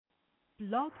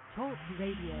Blog Talk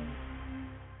Radio.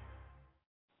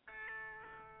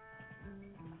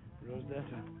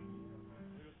 Rosetta.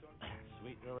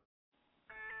 Sweet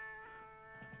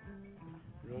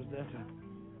Rosetta.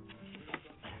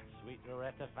 Sweet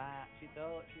Loretta Fat. She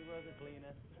thought she was a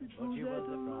cleaner, but she was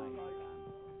a frying pan.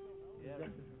 Yeah.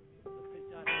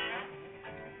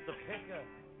 The picker.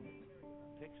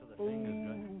 Picks with the fingers,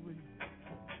 right?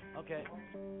 Okay.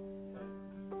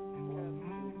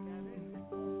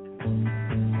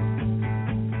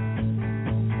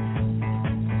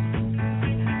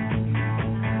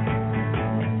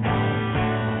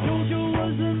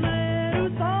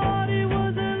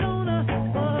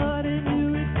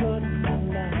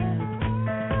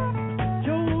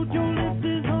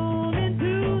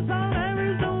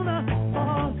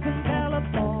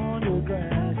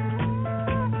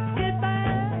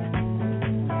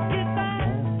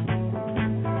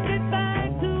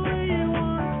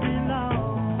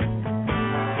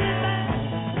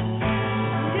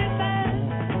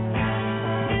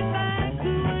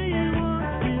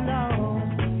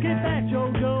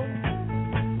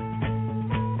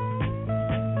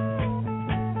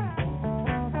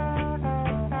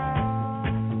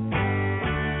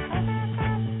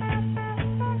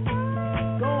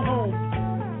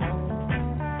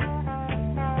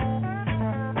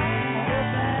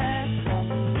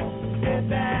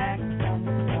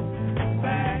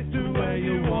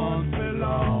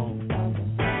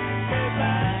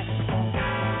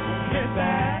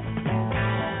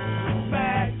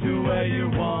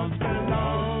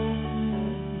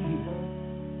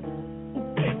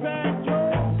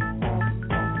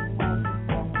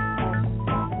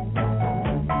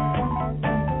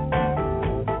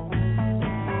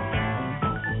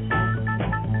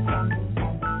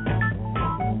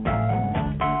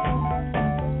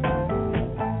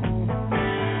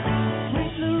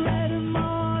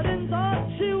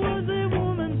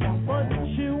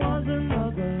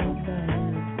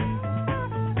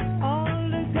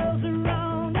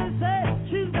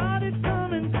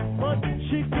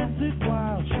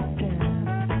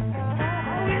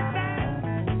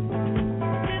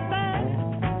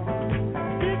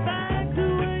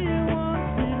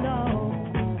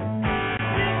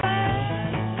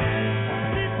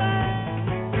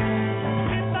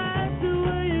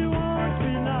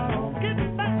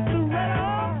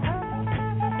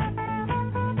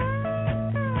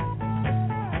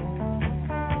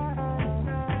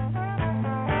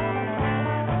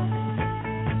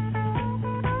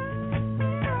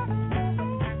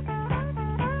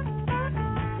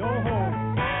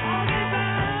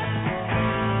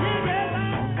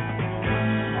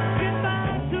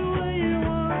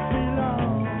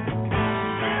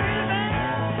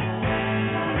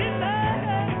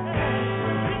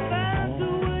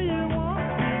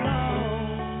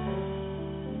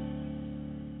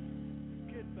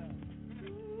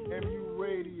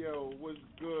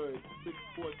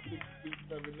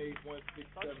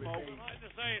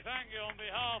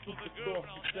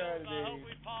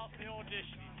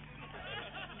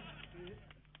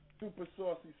 Super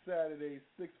Saucey Saturdays,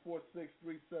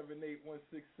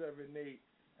 646-378-1678.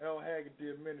 Haggood,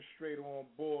 the administrator, on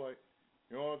board.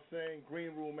 You know what I'm saying?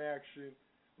 Green room action.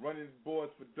 Running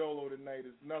boards for Dolo tonight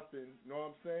is nothing. You know what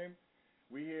I'm saying?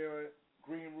 We here at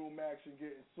Green room action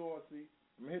getting saucy.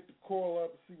 I'm going to hit the call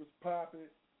up and see what's popping.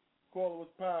 Caller,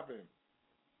 what's popping?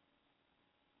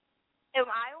 Am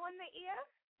I on the air?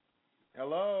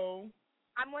 Hello?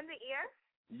 I'm on the air?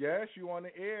 Yes, you on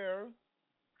the air.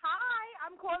 Hi,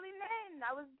 I'm calling in.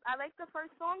 I like the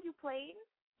first song you played.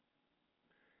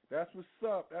 That's what's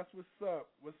up. That's what's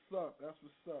up. What's up? That's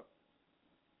what's up.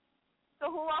 So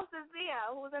who else is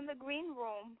there? Who's in the green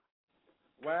room?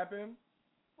 What happened?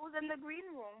 Who's in the green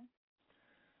room?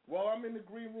 Well, I'm in the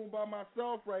green room by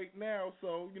myself right now,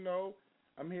 so, you know,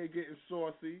 I'm here getting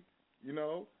saucy, you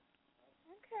know.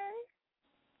 Okay.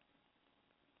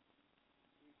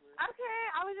 Okay,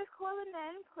 I was just calling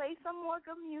in, play some more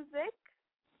good music.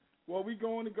 Well, we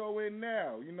going to go in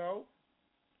now, you know.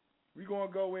 We going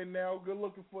to go in now. Good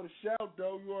looking for the shout,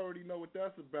 though. You already know what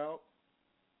that's about.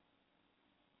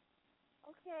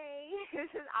 Okay, this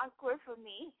is awkward for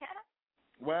me.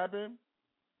 What happened?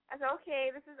 I said, okay,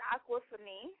 this is awkward for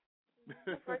me.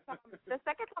 The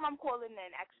second time I'm calling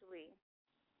in, actually.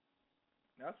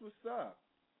 That's what's up.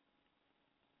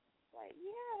 Like,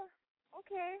 yeah,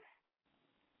 okay.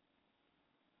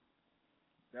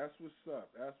 That's what's up.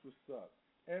 That's what's up.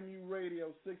 MU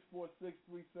Radio,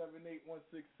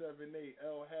 646-378-1678.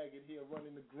 Haggood here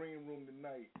running the green room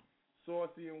tonight.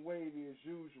 Saucy and wavy as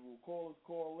usual. Callers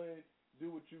call in.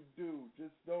 Do what you do.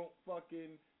 Just don't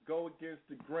fucking go against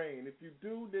the grain. If you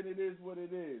do, then it is what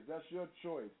it is. That's your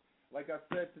choice. Like I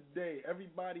said today,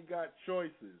 everybody got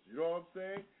choices. You know what I'm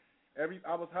saying?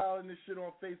 I was hollering this shit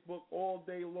on Facebook all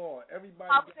day long. Everybody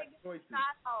got choices.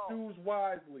 Choose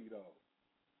wisely, though.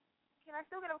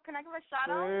 Can I give a shout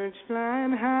out? Birds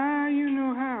flying high, you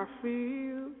know how I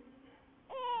feel.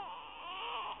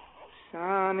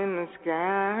 Sun in the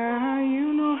sky,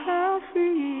 you know how I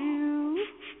feel.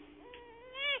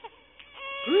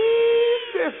 Breeze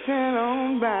drifting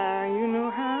on by, you know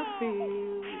how I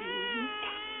feel.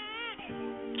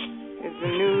 It's a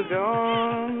new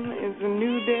dawn, it's a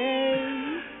new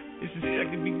day. It's the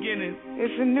second beginning.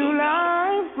 It's a new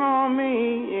life for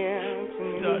me, yeah. It's a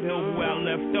new Starting over where I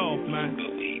left off, man.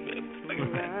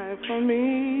 life for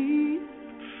me.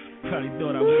 Probably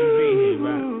thought I wouldn't be here,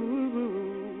 right?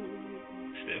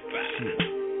 Step back.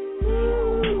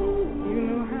 You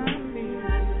know how I feel.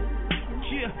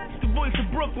 Yeah, it's the voice of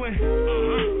Brooklyn.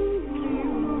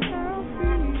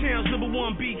 Town's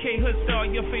 #1 BK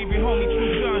Hoodstar, your favorite homie,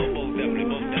 true son. Most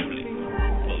definitely.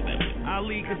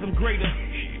 Ali, cause I'm greater.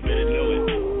 You better know it.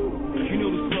 You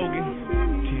know the slogan.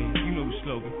 Yeah, you know the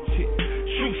slogan.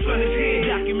 True son is here,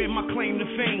 document my claim to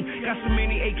fame. Got so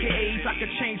many AKAs, I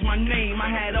could change my name. I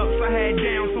had ups, I had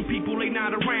downs, some people they not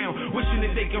around, wishing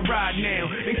that they could ride now.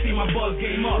 They see my buzz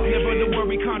game up, never to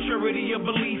worry, contrary to your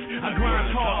belief. I grind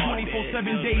hard,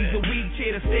 24/7 days a week,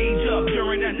 tear the stage up.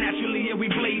 During that naturally, yeah, we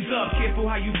blaze up. Careful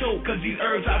how you talk, cause these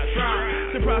herbs I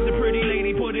try. Surprise a pretty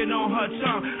lady, put it on her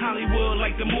tongue. Hollywood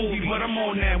like the movie, but I'm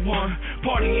on that one.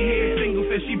 Party in here, single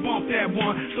says she bumped that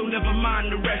one. So never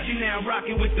mind the rest, you now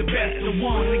rocking with the best, the one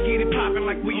to get it poppin'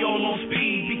 like we all on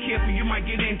speed. Be careful, you might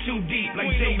get in too deep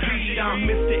like Jay-Z. I'm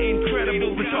Mr.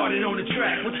 Incredible, retarded on the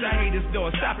track. What's the haters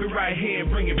doing? Stop it right here and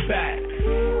bring it back.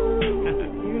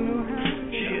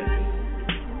 Yeah.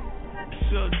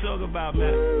 So talk about,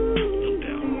 man. No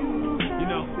doubt. You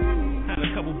know, had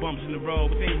a couple bumps in the road,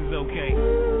 but things is okay.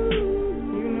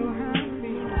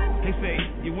 They say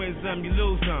you win some, you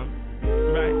lose some,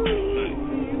 right?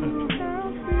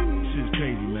 Shit's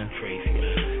crazy, man. Crazy,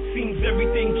 man. Seems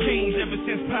everything changed ever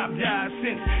since Pop died.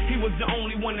 Since he was the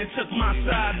only one that took my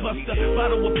side. Bust a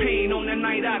bottle of pain on the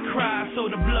night I cried.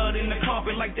 So the blood in the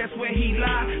carpet like that's where he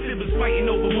lied. Siblings fighting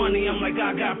over money, I'm like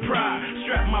I got pride.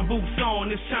 Strap my boots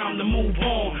on, it's time to move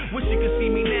on. Wish you could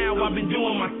see me now, I've been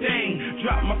doing my thing.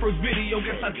 Dropped my first video,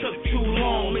 guess I took too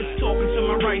long. Miss talking to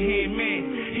my right hand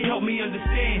man, he helped me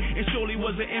understand. It surely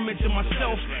was an image of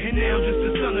myself, and now I'm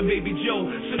just the son of Baby Joe.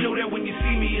 So know that when you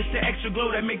see me, it's the extra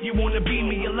glow that make you wanna be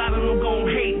me. A lot of them gon'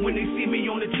 hate when they see me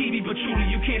on the TV, but truly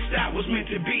you can't stop what's meant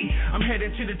to be. I'm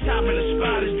headed to the top and the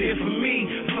spot is there for me.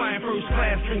 Flying first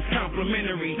class, drinks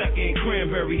complimentary, second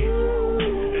cranberry. Yeah.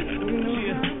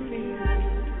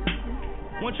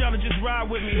 Want y'all to just ride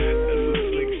with me. That's some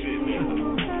slick shit, man.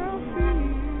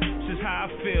 This is how I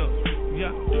feel. Yeah.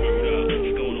 Word up,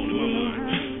 what's going on in my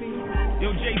mind?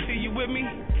 Yo, JC, you with me? I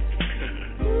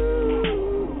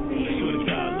swear to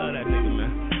God, I love that nigga, man.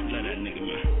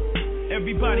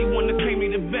 Everybody wanna claim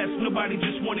me the best, nobody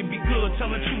just wanna be good.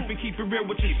 Tell the truth and keep it real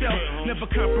with yourself. Never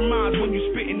compromise when you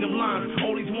spitting them lines.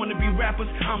 Always wanna be rappers,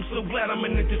 I'm so glad I'm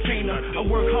an entertainer. I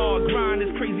work hard, grind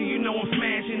is crazy, you know I'm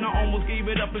smashing. I almost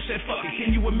gave it up and said fuck it,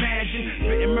 can you imagine?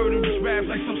 Spitting murderous raps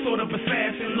like some sort of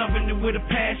assassin. Loving it with a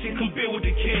passion, come build with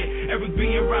the kid. Eric B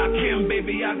and Rakim,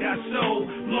 baby, I got soul.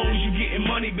 Long as you getting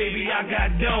money, baby, I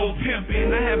got dough.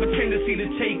 Pimpin', I have a tendency to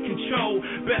take control.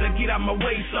 Better get out my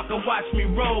way, sucker, watch me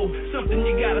roll. Something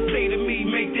you gotta say to me,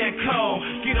 make that call.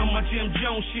 Get on my Jim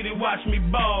Jones shit and watch me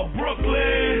ball.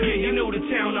 Brooklyn, yeah, you know the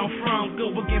town I'm from.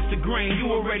 Go against the grain,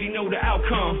 you already know the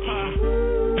outcome.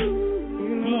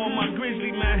 More on my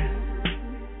Grizzly, man.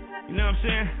 You know what I'm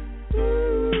saying?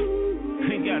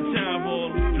 Ain't got time for all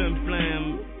the flim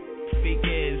flam, fake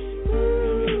ass,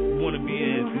 wanna be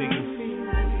ass niggas.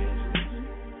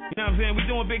 You know what I'm saying? We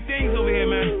doing big things over here,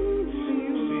 man.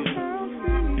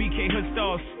 BK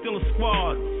Hoodstar, still a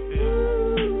squad.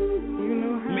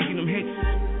 Making them hits.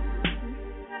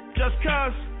 Just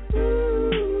cause.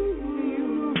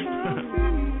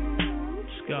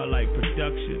 Scarlight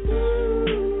Productions.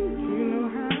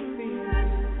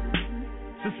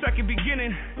 It's the second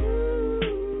beginning.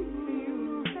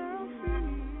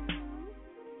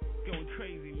 Going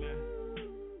crazy, man.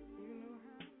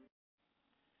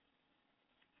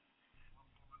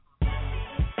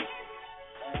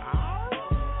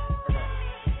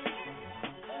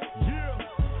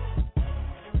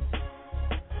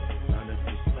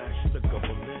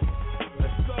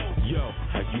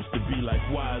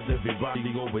 Why is everybody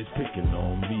always picking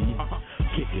on me,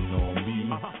 kicking on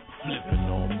me? flipping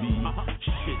on me,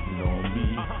 shitting on me,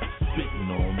 spitting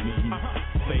on me,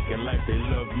 faking like they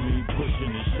love me,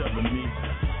 pushing and shoving me,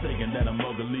 saying that I'm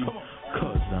ugly,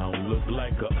 cause I don't look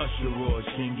like a Usher or a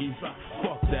Shingy.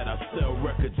 Fuck that, I sell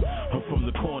records, I'm from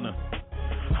the corner,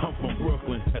 I'm from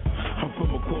Brooklyn, I'm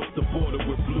from across the border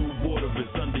with blue water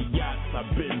is under yachts.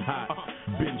 I've been hot,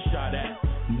 been shot at,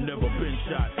 never been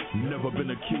shot, never been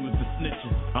accused of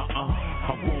snitching.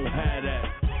 I won't have that.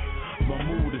 My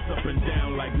mood is up and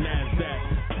down like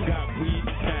NASDAQ. Got weed,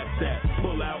 pass that,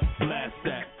 pull out, blast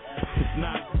that. If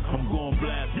not, I'm gon'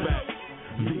 blast back.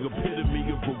 The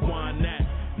epitome of rewind that,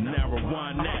 now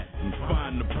rewind that, and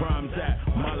find the primes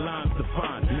at. My lines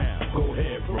defined now, go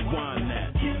ahead, rewind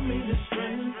that. Give me the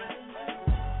strength,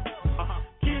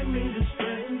 give me the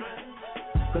strength,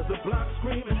 cause the block's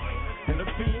screaming, and the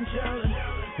fiend yelling,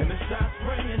 and the shots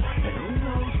ringing, and who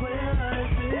knows where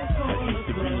life is going. It used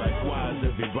to be like, why is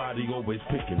everybody always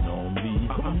picking on me,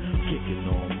 kicking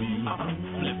on me,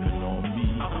 flipping on me,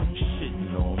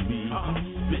 shitting on me,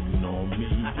 spitting on me,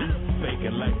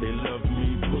 faking like they love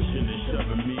me, pushing and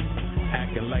shoving me,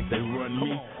 acting like they run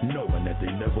me, knowing that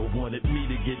they never wanted me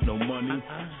to get no money,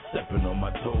 stepping on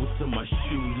my toes till my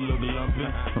shoes look lumpy,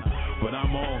 but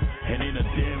I'm on, and ain't a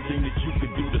damn thing that you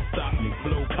could do to stop me.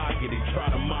 Flow cocky, they try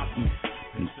to mock me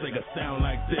and say I sound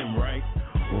like them, right?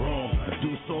 Wrong. I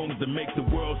do songs that make the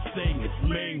world sing. It's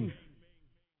me.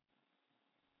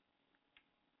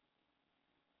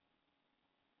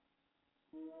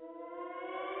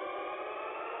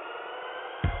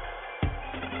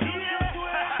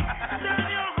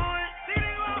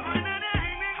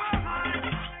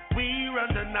 We run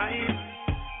the night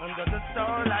under the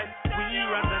starlight. We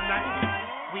run the night.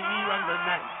 We run the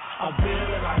night. I'm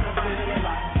feeling like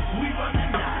we run the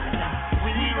night.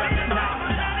 We run the night.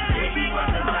 We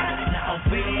run the night. I'm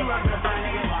feeling like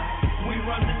we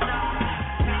run the night.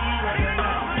 We run the night.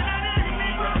 We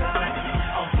run the night.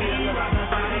 I'm feeling like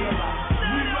we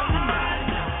run the night.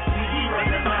 We run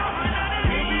the night.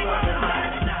 We run the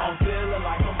night. I'm feeling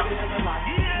like we run the night.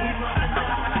 We run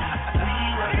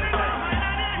the night.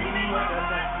 We run the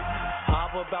night.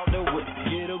 Hop about the whip,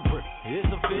 get a grip. It's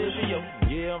a physio.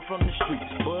 Yeah, I'm from the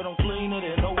streets, but I'm cleaner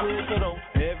than no wizard though.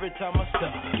 Every time I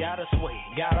step, gotta sway,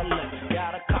 gotta left,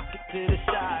 gotta cock it to the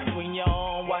side. Swing your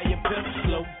arm while you pimp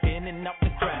slow. In and out the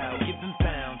crowd, giving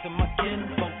pound to my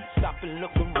kinfolk. Stop and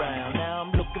look around. Now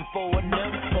I'm looking for a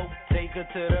nympho. Take her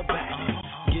to the back,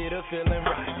 get her feeling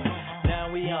right.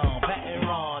 Now we on, patting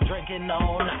wrong, drinking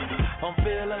all night. I'm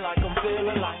feeling like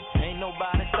ain't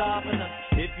nobody stopping us.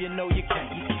 If you know you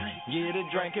can't, get a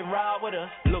drink and ride with us.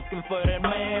 Looking for that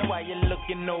man while you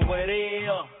looking over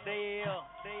there.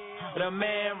 The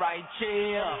man right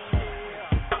here.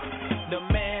 The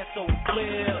man so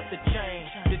clear. The chain,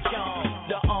 the charm,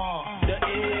 the arm, the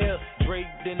ears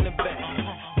draped in the back.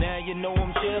 Now you know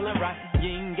I'm chilling right. You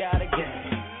ain't gotta get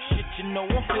shit. You know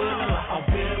I'm feeling like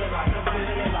we run the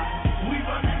night. We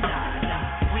run the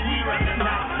night. We run the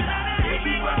night.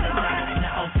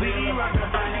 I'm feeling like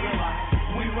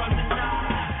we run the night.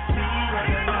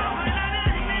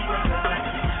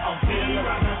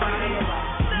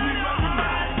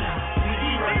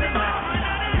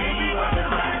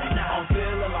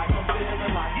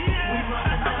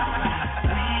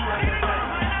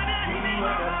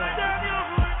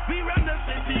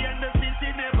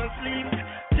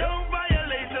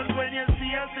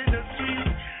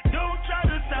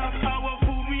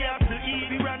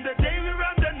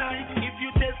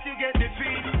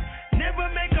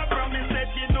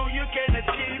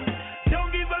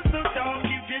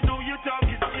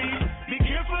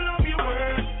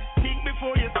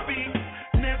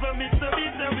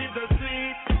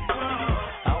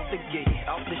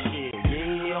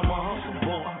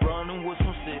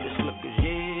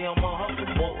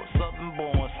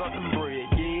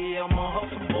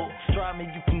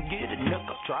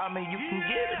 Try me, you can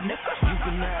get it, nigga. You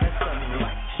can have that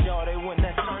sunlight. Shorty when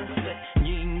that sunset.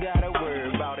 You ain't gotta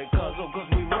worry about it, cause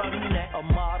we running that. A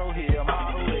model here, a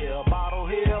bottle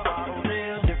here, bottle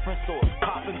there. Different sorts,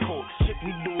 popping corks. Shit,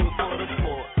 we do it for the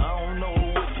sport. I don't know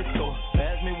what you thought.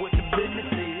 Ask me what the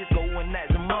business is. Going at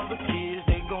them other kids,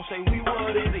 they gon' say we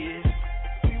what it is.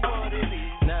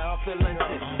 Now I'm feeling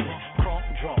tipsy, crunk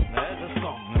drunk as a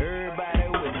song. Everybody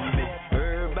with me,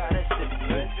 everybody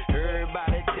sipping,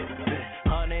 everybody tipping.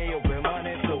 Honey, open my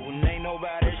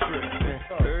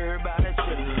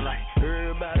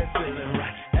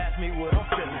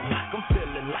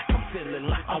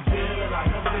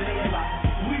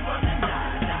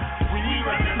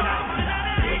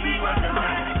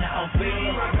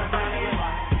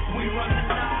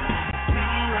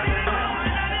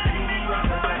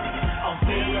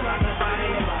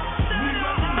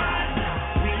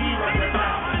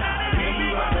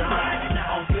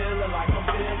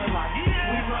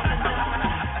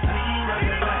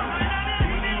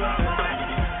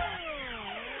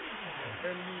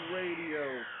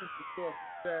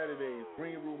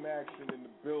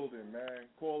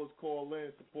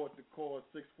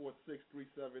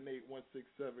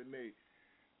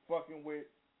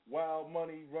Wild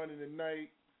Money running the night,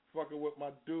 fucking with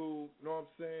my dude, you know what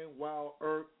I'm saying? Wild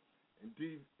Earth, and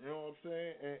D, you know what I'm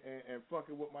saying? And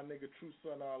fucking with my nigga True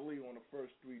Son Ali on the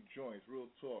first 3 joints. Real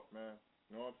talk, man.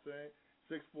 You know what I'm saying?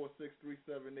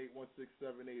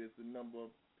 646-378-1678 is the number.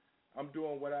 I'm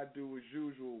doing what I do as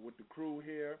usual with the crew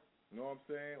here, you know what I'm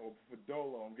saying? Or for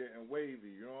Dolo, I'm getting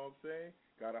wavy, you know what I'm saying?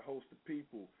 Got a host of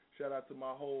people. Shout out to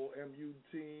my whole MU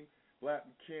team, Black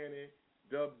Buchanan,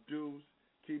 Dub Deuce,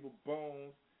 Keeper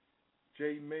Bones,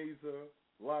 Jay Mazer,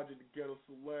 Logic the Ghetto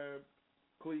Celeb,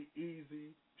 Clee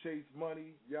Easy, Chase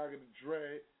Money, Yaga the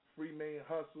Dread, Free Main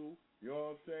Hustle, you know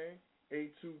what I'm saying?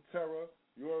 A2 Terror,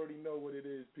 you already know what it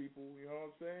is, people, you know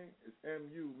what I'm saying? It's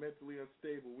MU, Mentally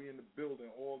Unstable. We in the building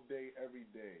all day, every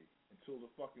day, until the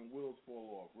fucking wheels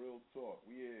fall off. Real talk,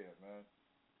 we here, man.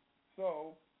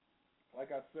 So,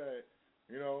 like I said,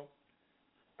 you know,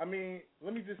 I mean,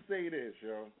 let me just say this,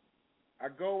 yo. I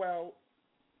go out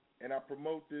and I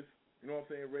promote this, you know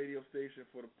what I'm saying, radio station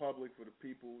for the public, for the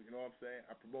people, you know what I'm saying?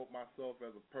 I promote myself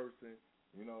as a person,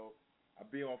 you know. I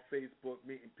be on Facebook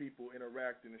meeting people,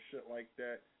 interacting and shit like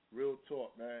that. Real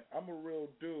talk, man. I'm a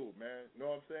real dude, man. You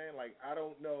know what I'm saying? Like, I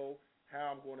don't know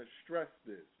how I'm going to stress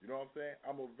this. You know what I'm saying?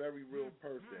 I'm a very real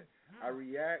person. I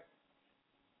react,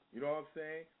 you know what I'm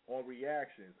saying, on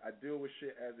reactions. I deal with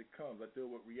shit as it comes. I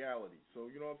deal with reality. So,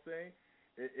 you know what I'm saying?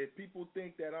 If people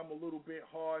think that I'm a little bit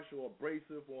harsh or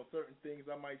abrasive on certain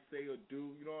things I might say or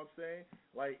do, you know what I'm saying?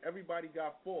 Like, everybody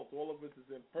got faults. All of us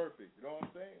is imperfect. You know what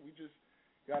I'm saying? We just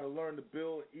got to learn to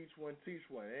build, each one teach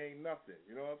one. It ain't nothing.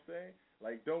 You know what I'm saying?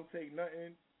 Like, don't take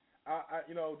nothing,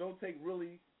 don't take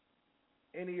really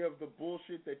any of the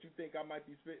bullshit that you think I might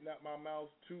be spitting out my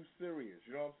mouth too serious.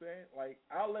 You know what I'm saying? Like,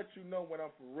 I'll let you know when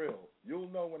I'm for real. You'll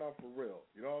know when I'm for real.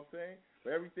 You know what I'm saying?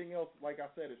 But everything else, like I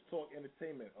said, is talk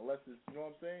entertainment, unless it's, you know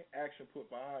what I'm saying, action put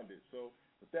behind it. So,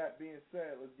 with that being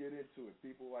said, let's get into it.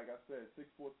 People, like I said,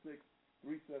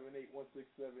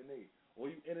 646-378-1678. All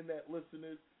you internet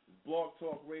listeners, it's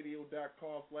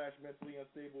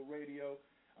blogtalkradio.com/mentallyunstableradio.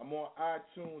 I'm on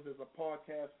iTunes as a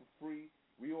podcast for free.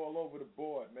 We all over the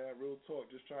board, man. Real talk,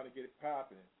 just trying to get it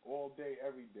popping all day,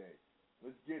 every day.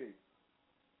 Let's get it.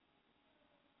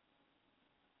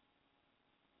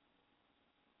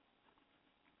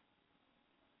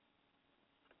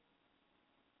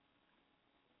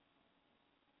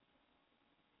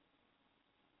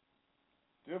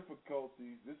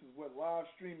 Difficulties. This is what live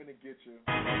streaming to get you.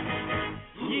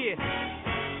 Yeah.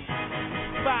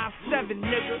 5'7",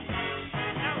 nigga.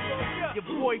 Your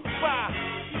boy 5.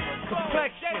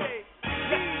 Complexion.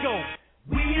 Let's go.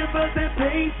 We about that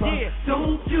paper. Yeah.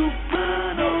 Don't you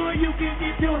run or you can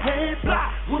get your head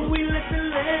blocked. When we let the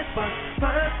last box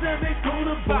 5'7"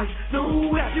 corner box. Know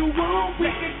what you want,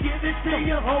 we can give it to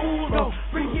you. Hold on,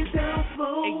 bring it down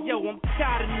slow. Hey yo, I'm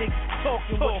tired of niggas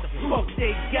talking what the fuck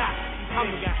they got. How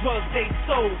many drugs they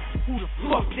sold, who the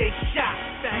fuck they shot.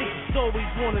 Niggas always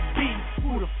wanna be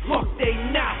who the fuck they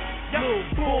not. Little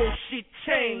bullshit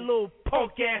chain, little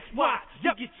punk ass watch.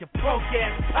 You get your punk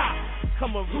ass pop.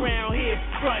 Come around here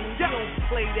frontin', you don't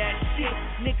play that shit,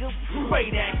 nigga. Spray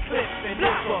that clip and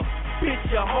if a bitch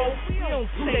a hoe, we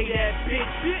don't say that bitch.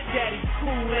 Daddy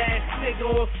cool ass nigga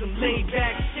on some laid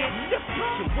back shit. Get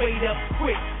your weight up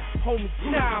quick. Homie,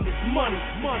 time is money.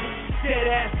 Dead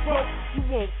ass broke, you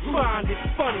won't find it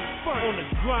funny. On the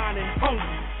grind and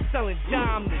hungry, selling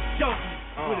dime to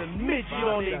junkies with a midget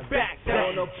on their back.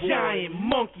 That's a giant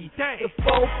monkey. Dang. The 4,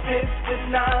 5,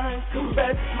 and 9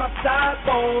 caress my side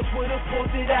bones. Would've pulled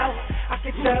it out. I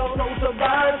can tell those are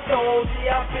rhinestones.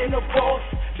 Yeah, I've been a boss,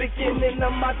 beginning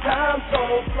of my time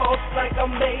zone. Floss like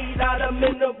I'm made out of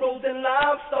minerals and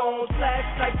limestone.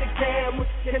 Flash like the cameras,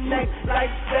 connect like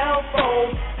cell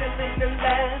phones. Still in the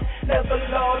lab, never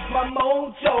lost my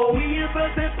mojo. We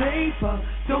about that paper,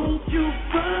 don't you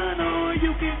run or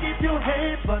you can get your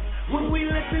head bust. When we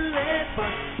let the lead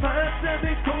bust,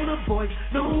 5'7" corner boys,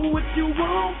 know what you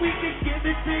want, we can give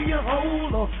it to you.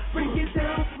 Hold on, bring it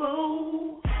down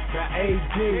slow. Now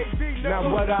AD,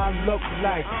 now what I look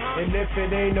like. And if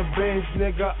it ain't a Benz,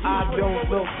 nigga, I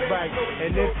don't look right.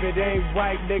 And if it ain't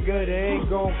white, nigga, they ain't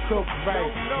gon' cook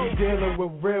right. We dealing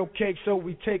with real cake, so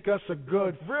we take us a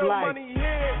good flight.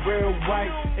 Real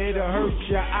white, it'll hurt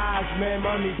your eyes, man.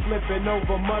 Money flipping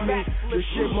over money, the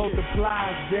shit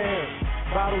multiplies, damn.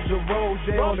 Bottles of rose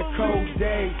on a cold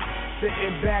day.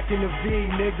 Sitting back in the V,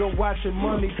 nigga, watching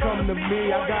money come to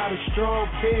me. I got a strong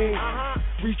team.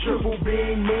 We triple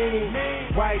beam mean,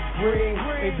 white, green,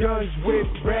 and guns with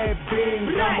red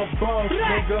beams. I'm a boss,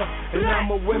 nigga, and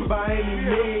I'ma win by any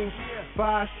means.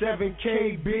 5'7"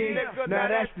 KB, now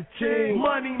that's the team.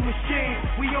 Money machine,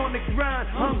 we on the grind,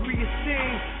 hungry as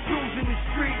sin. Cruising the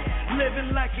streets,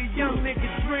 living like a young nigga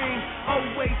dream.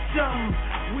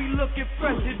 looking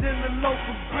fresher than a loaf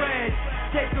of bread.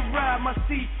 Take a ride, my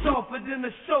seat's softer than a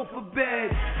sofa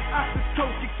bed. I could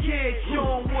coach a kid,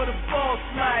 show him what a boss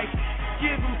like.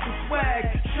 Give him some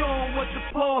swag, show him what the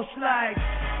pulse like.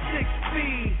 6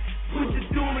 feet, with the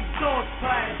dual exhaust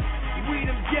pipe. We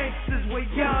them gangsters where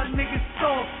y'all niggas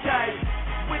soft tight.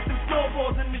 With them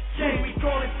snowballs in the chain, we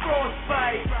call it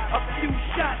frostbite. A few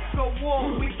shots go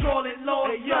off, we call it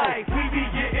lost life. We be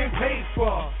getting paid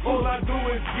for, all I do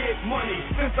is get money.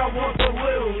 Since I was a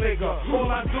little nigga, all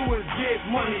I do is get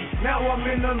money. Now I'm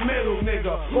in the middle,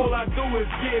 nigga. All I do is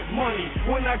get money.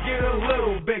 When I get a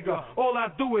little bigger, all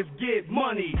I do is get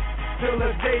money. Till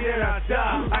the day that I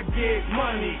die, I get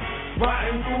money.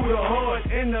 Riding through the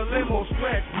hood in the limo,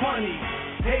 stretch money.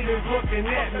 Haters looking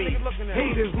at me,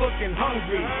 haters looking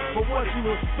hungry. But what you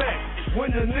expect when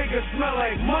the niggas smell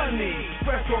like money?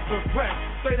 Fresh off the press,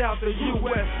 straight out the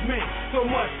U.S. Mint. So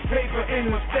much paper in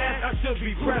my stash, I should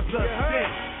be president.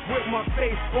 With my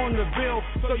face on the bill,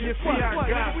 so you see I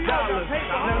got dollars.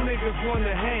 Now niggas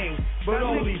wanna hang, but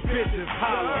only bitches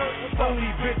holler. Only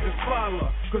bitches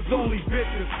follow, cause only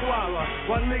bitches swallow.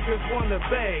 While niggas wanna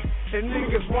beg, and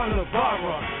niggas wanna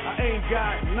borrow. I ain't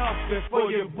got nothing for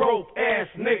your broke ass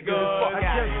niggas. I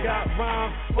just got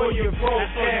rhymes for your broke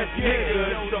ass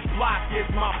niggas. The block is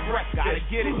my breakfast. Gotta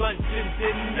get it, lunch and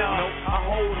dinner. I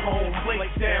hold home,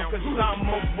 plate down, cause I'm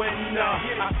a winner.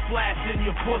 I splash in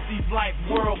your pussies like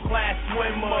world-class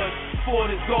swimmers. For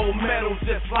this gold medal,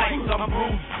 just like I'm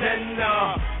Bruce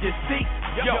Jenner. You see,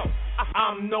 yo,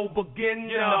 I'm no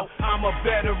beginner. I'm a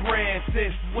veteran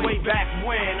since way back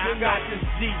when. I got this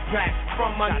G-Pack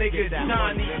from my nigga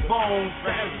Johnny Bones.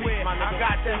 I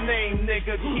got the name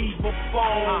nigga Keep a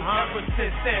Phone. Ever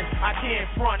since then, I can't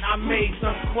front, I made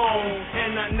some clones.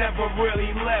 And I never really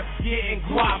left getting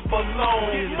guap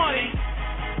alone. Get money.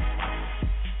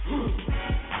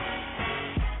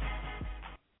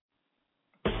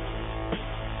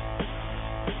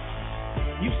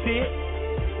 You see it?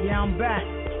 Yeah, I'm back.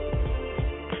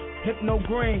 Hypno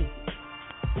Green,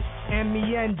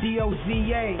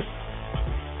 MENDOZA,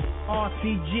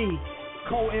 RCG,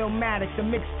 Co-Illmatic, the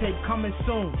mixtape coming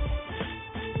soon.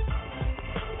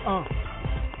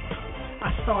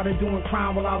 I started doing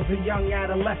crime while I was a young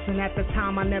adolescent. At the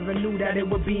time I never knew that it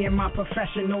would be in my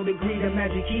profession. No degree to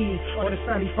magic keys or to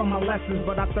study from my lessons,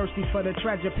 but I'm thirsty for the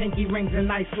treasure, pinky rings and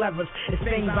nice levers. It's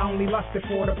things I only lusted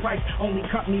for, the price only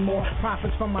cut me more.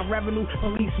 Profits from my revenue,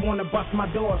 police wanna bust my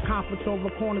doors. Conflicts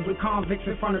over corners with convicts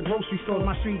in front of grocery stores.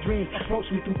 My street dreams approach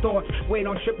me through thoughts. Wait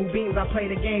on triple beams, I played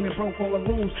a game and broke all the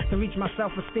rules to reach my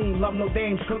self-esteem. Love no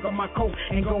dames, cook up my coke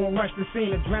and go and rush the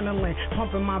scene. Adrenaline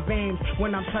pumping my veins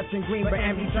when I'm touching green. But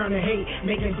envy turn to hate,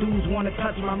 making dudes want to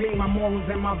touch my ring, my morals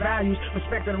and my values.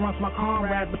 Respected amongst my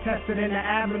comrades, but tested in the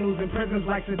avenues and prisons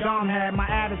like Saddam had. My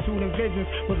attitude and visions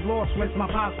was lost once my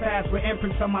pops passed, with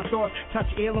imprints of my thoughts. Touch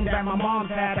earlobes that my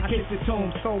mom's had. I kissed the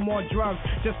tomb, sold more drugs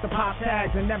just to pop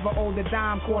tags, and never owed a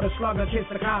dime. Caught a slugger, kissed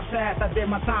the cop's ass. I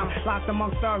did my time, locked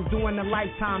amongst thugs, doing a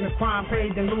lifetime. If crime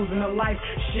paid, then losing a life.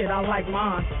 Shit, I like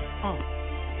mine.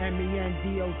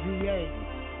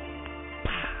 MENDOZA.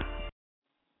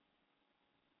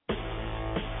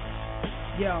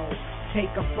 Yo, take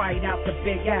a bite out the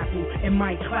Big Apple, it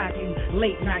might clap you.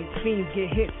 Late night fiends get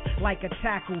hits like a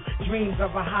tackle. Dreams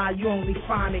of a high, you only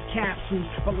find in capsules.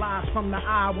 But lies from the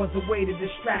eye was a way to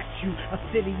distract you. A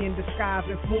city in disguise,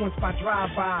 influenced by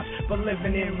drive-bys, but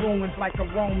living in ruins like a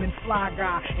Roman fly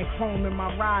guy. And chrome in my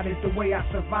ride is the way I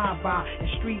survive by. And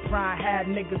street pride had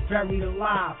niggas buried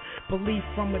alive. Belief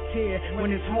from a tear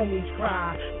when his homies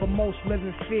cry. But most live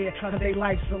in fear cause they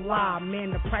life's a lie.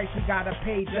 Man, the price we gotta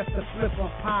pay just to flip a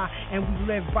pie. And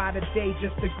we live by the day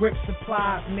just to grip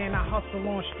supplies. Man, I hustle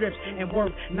on strips and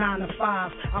work 9 to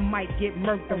 5. I might get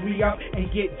murked or re-up and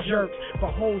get jerked.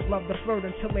 But hoes love to flirt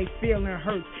until they feeling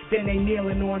hurt. Then they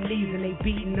kneeling on knees and they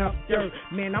beating up dirt.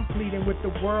 Man, I'm pleading with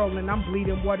the world and I'm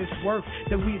bleeding what it's worth.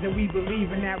 The reason we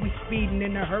believe in that, we speeding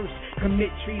in the hearse. Commit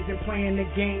treason, playing the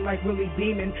game like Willie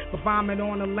Beeman. But vomit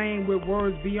on the lane with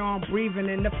words beyond breathing.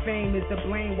 And the fame is the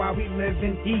blame while we live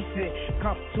indecent.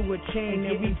 Cuffed to a chain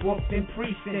and we booked in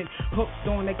precinct. Hooked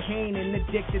on the cane and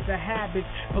addicted to habits.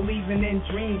 Believing in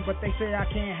dreams, but they say I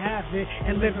can't have it.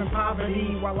 And live in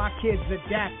poverty while our kids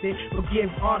adapted. Forgive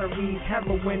arteries,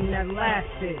 heroin that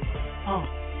lasted.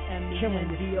 Killing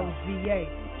DOZA.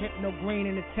 Hypno Green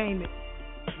Entertainment.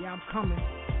 Yeah, I'm coming.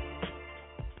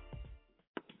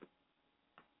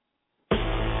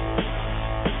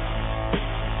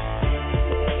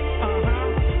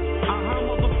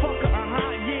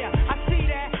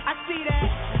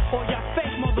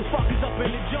 In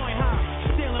the joint,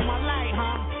 huh? Stealing my light,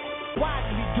 huh? Watch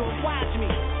me do it, watch me.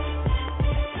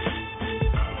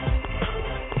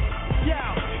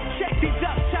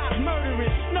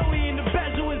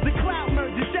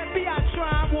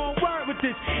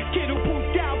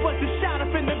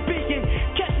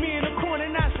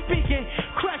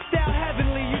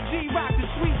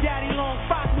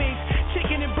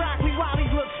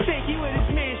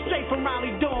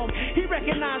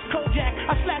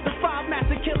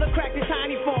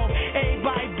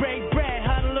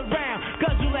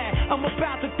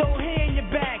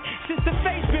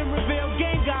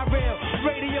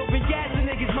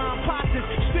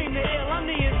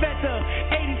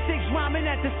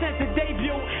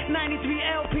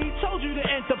 P3LP told you to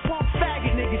enter. Punk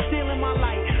faggot niggas stealing my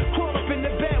light. Crawl up in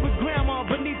the bed with grandma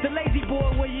beneath the lazy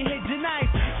boy where you hid your knife.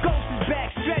 Ghost is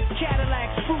back, stretch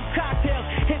Cadillacs, fruit cocktails,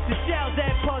 hit the shells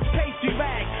at Pud's pastry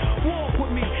rag. Walk with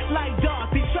me like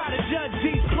Dorothy, try to judge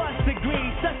these plus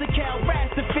degrees. Such a Cal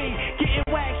Rastafari, getting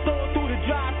waxed all through the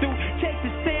drive-thru. Take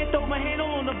the stand, throw my handle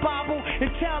on the Bible,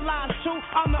 and tell lies true.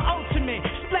 I'm the ultimate.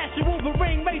 Splash a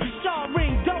Wolverine, Razor Shaw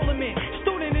ring, Dolomit.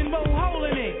 Student and roll hole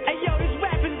in it. Hey yo, this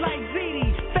rapping's like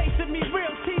ZD's. Facing me real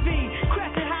TV.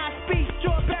 Crashing high speed,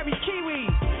 strawberry kiwi.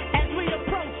 As we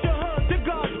approach your hood, the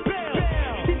guards bill.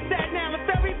 He sat now a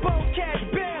ferry boat catch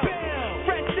bill.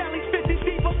 Fresh Sally's 50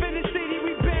 deep up in the city.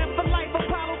 We banned for life.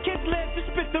 Apollo kids live to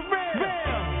spit the real.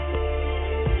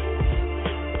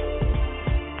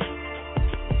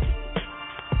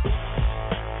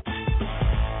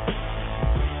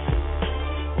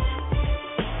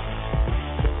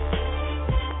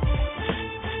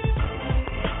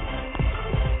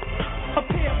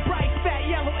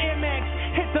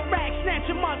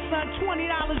 Son,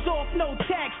 $20 off, no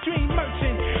tax, dream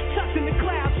merchant. Tucked in the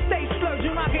clouds, stay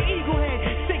splurging like an eagle head.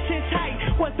 6-inch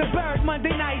height, was the bird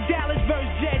Monday night. Dallas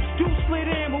versus Jets, dude slid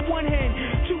in with one hand.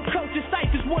 Two coaches,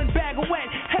 ciphers, one bag of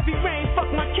wet. Heavy rain, fuck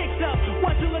my kicks up.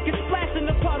 Once you look and splash in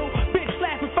the puddle. Bitch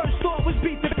laughing, first thought was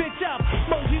beat the bitch up.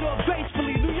 Moseyed off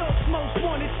gracefully, New York's most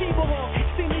wanted Sheba Hawk.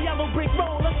 Seen the yellow brick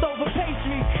roll, left over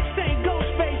pastry. St.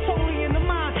 Ghostface, totally in the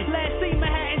mind. Last seen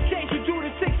Manhattan Chase, you drew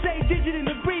the 6A digit in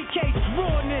the briefcase.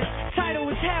 Rawness, title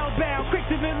is hellbound, quick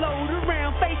to reload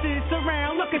around, faces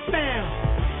surround, look at sound.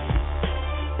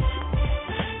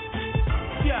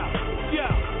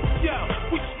 Yo,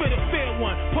 we spit a fair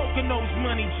one, poker nose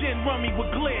money, gin rummy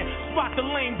with glare, spot the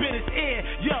lame bit his ear.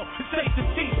 Yo, it takes a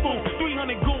teaspoon,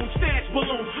 300 goons, stash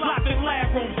balloons, locked in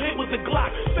lab rooms, hit with the Glock,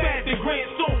 spazzed in grand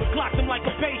soul, clocked him like a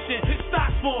patient. His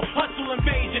stocks for hustle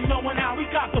invasion, knowing how we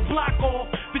got the block off.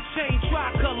 The chain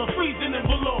tricolor, freezing in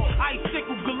below,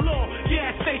 icicle galore,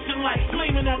 gas station lights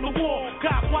gleaming on the wall.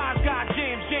 Got wise, got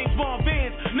jams, James Bond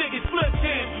Vans, niggas flip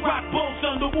hands, rock boats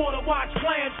underwater, watch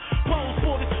clams, pose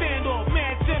for the standoff,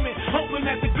 mad timid, hoping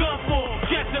that the gun falls,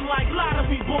 guessing like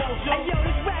lottery balls, yo. Hey yo,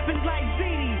 this rapping's like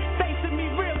ZD, facing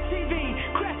me real TV,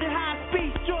 crashing high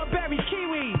speed, strawberry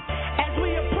kiwi. As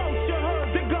we approach your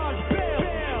hood, the guards bill.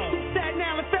 Who sat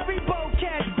now a ferry boat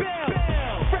catch bill.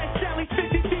 Fresh Sally's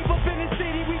 50 deep up in the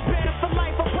city, we banned for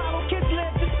life. Apollo kids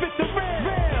live to spit the real.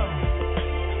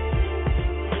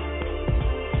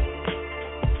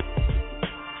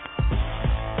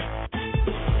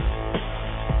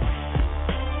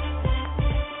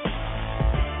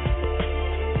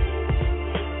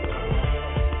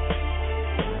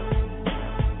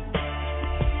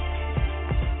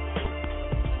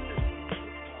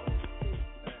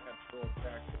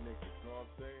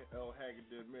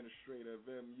 Haggood, the Administrator of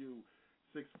MU,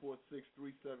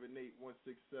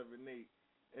 646-378-1678,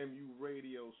 MU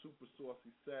Radio, Super Saucey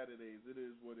Saturdays. It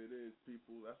is what it is,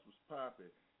 people. That's what's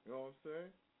popping. You know what I'm saying?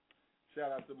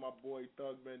 Shout out to my boy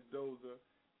Thug Mendoza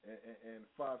and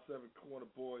 5-7 Corner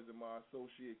Boys and my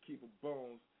associate Keeper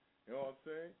Bones. You know what I'm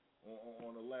saying?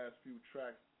 On the last few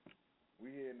tracks,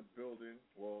 we here in the building.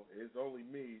 Well, it's only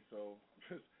me, so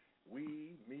just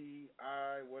we, me,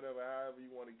 I, whatever, however you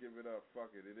want to give it up,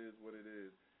 fuck it. It is what it is.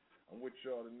 I'm with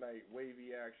y'all tonight.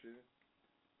 Wavy action.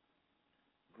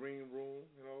 Green room,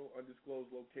 you know, undisclosed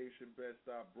location,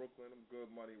 Bed-Stuy, Brooklyn. I'm good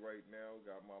money right now.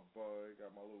 Got my bud, got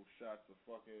my little shots of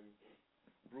fucking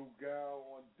Brugal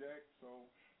on deck, so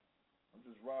I'm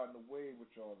just riding the wave with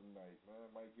y'all tonight, man.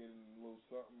 Might get in a little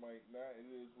something, might not. It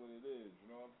is what it is, you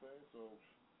know what I'm saying? So,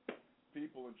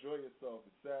 people, enjoy yourself.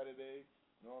 It's Saturday.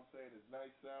 You know what I'm saying? It's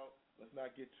nice out. Let's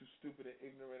not get too stupid and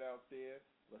ignorant out there.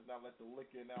 Let's not let the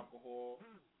liquor and alcohol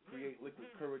create liquid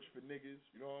courage for niggas.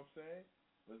 You know what I'm saying?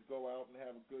 Let's go out and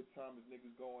have a good time as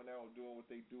niggas going out and doing what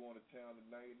they do on the town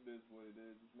tonight. It is what it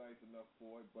is. It's nice enough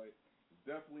for it, but it's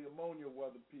definitely ammonia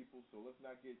weather, people, so let's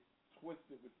not get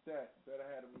twisted with that. Better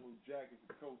have them little jackets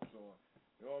and coats on.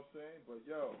 You know what I'm saying? But,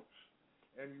 yo,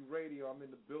 MU Radio, I'm in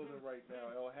the building right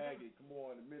now. El Haggood, come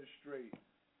on, administrate.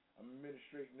 I'm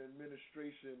administrating the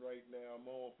administration right now. I'm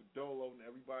on for Dolo, and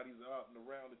everybody's out and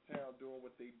around the town doing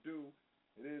what they do.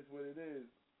 It is what it is.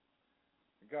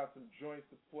 I got some joints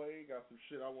to play, got some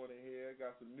shit I want to hear,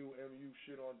 got some new MU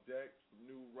shit on deck, some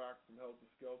new rock from Helter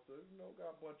Skelter. You know,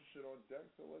 got a bunch of shit on deck,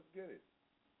 so let's get it.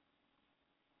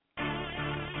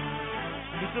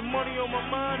 Is the money on my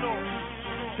mind or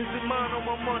is it mine on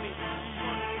my money?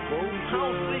 I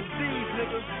don't sleep thieves,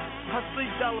 nigga. I sleep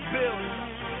dollar bills.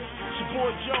 It's your boy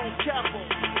Jones Capo.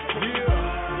 Yeah.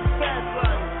 Fast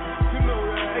life. You know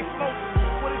that. Hey,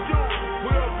 Saucey, what it do?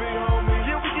 What up, big homie?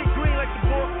 Yeah, we get green like the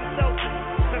Boston Celtics.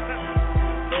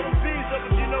 Throw them beans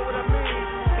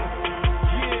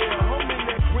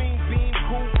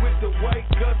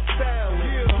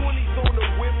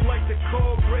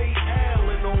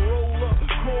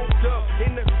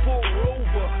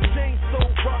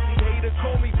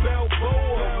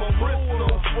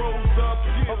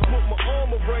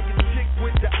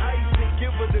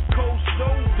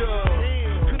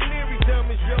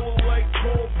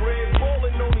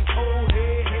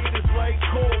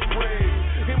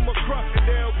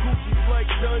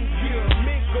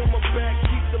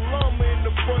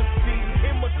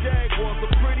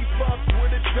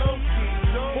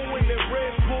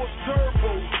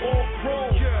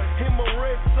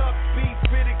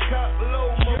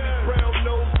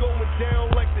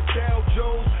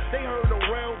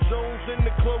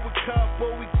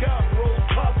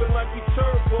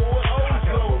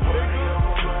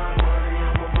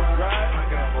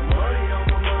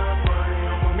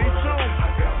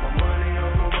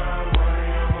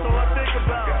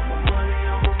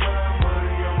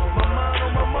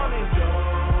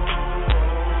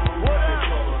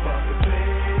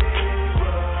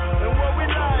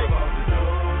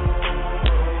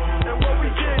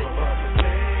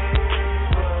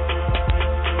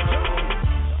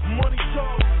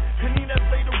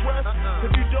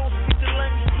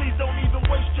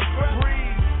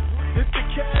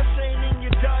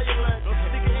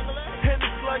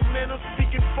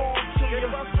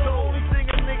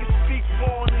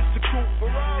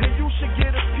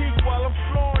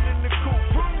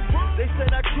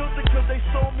I killed it cause they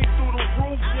saw me through the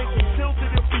roof. Niggas tilted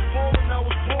if we ballin', I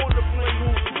was born to play who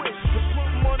switch. To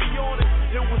put money on it,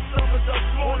 it was summers I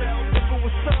flaunted. If it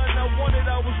was something I wanted,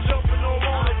 I was jumping all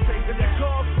on it. If the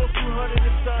car cost 200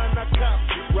 and something, I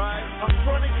copped it, right? I'm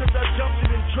frontin' cause I jumped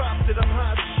it and dropped it, I'm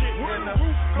hot shit, and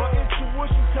my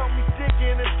intuition tell me dick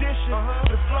in addition.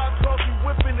 The fly cars we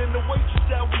whipping and the waitress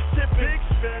that we tipping.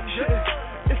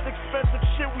 It's expensive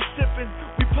shit we sipping.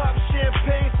 We pop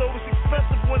champagne, so it's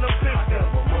expensive when I'm pissing. I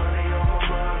got my money on my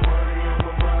mind, money on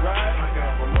my mind. Right? I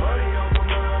got my money on my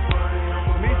mind, money on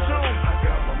my mind. Me too. I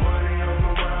got my money on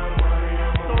my mind, money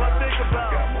on my mind. So I think about.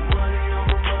 I got my money on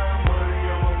my mind, money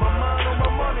on my mind. My mind on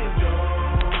my money.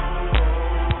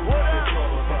 What else? It's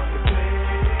all about the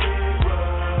payroll.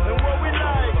 And what we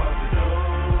like.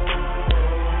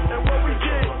 And what we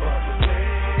get.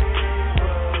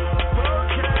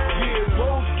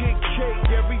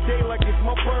 Every day like it's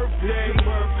my birthday.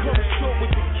 Come short with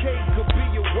the cake could be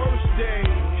your worst day.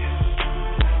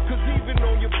 Cause even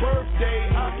on your birthday,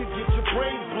 I could get your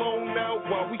brains blown out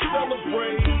while we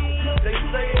celebrate. They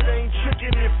say it ain't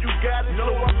trickin' if you got it.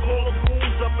 So I call the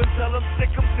fools up and tell them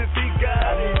stick 'em since he got it.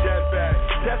 I need that back.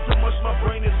 That's how much my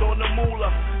brain is on the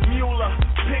moolah. Mula,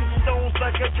 pink stones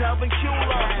like a Calvin Cula.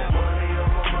 I got my money on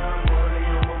my mind, money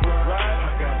on my mind. Right?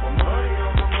 I got my money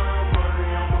on my mind, money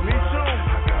on my mind. Me too.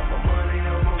 I got my money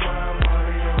on my mind,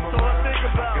 money on my mind. So I think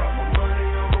about. I got my money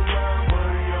on my mind,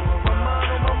 money on my mind. My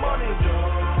mind on my money.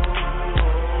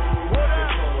 What else?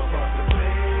 It's all about the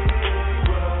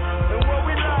payroll. And what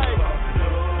we like.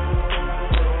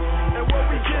 And what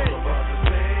we get. It's all about the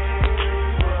payroll.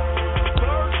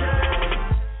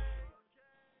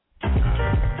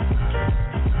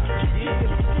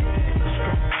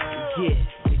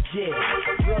 Yeah.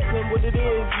 Listen what it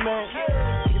is, man.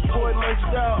 Your boy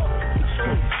Munched Out.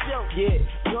 Yeah.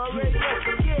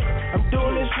 I'm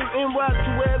doing this from NY to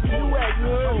wherever you at,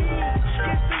 you heard?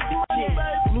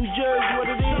 Yeah. New Jersey, what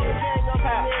it is.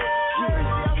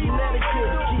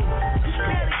 Connecticut,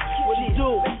 what it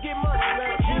do?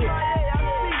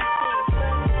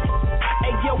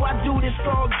 Hey, yo, I do this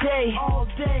all day.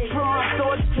 From my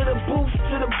thoughts to the booth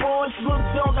to the boards. Look,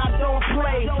 dog, I don't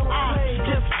play. I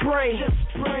just pray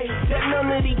that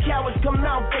none of these cowards come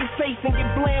out they face and get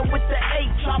bland with the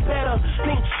H. I better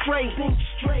think straight.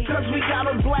 Cause we got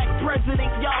a black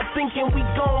president. Y'all thinking we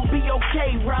gon' be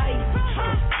okay, right?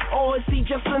 Or is he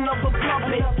just another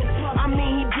puppet? I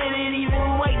mean, he did it,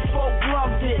 even white folk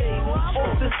loved it.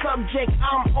 Off the subject,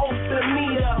 I'm off the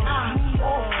meter.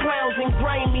 Off clowns and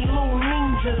grimy little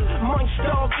ninjas. Munch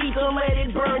dog, ether, let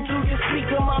it burn through your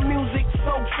speaker. My music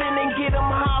soaks in and get them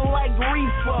high like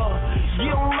reefer. You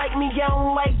don't like me, I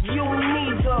don't like you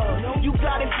neither. You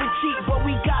got it for cheap, but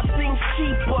we got things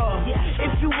cheaper.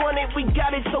 If you want it, we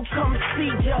got it, so come see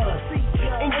us.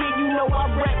 And yeah, you know I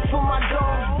rap for my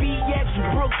dogs, BX,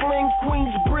 Brooklyn,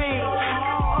 Queensbridge,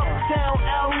 Uptown,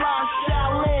 LA,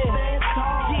 Shaolin.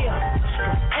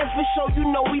 Yeah, and for sure you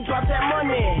know we bout that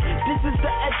money. This is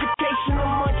the education of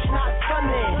Munch, not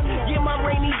funny. Yeah, my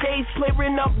rainy days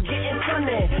clearing up, getting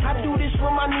sunny. I do this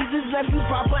for my nieces, nephews,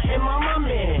 papa, and my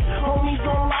mommy. Homies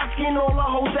on lock and all the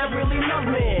hoes that really love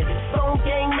me. Stone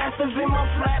gang masters in my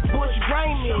flatbush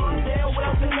grimy. They're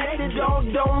well connected, dog,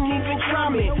 don't even try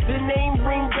me. The name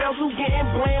ring bells, who getting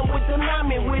bland with the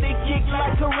lineman. With a kick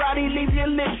like karate, leave your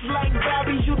lips like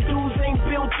Bobby. You dudes ain't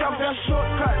built up, that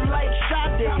shortcut like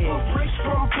Sade. Bricks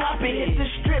from Poppy, hit the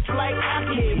strip like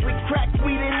Aki. With crack,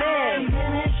 weed, and air.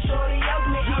 Even if shorty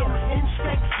ugly, yeah,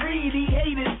 insect free, the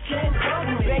haters can't bug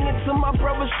me. Banging to my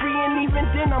brothers free, and even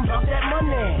then I'm about that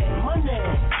money.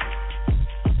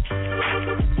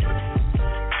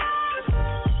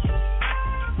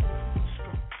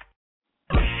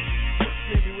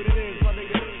 Baby, what it is, my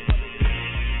nigga.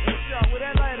 Let's go, where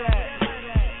that light at?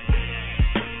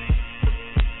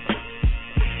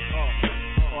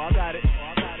 Oh, I got it.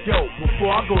 Yo,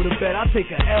 before I go to bed, I take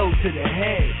an L to the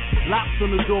head. Locks on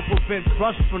the door prevents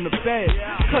rush from the bed.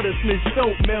 Cut a snitch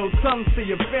dope, mail tongues to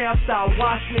your fan. I style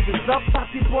wash niggas up,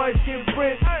 posse boys get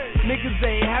rich. Niggas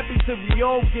ain't happy till we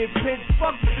all get pinched.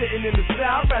 Fuck sitting in the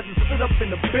cell, I'd rather sit up in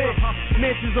the bench.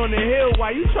 Mansions on the hill,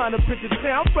 why you trying to pitch a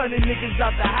tent? I'm running niggas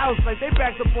out the house like they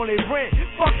backed up on their rent.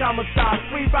 Fuck homicide,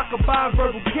 free rock a buy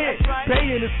verbal kid.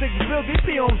 Paying the 6 bill, they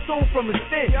be on soul from a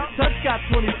stint. Touch got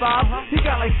 25, he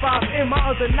got like 5 in. My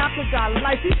other knocker got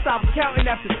life, he stopped counting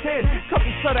after 10.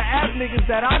 Couple Sutter Ave niggas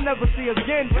that I'll never see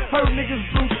again. Heard niggas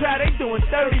blue chat, they doing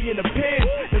 30 in the pen.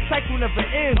 The cycle never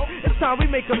ends, it's time we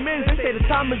make amends. They say the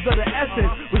time is of the essence,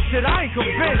 but shit I ain't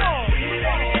convinced.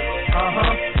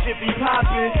 Shit be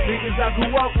poppin', niggas I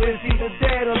grew up with, either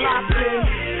dead or locked in.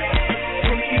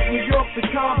 From East New York to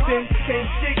Compton, same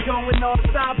shit going on,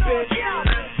 stop it.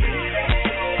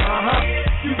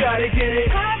 gotta get it.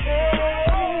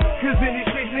 Cause in these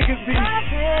streets niggas be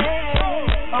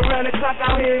around the clock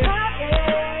out here.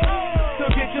 So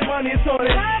get your money, it's on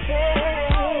it.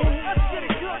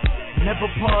 Never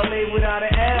parlay without an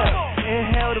L.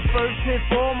 Inhale the first hit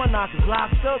for all my knockers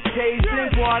locked up, caged in.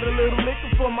 Pour out a little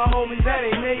liquor for my homies that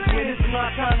ain't making. It's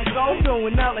my time to go,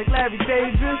 going out like Larry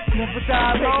Davis. Never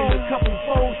die alone, a couple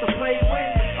foes to play with.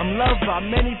 I'm loved by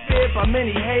many, feared by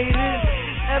many haters.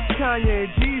 F Kanye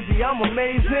and Jeezy, I'm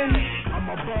amazing. I'm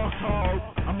a boss hog,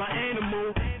 I'm an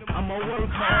animal, I'm a work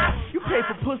hard. You pay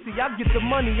for pussy, I get the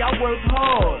money, I work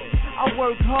hard. I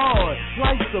work hard,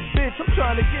 life's a bitch, I'm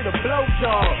trying to get a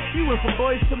blowjob. He went from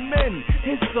boys to men,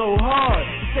 it's so hard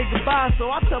to say goodbye, so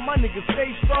I tell my niggas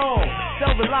stay strong.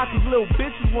 Delvin lock these little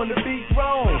bitches wanna be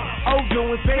grown.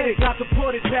 Ojo and Faded got to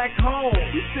put it back home.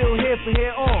 We still here for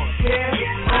here on, shit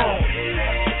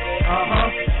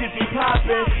be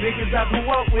poppin', niggas I grew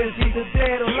up with either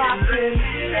dead or locked in.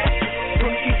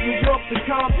 From East New York to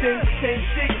Compton, same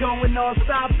shit going on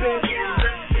stopping.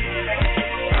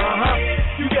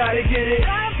 You gotta get it.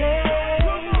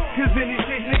 Cause in these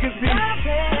streets niggas be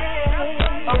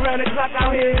around the clock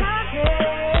out here.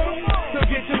 So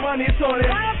get your money, it's on it.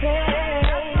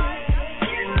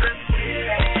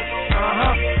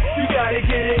 You gotta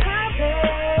get it.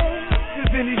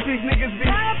 Cause in these streets niggas be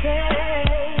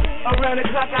around the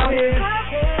clock out here.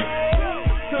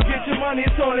 So get your money,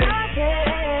 it's on it.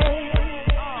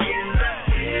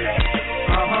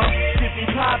 Shit be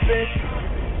poppin'.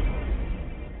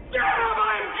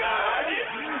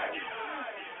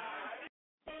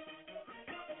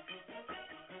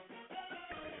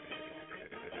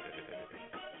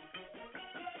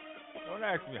 Don't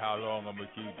ask me how long I'm gonna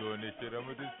keep doing this shit. I'm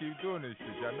gonna just keep doing this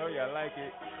shit. Y'all know y'all like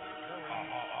it.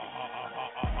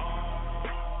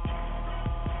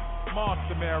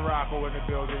 Monster Man Rocco in the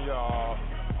building, y'all.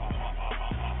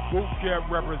 Boot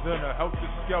camp representative, Helter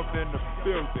Skelter in the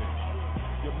building.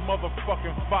 Your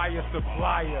motherfucking fire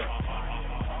supplier.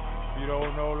 You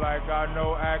don't know like I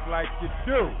know, act like you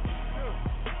do.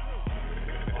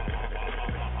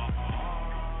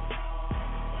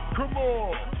 Come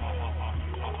on.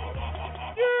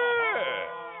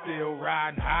 Yeah. Still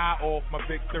riding high off my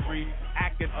victory,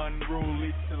 acting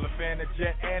unruly, still a fan of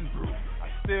Jet and Brew. I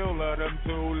still love them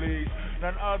toolies,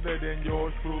 none other than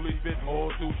yours truly. Spit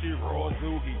more sushi, raw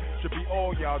zoogie. Should be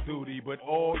all y'all duty, but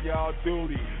all y'all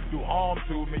duty do harm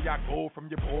to me. I go from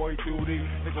your boy Duty,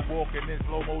 nigga walking in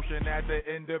slow motion at the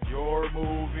end of your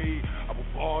movie. I will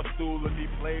bar stool and me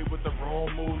play with the wrong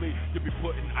moolie. You be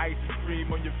putting ice and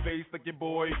cream on your face like your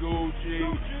boy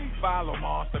Gucci. Follow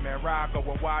Monster Man Rocco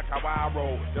and watch how I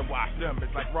roll. Then watch them,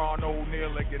 it's like Ron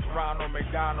O'Neal against Ronald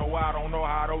McDonald. I don't know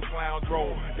how those clowns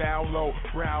roll. Down low,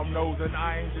 brown nose, and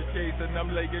I ain't just chasing them,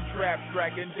 laying traps,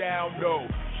 tracking down low.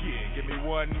 Shit, give me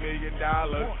 $1 million.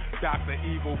 Dr.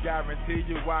 Evil guarantee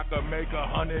you I can make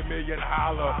 $100 million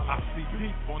holler. I see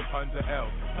deep on tons of L.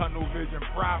 Tunnel vision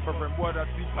prospering. What I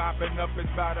see popping up is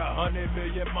about $100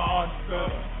 million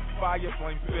monsters. Fire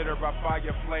flame spitter, I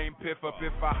fire flame piffer.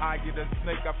 If I hire the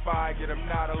snake, I fire it. I'm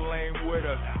not a lame with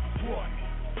her.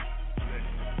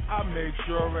 I make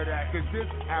sure of that, cause this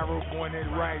arrow pointed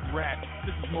right rap.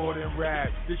 This is more than rap,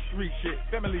 this street shit,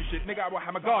 family shit. Nigga, I will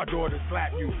have my goddaughter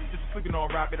slap you. Just flicking on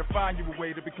rap, it'll find you a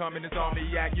way to become an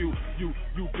insomniac. You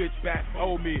bitch back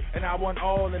owe me, and I want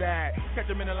all of that. Catch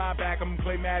him in the line back, I'm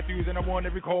Clay Matthews, and I want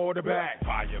every quarterback.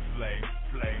 Fire flame,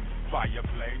 flame, fire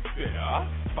flame spitter.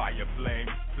 Fire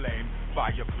flame, flame,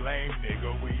 fire flame,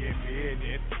 nigga, we in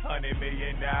business. $100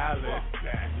 million.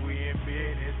 We in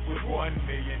business with $1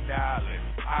 million.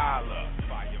 Holla,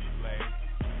 fire flame.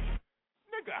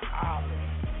 Nigga, holla.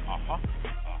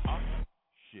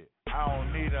 Shit, I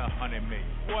don't need $100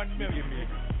 million. $1 million. Give me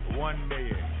 $1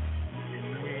 million.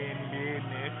 We in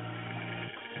business.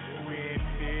 We in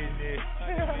business.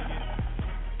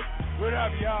 What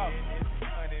up, y'all?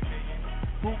 $100 million.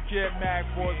 Boot Camp Mag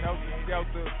Force, Helter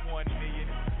Skelter, $1 million.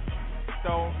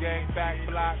 Stone Gang Back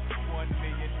Block, $1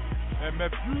 million.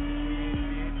 MFU,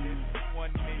 $1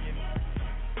 million.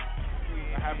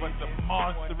 I have us a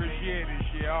monstrous year this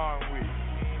year, aren't we?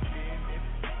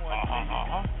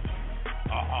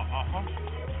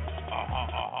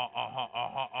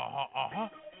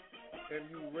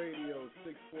 MU Radio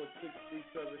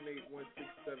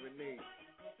 646-378-1678.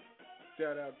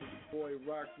 Shout out to the boy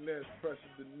Rock Ness,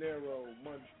 Pressure De Niro,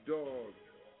 Munch Dog.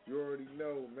 You already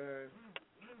know, man.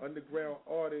 Underground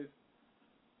artists.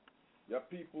 Y'all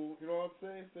people, you know what I'm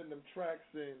saying? Send them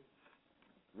tracks in.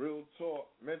 Real talk,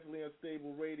 mentally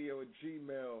unstable radio at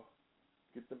Gmail.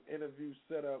 Get them interviews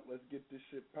set up. Let's get this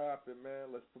shit popping,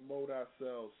 man. Let's promote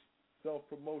ourselves.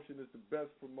 Self-promotion is the best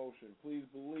promotion. Please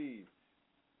believe.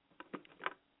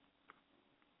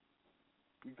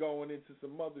 We going into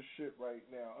some other shit right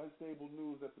now. Unstable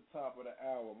news at the top of the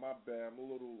hour. My bad. I'm a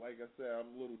little, like I said,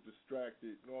 I'm a little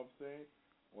distracted. You know what I'm saying?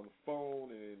 On the phone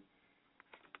and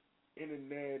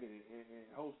internet and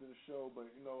hosting the show. But,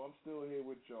 you know, I'm still here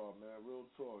with y'all, man. Real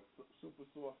talk. Super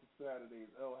Saucey Saturdays.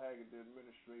 Haggood, the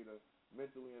Administrator.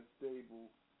 Mentally Unstable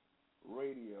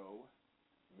Radio.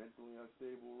 Mentally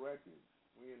Unstable Records.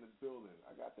 We in the building.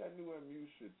 I got that new MU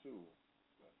shit, too.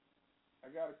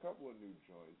 I got a couple of new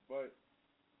joints, but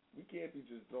we can't be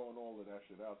just throwing all of that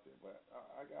shit out there. But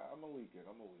I'm a leaker.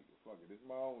 Fuck it. It's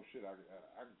my own shit. I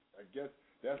guess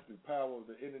that's the power of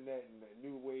the internet and that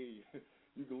new way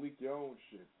you can leak your own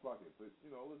shit. Fuck it. But,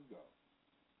 you know, let's go.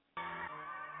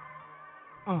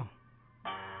 I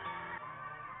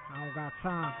don't got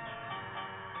time.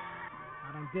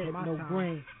 I done did my time.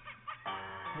 Green.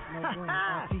 Hit no green.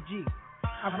 RTG.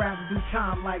 I'd rather do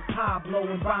time like Pablo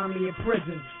and buy me in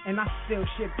prison. And I still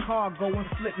ship cargo and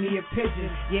flip me a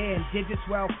pigeon. Yeah, and digits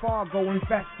well Fargo,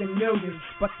 invest in millions.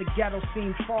 But the ghetto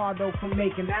seems far though from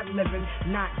making that living.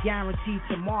 Not guaranteed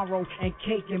tomorrow and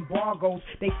cake embargoes.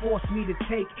 They force me to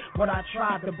take what I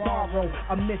tried to borrow.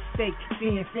 A mistake,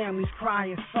 seeing families cry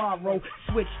in sorrow.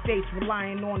 Switch states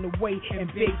relying on the weight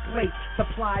and big plates.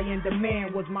 Supply and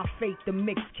demand was my fate to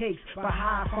mix cakes. But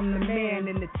hide from the man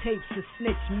and the tapes the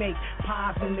snitch make. Pies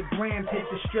in the grams hit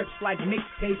the strips like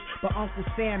mixtapes. But Uncle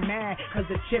Sam mad cause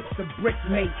the chips a brick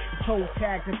mate. Toe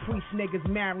tags and priest niggas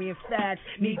marrying fags.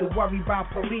 Need to worry about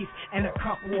police and a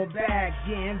couple of bags.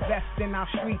 Yeah, invest in our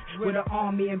streets with an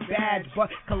army and badge. But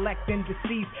collecting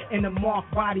deceased in a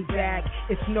marked body bag.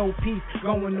 It's no peace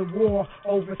going to war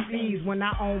overseas. When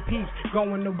I own peace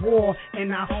going to war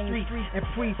in our streets. And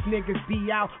priest niggas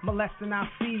be out molesting our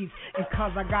seeds. And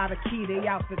cause I got a key they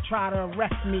out to try to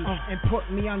arrest me and put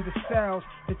me under cells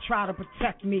to try to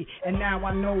protect me. And now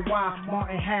I know why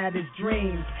Martin had his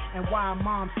dreams and why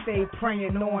mom stayed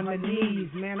praying on her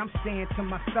knees. Man, I'm saying to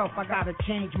myself, I gotta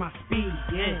change my speed.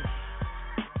 Yeah.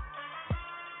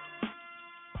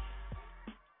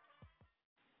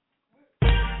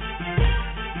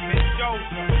 Miss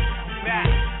Joseph, back.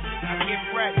 Now get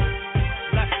ready.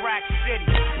 Left Rack City.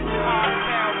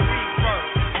 Cartel Rebirth.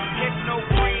 Hypno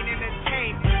Green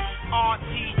Entertainment.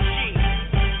 RTG.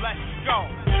 Let's go.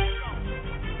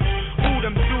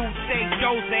 Them dudes say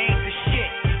Jose ain't the shit.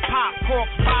 Pop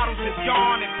corks, bottles of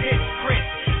Dawn and pitch Chris.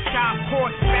 Chop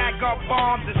corks, bag up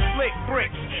bombs and slick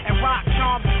bricks. And rock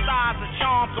charms the size of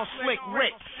charms on slick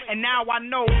Rick. And now I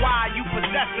know why you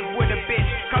possessive with a bitch.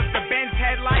 Cause the Benz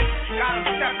headlights got him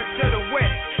stepping to the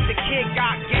whip. The kid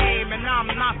got game and I'm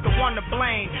not the one to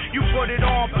blame. You put it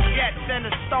on baguettes and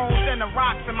the stones and the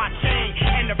rocks in my chain.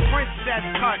 And the princess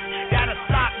cuts that'll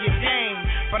stop your dame.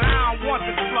 But I don't want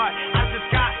the slut, I just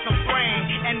got some brain.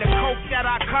 And the coke that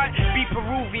I cut be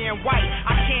Peruvian white.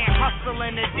 I can't hustle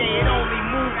in the day, it only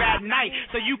move at night.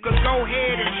 So you could go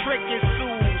ahead and trick your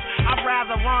sues. I'd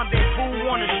rather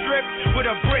rendezvous on the strip with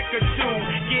a brick or two.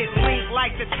 Get linked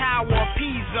like the Tower of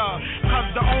Pisa. Cause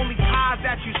the only pies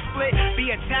that you split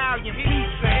be Italian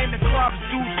pizza. And the clubs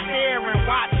do stare and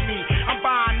watch me. I'm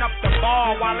buying up the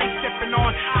bar while they sipping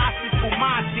on Ossie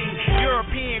Fumati.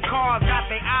 European cars got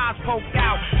their eyes poked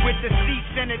out with the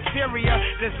seats and interior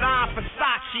designed for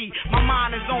Versace. My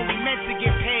mind is only meant to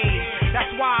get paid.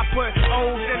 That's why I put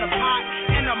O's in a pot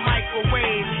and a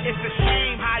microwave. It's a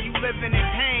shame how you living in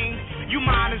pain. You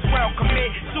might as well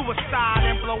commit suicide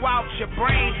and blow out your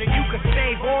brains. And you could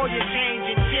save all your change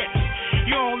and chips.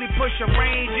 You only push a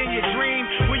range in your dream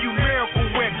when you miracle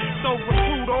whip. So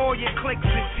recruit all your cliques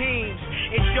and teams.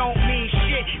 It don't mean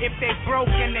shit if they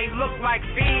broke and they look like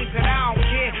fiends. And I don't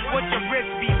care what your wrist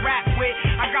be wrapped with.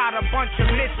 I got a bunch of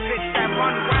misfits that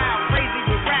run wild, crazy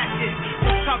with ratchets.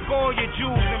 So tuck all your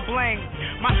jewels and bling.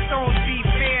 My stones be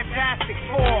fantastic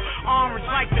for orange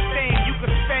like the thing. You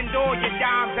can spend all your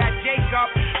dimes at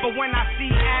Jacob. But when I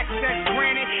see access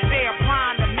granted, they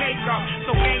applying the makeup.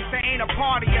 So gangsta ain't a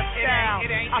part of your style.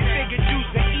 I figured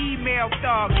you's an email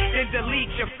thug, then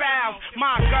delete your files.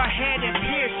 My go ahead and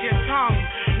pierce your tongue.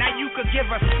 Now you could give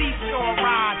a seesaw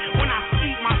ride when I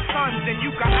seat my sons, and you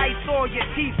can ice all your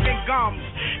teeth and gums.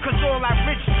 Cause all that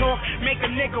rich talk make a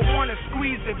nigga wanna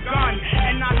squeeze a gun.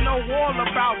 And I know all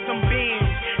about them beams.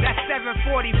 That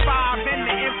 745 and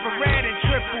the infrared and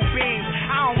triple beams.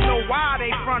 I don't know why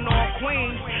they front on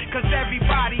queens. Cause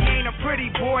everybody ain't a pretty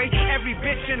boy, every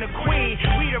bitch and a queen.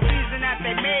 We the reason that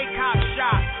they made cop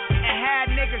shots and had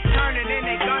niggas turning in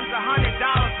their guns $100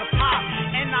 a pop.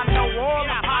 And I know all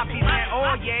the poppies and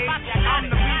all yays. I'm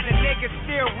the reason niggas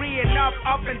still reeing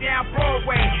up and down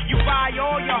Broadway. You buy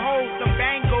all your hoes some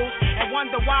bangles and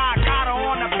wonder why I got her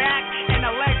on the back and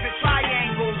the legs are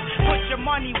triangles. Put your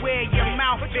money where your mouth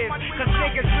mouth is. Cause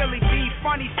niggas really be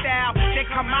funny style, they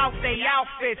come out they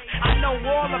outfits. I know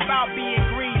all about being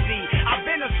greasy. I've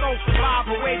been a soul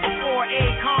survivor way before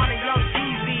Akon and Young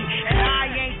Jeezy. And I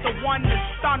ain't the one to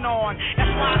stun on.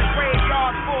 That's why the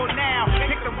graveyard's full now.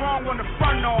 Pick the wrong one to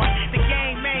front on. The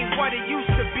game ain't what it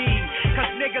used to be. Cause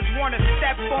niggas wanna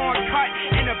step on, cut,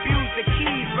 and abuse the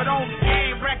keys. But only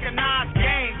game recognize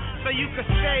game. So you can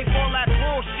save all that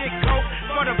bullshit coke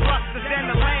for the busters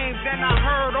and the lames. And I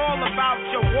heard all about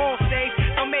your wall safe.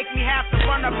 Don't make me have to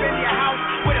run up in your house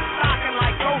with a stocking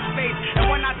like Ghostface. And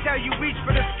when I tell you reach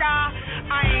for the sky,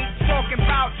 I ain't talking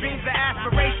about dreams or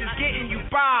aspirations getting you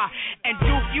by. And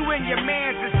Duke, you and your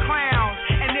mans is clowns.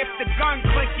 And if the gun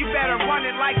click, you better run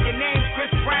it like your name's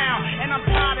Chris Brown. And I'm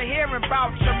tired of hearing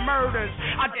about your murders.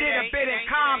 I did a bit in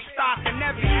Comstock and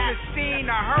never even seen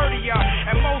or heard of ya.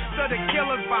 And most of the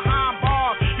killers behind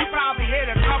bars, you probably hit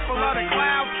a couple of the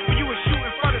clouds when you were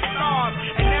shooting for the stars.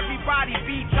 And everybody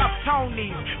beats up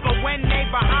Tonys, but when they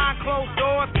behind closed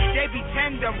doors, they be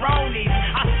tenderonies.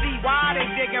 I see why they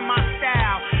digging my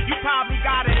style. You probably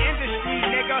got an industry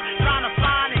nigga trying to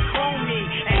find and clone me,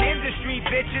 and industry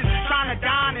bitches trying to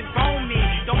dine and bone me.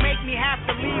 Don't make me have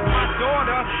to leave my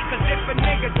daughter, cause if a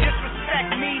nigga disrespect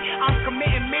me, I'm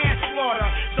committing manslaughter.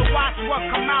 So watch what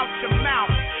come out your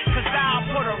mouth, cause I'll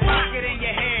put a rocket in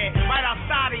your head right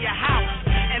outside of your house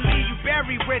and leave you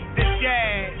buried with the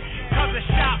dead. Cause a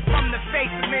shot from the face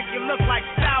will make you look like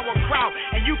sauerkraut.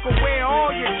 And you can wear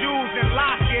all your jewels and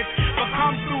lockets, but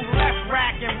come through left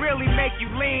rack and really make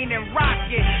you lean and rock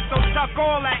it. So suck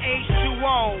all that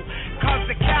H2O, cause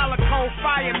the calico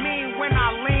fire me when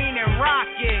I lean and rock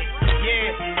it.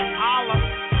 Yeah, holla,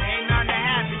 ain't nothing to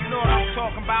happen, you know what I'm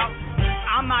talking about.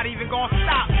 I'm not even gonna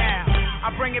stop now,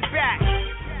 I bring it back.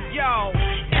 Yo,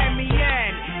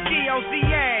 MENDOZA,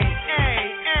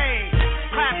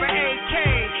 clap an AK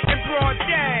in broad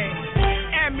day.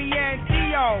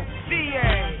 MENDOZA,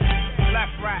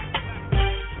 left rack.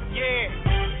 Yeah,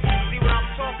 see what I'm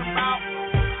talking about?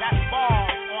 That's ball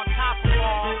on top of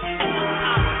ball, on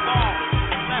top of ball.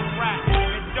 Left rack,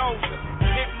 Mendoza,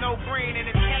 Hypno Green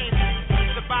Entertainment.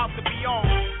 It's about to be on.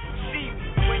 See me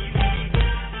when you see me.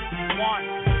 One.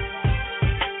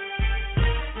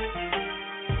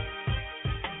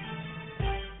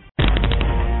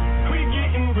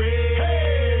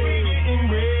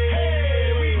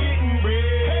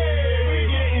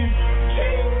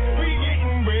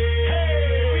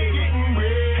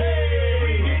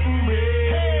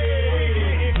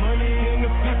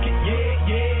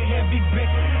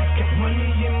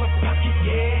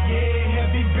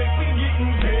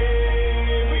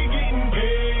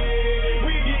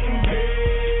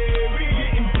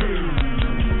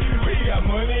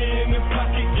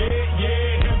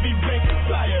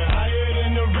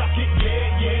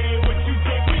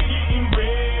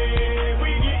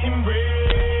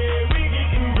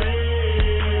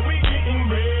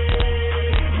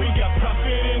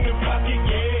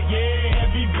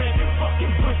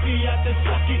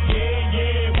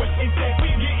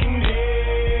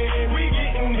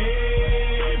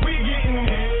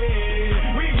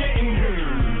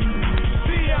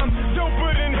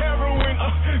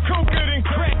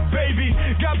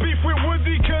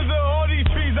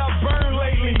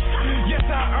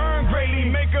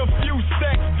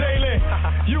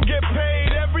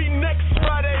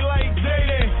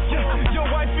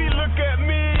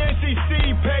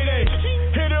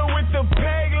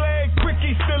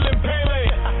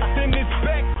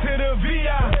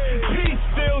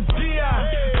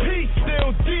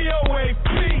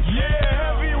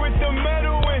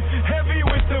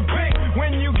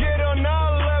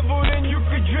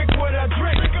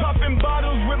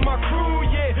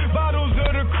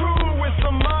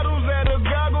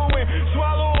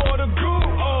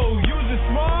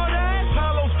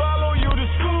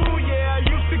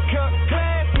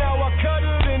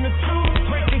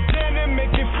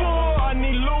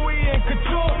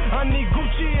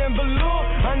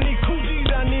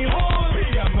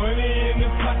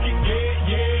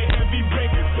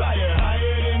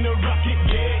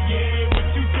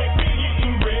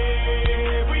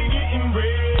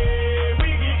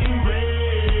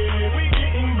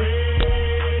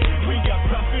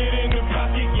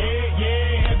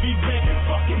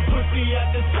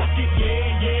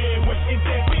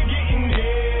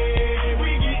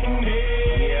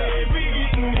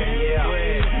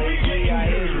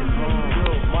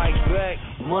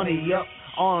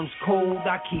 arms cold,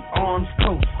 I keep arms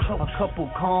close. A couple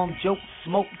calm jokes,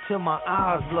 smoke till my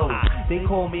eyes low. They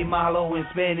call me Malo in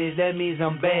Spanish, that means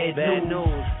I'm bad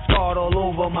news. Scarred all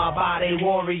over my body,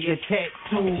 warrior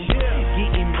tattoos.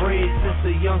 Getting bread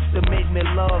since a youngster made me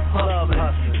love hustling.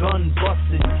 Gun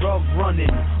busting, drug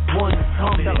running, one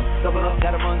coming. Double up,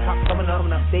 gotta run, cops coming up.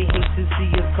 They hate to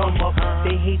see us come up.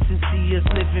 They hate to see us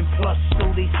living plush, so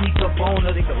they sneak up on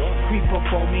us. Creep up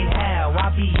on me, how?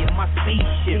 I be in my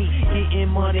spaceship,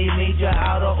 getting money major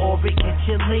out of orbit. Get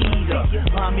you later.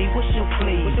 Mommy, what's your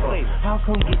flavor? How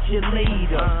come get you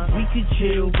later? We could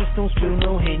chill, just don't spill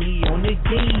no Henny on the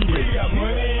gator. We got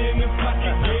money in the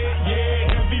pocket, yeah,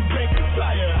 yeah. Heavy bank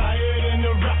flyer, higher than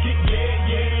a rocket, yeah,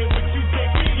 yeah. What you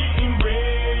think? We getting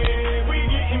bread, we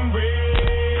getting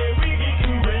bread, we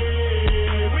getting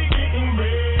bread, we getting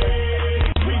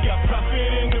bread. We got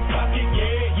profit in the pocket,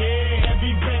 yeah, yeah.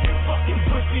 Heavy bank fucking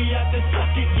pussy out the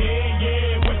socket, yeah,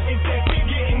 yeah. What you think? We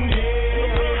getting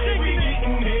there, we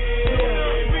getting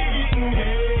there, we getting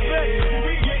there,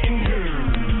 we getting there.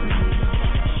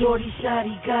 Shorty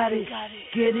shotty got it.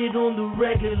 Get it on the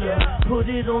regular, put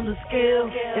it on the scale,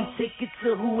 and take it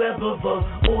to whoever.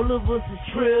 All of us is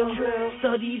trill.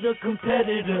 Study the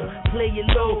competitor, play it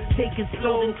low, take it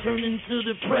slow, and turn into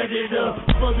the predator.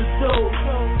 For the soul,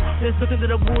 there's nothing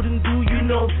that I wouldn't do, you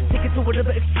know. Take it to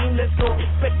whatever extreme, let's go.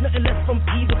 Expect nothing less from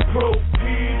P the Pro.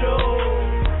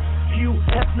 Hugh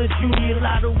Hefner Jr., a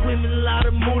lot of women, a lot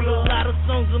of moolah, a lot of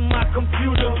songs on my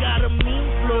computer. Got a mean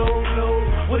flow.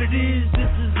 What it is,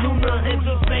 this is Luna.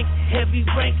 Heavy bank, heavy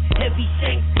rank, heavy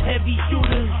shank, heavy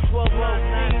shooters.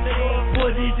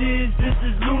 What it is, this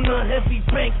is Luna. Heavy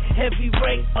bank, heavy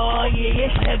rank, oh yeah,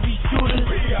 heavy shooters.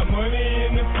 We got money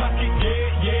in the pocket,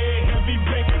 yeah, yeah. Heavy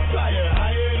bank flyer,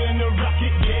 higher than a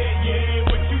rocket, yeah, yeah.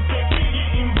 What you think? We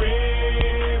getting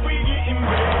bread, we getting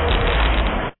bread.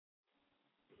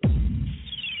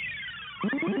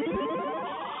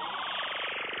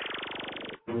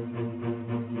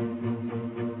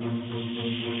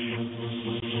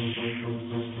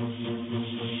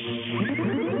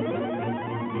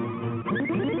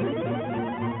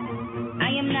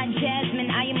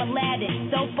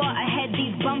 So far ahead,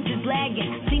 these bums is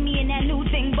lagging. See me in that new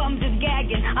thing, bums is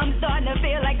gagging. I'm starting to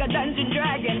feel like a dungeon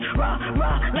dragon. Raw,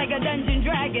 like a dungeon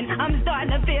dragon. I'm starting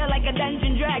to feel like a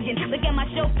dungeon dragon. Look at my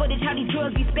show footage, how these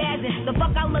girls be spazzing. The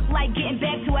fuck I look like getting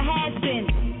back to a has-been.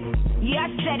 Yeah,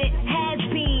 I said it, has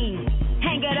been.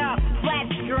 Hang it up, flat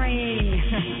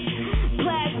screen.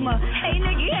 Plasma, hey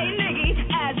niggy,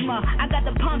 asthma. I got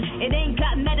the pumps, it ain't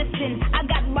got medicine. I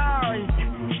got bars.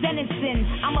 Venison,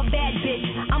 I'm a bad bitch,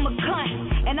 I'm a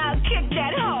cunt, and I'll kick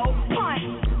that hoe, punt,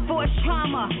 force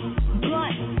trauma,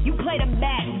 blunt, you play the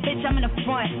back, bitch, I'm in the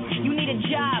front, you need a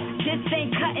job, this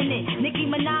ain't cutting it, Nicki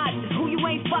Minaj, who you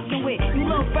ain't fucking with, you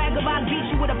little fraggle, I'll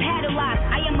beat you with a paddle lock,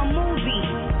 I am a movie,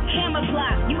 camera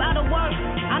block, you out of work,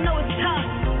 I know it's tough,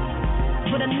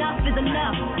 but enough is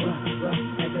enough.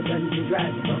 Like a dungeon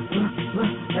dragon,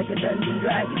 like a dungeon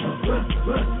dragon,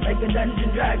 like a dungeon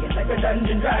dragon, like a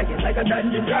dungeon dragon, like a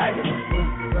dungeon dragon,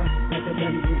 like a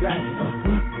dungeon dragon,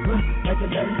 like a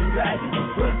dungeon dragon,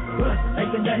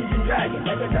 like a dungeon dragon,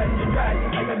 like a dungeon dragon,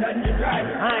 like a dungeon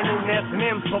dragon. I ain't no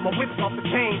S&M, but my whip's off the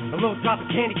chain. A little drop of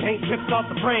candy cane trips off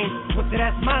the brain. What's it,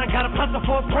 that's mine? I got a pencil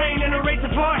for a brain and a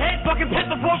razor for a head, fucking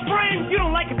pencil for a brain. You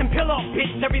don't like it, then pill off,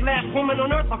 bitch. Every last woman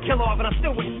on earth I'll kill off, and I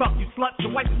still wouldn't fuck you, slut. So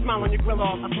wipe the smile on your grill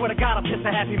off. I swear to God, I'll piss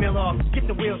a happy meal off. Get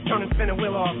the wheels turning, spin a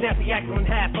wheel off. Snap the axle in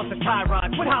half, bust a tie rod.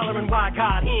 Quit hollering, why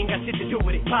God? He ain't got shit to do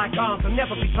with it. Bygones will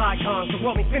never be bygones. So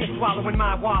want me finish swallowing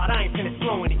my wad. I ain't finished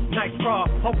blowing it. Nice bra,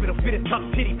 hope it'll fit a tough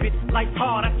titty bitch. Life's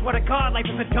hard, I swear to God, life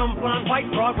is a dumb blonde white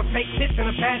broad with fake tits and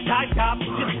a bad tie top.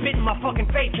 Just spit in my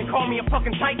fucking face and call me a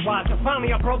fucking tightwad. So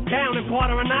finally I broke down and bought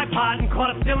her an iPod and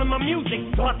caught her stealing my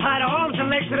music. So I tied her arms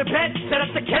and legs to the bed, set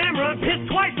up the camera and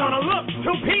pissed twice on her. Look,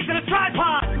 2 peas in a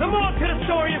tripod. The more to the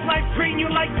story of life treating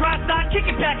you like dry stock, kick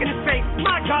it back in his face.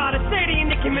 My God, it's Sadie and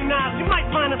Nicki Minaj. You might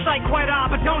find the sight quite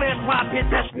odd, but don't ask why, bitch.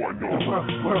 That's why no.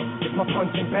 World, it's my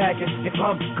punching baggage. If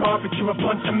I'm garbage, you're a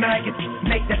bunch of maggots.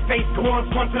 Make that face go on,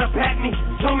 front and up at me.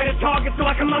 Show me the target so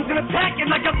I can lunge and attack it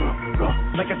like a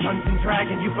dungeon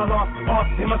dragon. You fell off,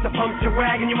 they must have pumped your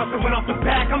wagon. You must have went off the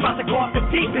back. I'm about to go off the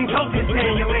deep and go this day.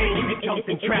 You get jumped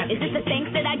in traffic. Is this the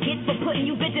thanks that I get for putting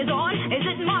you bitches on? Is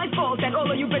it my fault that all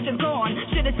of you bitches gone?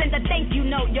 Should've sent a thank you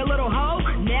note, you little hoe.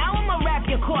 Now I'ma wrap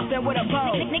your coffin with a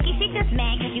bow. Nikki, she just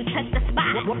mad cause you touched the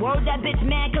spot. Word that bitch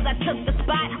mad cause I took the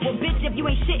spot. Well bitch, if you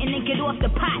ain't shitting then get off the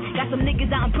pot. Got some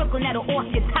niggas out in Brooklyn that'll off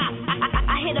your top.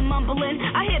 I hear them mumbling,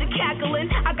 I hear the cackling.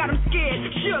 I got them scared,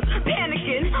 shook,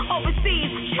 panicking.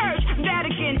 Overseas, church,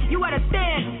 Vatican. You at a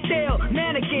stand still,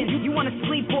 mannequin. You wanna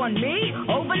sleep on me?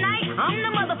 Overnight? I'm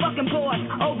the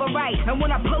overright. And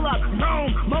when I pull up,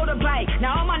 boom, motorbike.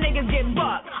 Now all my niggas get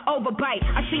bucked, overbite.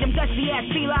 I see them dusty ass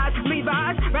felines,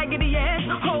 Levi's, raggedy ass,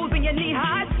 holes in your knee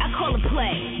highs. I call it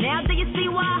play. Now do you see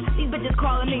why? These bitches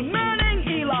calling me Manning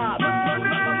Eli.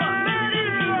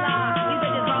 Manning Eli. These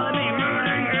bitches calling me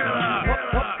Manning Eli.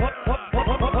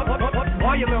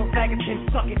 All you little faggots can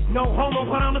suck it. No homo,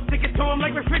 but I'ma stick it to them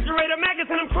like refrigerator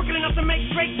maggots. And I'm crooked enough to make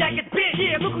straight jackets, bitch.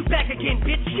 Yeah, look who's back again,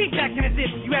 bitch. Keep acting as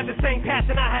if you have the same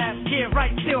passion I have. Yeah,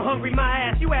 right, still hungry, my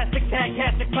ass. You ass sick tag,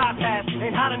 gastric bypass.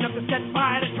 Ain't hot enough to set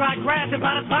fire to dry grass. And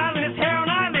about as violent as hair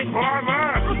on eyelids.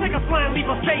 Go take a flying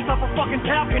leap of faith off a fucking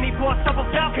balcony for a double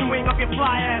falcon wing up your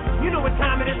fly ass. You know what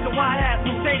time it is to white ass.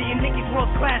 From Sadie and Nikki's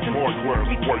world's class. White class,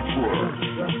 white trash.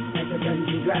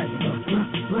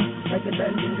 Like a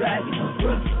dungeon dragon,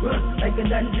 like a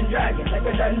dungeon dragon, like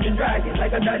a dungeon dragon,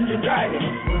 like a dungeon dragon,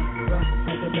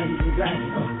 like a dungeon dragon,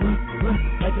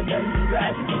 like a dungeon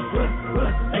dragon,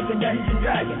 like a dungeon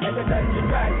dragon, like a dungeon dragon, like a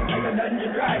dungeon dragon, like a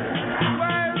dungeon dragon.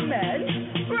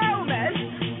 Roman,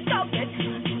 stop it,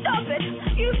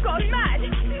 you've gone mad,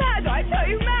 I tell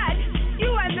you mad.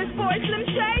 You and this boy Slim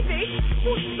Shady,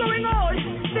 what's going on?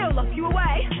 They'll lock you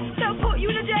away, they'll put you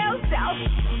in a jail cell.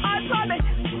 I promise,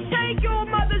 take your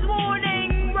mother's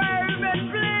warning, Roman,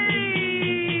 please.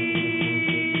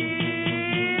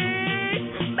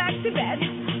 Back to bed,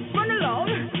 run along,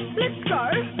 let's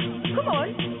go. Come on,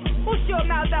 what's your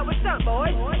mouth out with some boy?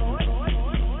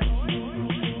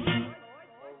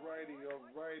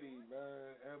 Alrighty,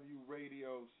 man. MU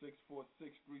Radio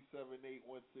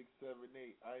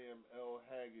 646-378-1678. I am L.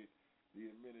 Haggood, the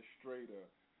administrator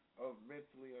of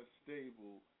Mentally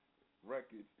Unstable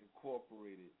Records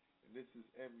Incorporated, and this is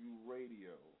MU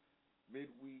Radio.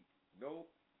 Midweek,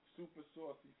 nope, Super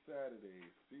Saucey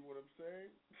Saturdays. See what I'm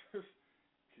saying? Could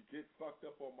get fucked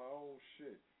up on my own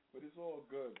shit, but it's all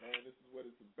good, man. This is what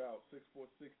it's about.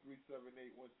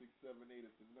 646-378-1678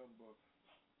 is the number.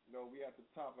 You know, we at the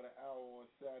top of the hour on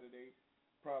Saturday.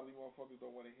 Probably motherfuckers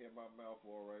don't want to hear my mouth,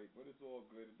 all right, but it's all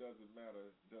good. It doesn't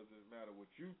matter. It doesn't matter what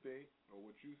you think or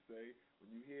what you say. When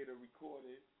you hear the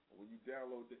recorded or when you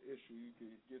download the issue, you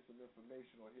can get some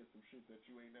information or hear some shit that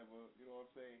you ain't never, you know what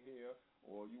I'm saying, hear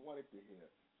or you wanted to hear.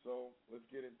 So let's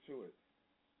get into it.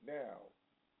 Now,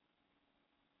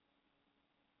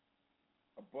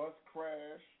 a bus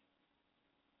crash.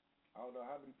 I don't know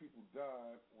how many people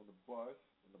died on the bus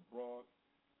in the Bronx.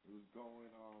 It was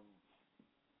going,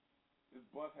 this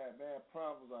bus had mad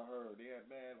problems, I heard. They had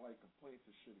mad, complaints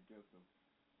and shit against them.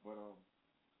 But,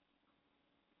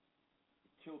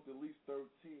 it killed at least 13.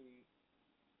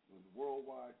 It was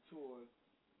worldwide tours.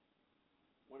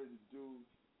 One of the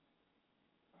dudes,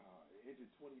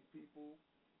 injured 20 people.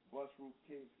 Bus roof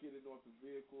came skidding off the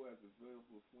vehicle as the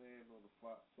vehicle slammed on the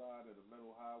side of the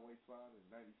metal highway sign in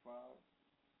 95.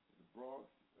 In the Bronx,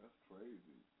 that's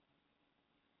crazy.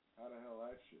 How the hell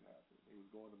that shit happened? They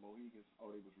was going to Mohegan.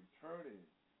 Oh, they was returning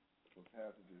for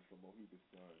passengers from Mohegan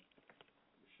Sun.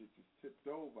 The shit just tipped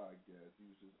over, I guess. He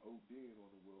was just ODing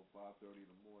on the wheel, 5:30 in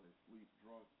the morning, sleep,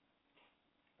 drunk.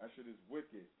 That shit is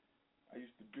wicked. I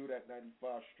used to do that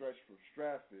 95 stretch from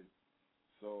Stratford,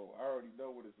 so I already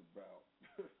know what it's about.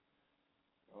 You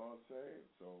know what I'm saying?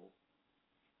 So,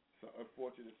 it's an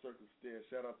unfortunate circumstance.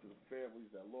 Shout out to the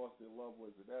families that lost their loved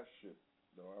ones and that shit.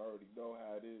 You know, I already know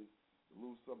how it is to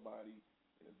lose somebody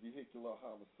in a vehicular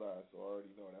homicide, so I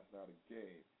already know that's not a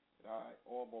game. And I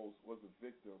almost was a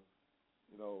victim.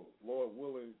 You know, Lord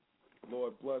willing,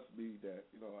 Lord bless me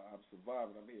that, you know, I'm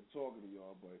surviving. I'm here talking to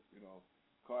y'all, but, you know,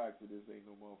 car accidents ain't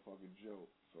no motherfucking joke.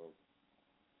 So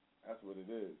that's what it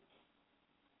is.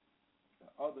 The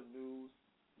other news,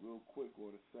 real quick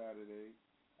on a Saturday,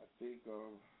 I think,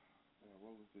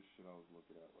 what was this shit I was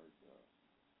looking at right now?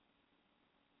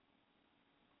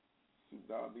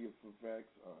 Tsunami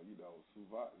effects,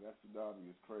 that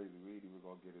tsunami is crazy. We ain't even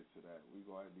gonna get into that. We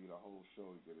gonna need a whole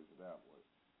show to get into that one.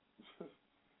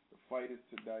 The fight is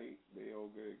tonight. They all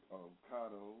get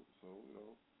Kano, so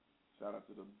shout out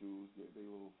to them dudes getting their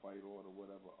little fight on or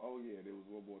whatever. Oh yeah, there was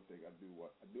one more thing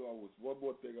one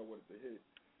more thing I wanted to hit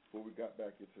before we got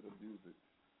back into the music.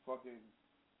 Fucking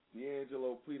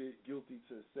D'Angelo pleaded guilty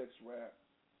to sex rap,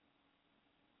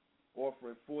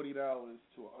 offering $40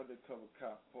 to an undercover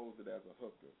cop posing as a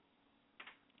hooker.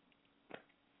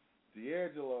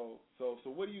 D'Angelo, so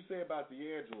what do you say about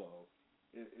D'Angelo?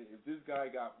 If this guy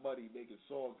got money making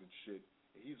songs and shit,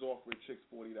 and he's offering chicks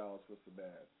 $40 for some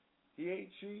ass, he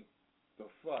ain't cheap? The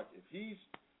fuck? If he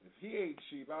ain't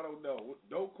cheap, I don't know.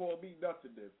 Don't call me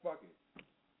nothing then. Fuck it.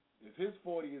 If his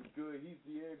 40 is good, he's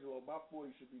D'Angelo. My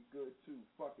 40 should be good too.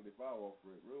 Fuck it if I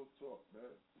offer it. Real talk,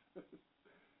 man.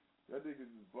 That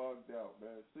nigga's just bugged out,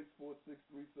 man.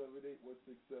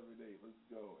 646-378-1678. Let's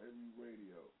go.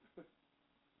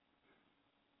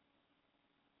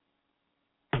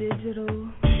 digital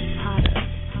product.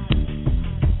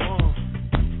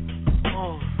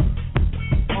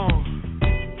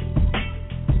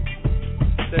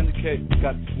 Syndicate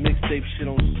got this mixtape shit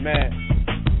on Smash.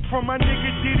 From my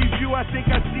nigga Diddy view, I think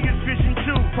I see his vision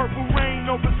too. Purple rain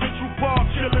over Central Park,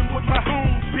 chillin' with my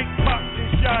hoons. Big pops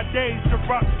and Sades, the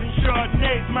rocks and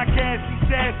Chardonnays. My gassy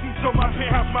sassy, so my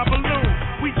penthouse my balloon.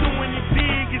 We doing it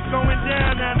big, it's going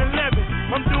down 9/11.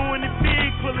 I'm doing it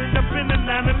big, pulling up in the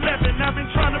 911. I've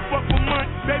been trying to fuck for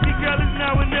months. Baby girl is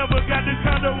now or never. Got the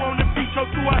condo on the beach, so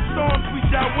through our storms we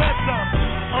shall weather.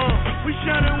 We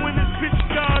shining when it's pitch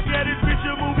dark. Yeah, this bitch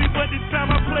a movie, but this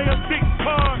time I play a big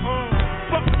part.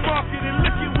 Fuck the market and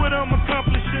look at what I'm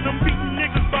accomplishing. I'm beating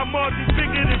niggas by margins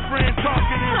bigger than friends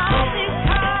talking. All these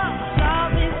cars, all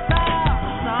these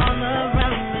stars, all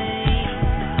around me.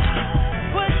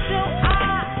 Put your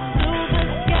eyes to the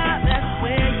sky, that's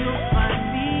where you'll find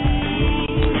me.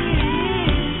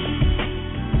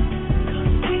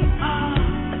 'Cause we are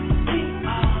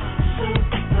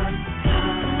superstars.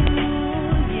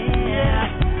 Yeah.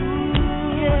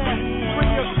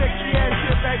 Bring your sexy ass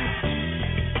here, baby.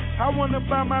 I wanna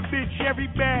buy my bitch every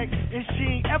bag, and she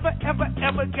ain't ever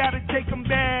gotta take them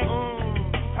back.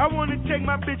 I wanna take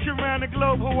my bitch around the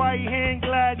globe, Hawaii hand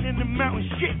gliding in the mountains,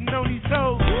 shitting on these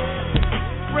hoes.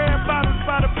 Red bottles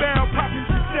by the barrel, popping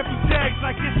Giuseppe tags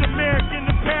like it's American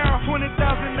apparel.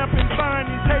 20,000 up in fine,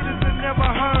 these haters will never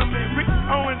harm me. Rick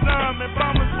Owens arm and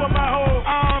bombers for my whole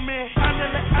army.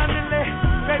 Andale,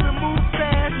 baby move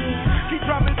fast. She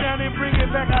drop it down and bring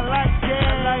it back, I like that.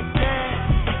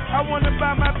 I wanna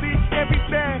buy my bitch every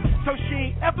bag, so she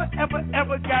ain't ever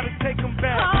gotta take them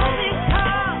back. All these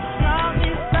cars, all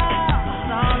these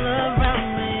stars, all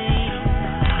around me.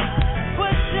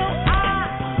 Put your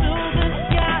eyes to the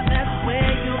sky, that's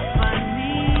where you'll find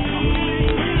me.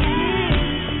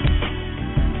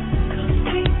 'Cause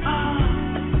we are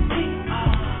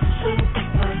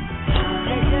superstars.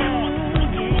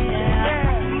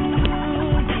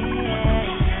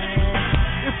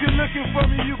 If you're looking for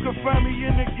me, you can find me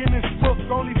in the Guinness book.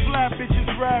 Only fly bitches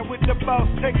ride with the boss,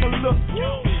 take a look.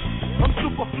 I'm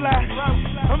super fly,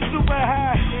 I'm super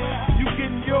high. You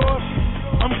getting yours,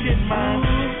 I'm getting mine.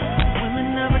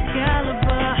 Women of a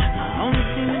caliber, only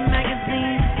seen in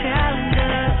magazines,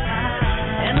 calendar.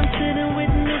 And I'm sitting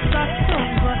with Miss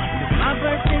October, my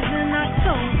birthday's in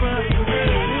October.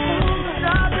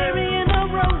 Strawberry in a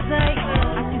rose, I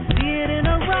can see it in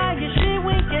her eye. Yeah, she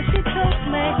wink, yeah, she told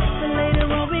me. So later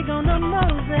on we gonna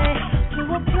mosey to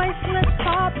a place less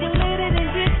populated and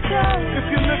get down. If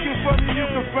you're looking for me, you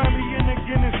can find me in the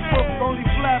Guinness book. Only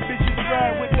fly bitches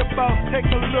ride with the boss, take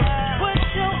a look. Put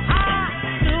your eyes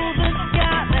to the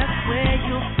sky, that's where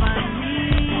you'll find me.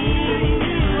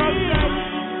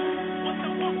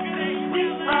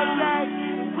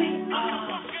 We are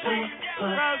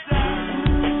superstars.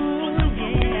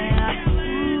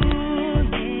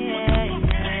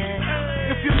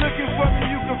 If you're looking for me,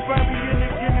 you can find me in the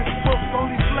Guinness book.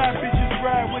 Only fly bitches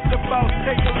ride with the boss,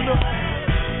 take a look.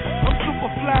 I'm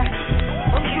super fly,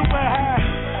 I'm super high.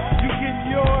 You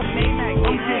getting yours,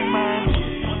 I'm getting mine.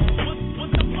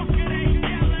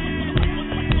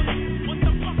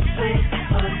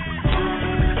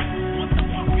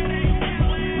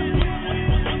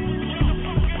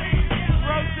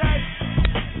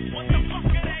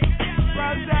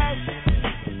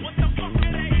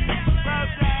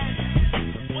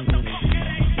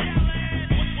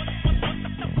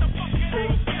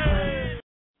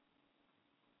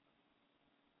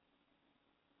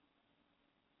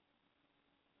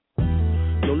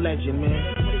 Legend, man.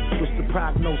 What's the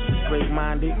prognosis,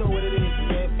 great-minded? You know what it is,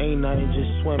 man. Ain't nothing,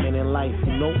 just swimming in life,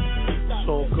 you know? It's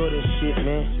all good and shit,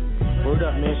 man. Word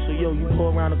up, man. So, yo, you go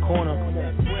around the corner.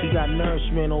 He got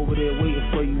nourishment over there waiting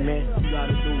for you, man.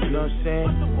 You know what I'm saying?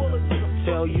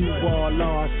 Tell you,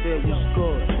 Allah, I said what's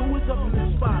good.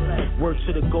 Word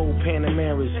to the gold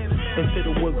Panameras, into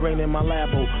the wood grain in my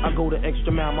labo. I go the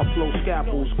extra mile, my flow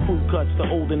scalpels, crew cuts to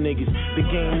older niggas. The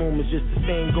game room is just the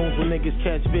same goons when niggas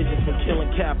catch visions from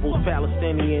killing capitals.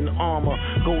 Palestinian armor,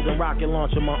 golden rocket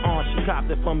launcher. My aunt, she copped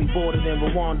it from me, bordered in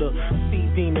Rwanda. Sea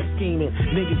demon scheming,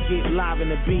 niggas get live in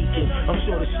the beacon. I'm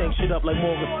sure to shake shit up like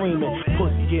Morgan Freeman.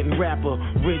 Pussy getting rapper,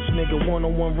 rich nigga,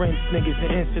 one-on-one rents, niggas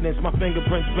and incidents. My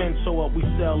fingerprints been so up, we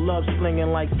sell love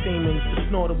slinging like Siemens. The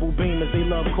snortable beamers, they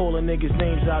love calling niggas'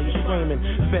 names out, you screaming.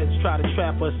 Feds try to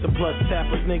trap us, the bus tap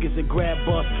us, niggas that grab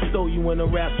us, throw you in a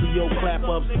rap studio, clap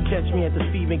ups. Catch me at the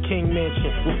Stephen King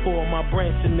mansion with 4 of my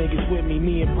Branson niggas with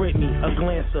me and Brittany, a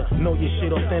glancer. Know your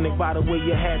shit authentic by the way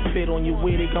your hat fit on your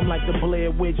wig. I'm like the Blair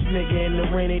Witch nigga in the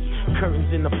rented.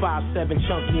 Curtains in the 5'7",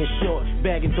 chunky and short.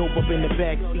 Bagging dope up in the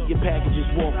back seat, your packages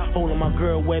walk. Holding my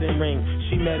girl wedding ring.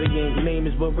 She met again, name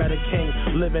is Beretta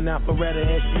King. Living out Beretta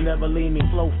and she never leave me.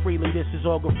 Flow freely, this is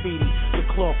all graffiti. The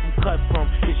cloth we cut from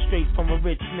is straight from a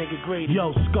rich nigga Grady.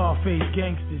 Yo, Scarface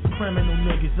gangsters, criminal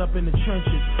niggas up in the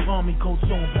trenches. Army coats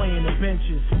on, playing the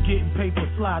benches. Getting paper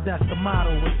slide, that's the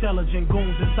motto. Intelligent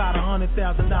goons inside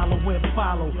 $100,000 whip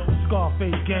follow.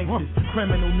 Scarface gangsters,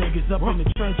 criminal niggas up in the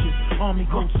trenches. Army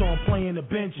coats on, playing the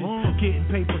benches. Getting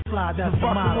paper slide, that's the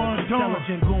motto.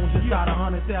 Intelligent goons inside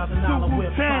 $100,000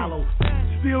 whip follow.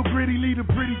 Still gritty, leader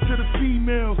pretty to the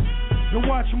females. Then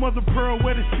watch Mother Pearl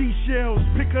wear the seashells.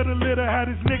 Pick of the litter, how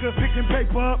this nigga picking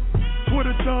paper up.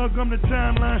 Twitter thug, I'm the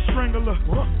timeline strangler.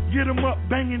 Get him up,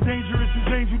 banging dangerous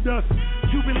as angel dust.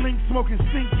 Cuban link smoking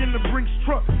stink in the Brinks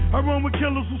truck. I run with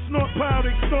killers who snort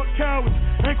powder, extort cowards.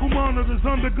 Ankle monitors,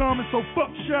 undergarments, so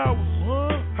fuck showers.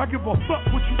 I give a fuck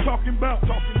what you talking about.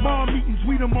 Mall meetings,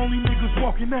 we them only niggas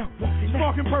walking out.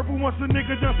 Sparking purple once a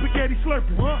nigga done spaghetti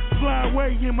slurping. Fly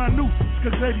away in my new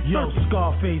Scazetti. Yo,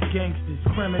 Scarface gangsters,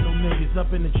 criminal niggas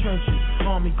up in the trenches.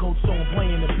 Army coats on,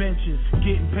 playing the benches.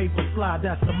 Getting paper slide,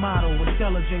 that's the motto.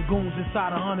 Intelligent goons inside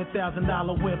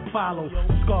 $100,000 whip follow.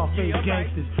 Scarface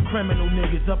gangsters, criminal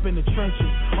niggas up in the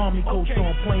trenches. Army coats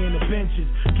on, playing the benches.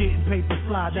 Getting paper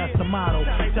slide, that's the motto.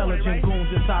 Intelligent goons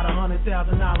inside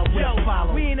 $100,000 whip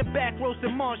follow. We in the back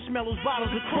roasting marshmallows, bottles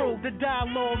of crew. The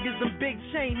dialogue is them big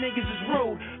chain niggas is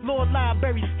rude. Lord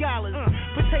Library scholars,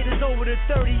 potatoes over the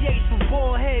 38s from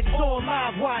ball heads, all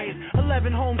live wires.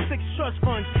 11 home, 6 trust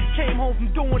funds. Came home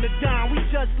from doing the dime, we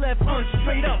just left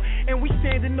straight up. And we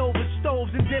standing over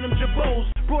stoves and denim jabots.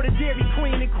 Brought a Dairy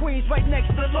Queen in Queens right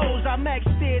next to Lowe's. Our Max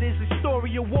Theaters,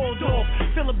 Astoria, Waldorf.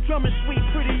 Philip Drummond Suite,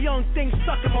 pretty young thing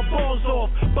sucking my balls off.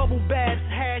 Bubble baths,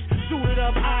 hash, suited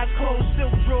up, eyes closed,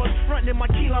 silk drawers, frontin' in my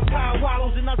key lime power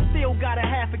wallows, and I still got a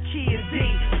half a key in D.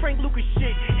 Frank Lucas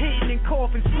shit, hitting and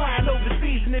coughing, flying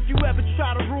overseas. And if you ever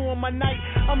try to ruin my night,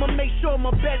 I'ma make sure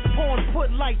my best pawn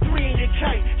put like 3 in your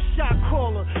kite. Shot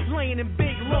caller, laying in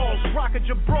big laws, rock a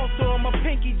Gibraltar on my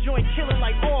pinky joint, killing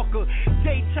like Orca.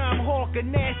 Daytime hawker,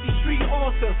 nasty street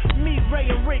author. Me, Ray,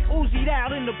 and Rick Uzi'd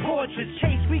out in the portraits.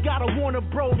 Chase, we got a Warner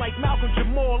bro like Malcolm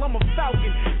Jamal. I'm a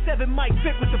Falcon, 7 Mike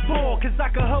Vick with the ball, cause I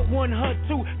can hunt 1, hunt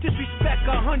 2. Disrespect,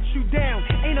 I'll hunt you down.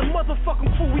 Ain't a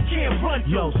motherfucking fool we can't run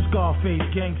through. Yo, Scarface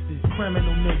gangsters,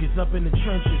 criminal niggas up in the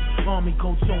trenches. Army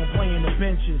coats on, playing the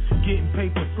benches. Getting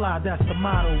paper slide, that's the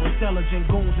motto. Intelligent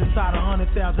goons inside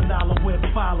 $100,000 whip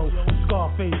follow.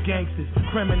 Scarface gangsters,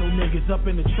 criminal niggas up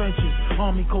in the trenches.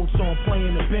 Army coats on,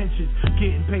 playing the benches.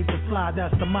 Getting paper slide,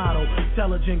 that's the motto.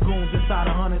 Intelligent goons inside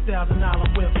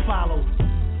 $100,000 whip follow.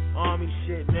 Army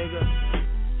shit, nigga.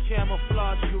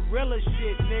 Camouflage gorilla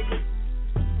shit, nigga.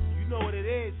 You know what it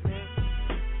is, man.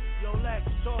 Yo, let's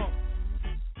talk.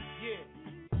 Yeah.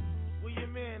 Where your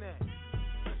man at?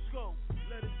 Let's go.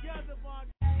 Let it gather, man.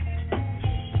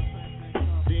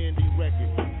 D&D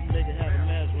Records. Nigga have a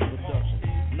Nazareth production.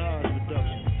 Nas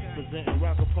production. Presenting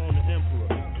Rock Upon the Emperor.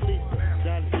 Lisa.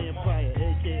 Dynasty Empire,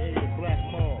 a.k.a. the Black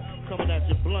Mall. Coming at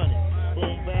you blunted.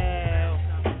 Boom, bow.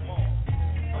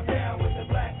 I'm down with the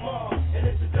Black Mall. And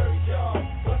it's a dirty job.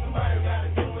 But somebody gotta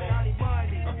do it.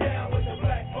 I'm down with the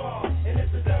Black Mall. And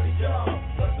it's a dirty job.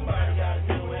 But somebody gotta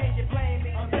do it. Can't you blame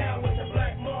me? I'm down with the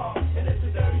Black Mall. And it's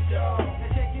a dirty job.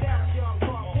 Now check it out, y'all.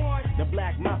 The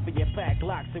Black Mafia pack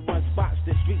locks in one spot.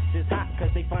 The streets is hot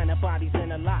cause they find the bodies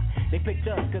in a lot. They picked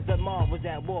us cause the mall was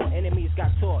at war. Enemies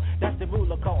got taught. That's the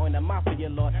ruler caught on the mafia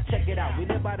law. Check it out. We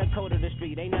live by the code of the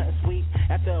street. Ain't nothing sweet.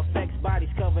 After effects, bodies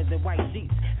covered in white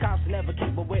sheets. Cops never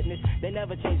keep a witness. They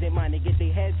never change their mind. They get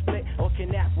their heads split or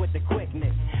kidnapped with the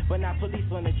quickness. But not police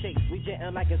on the chase. We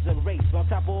gentle like it's a race. On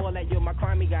top of all that, yo, my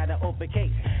crime, he got an open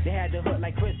case. They had the hood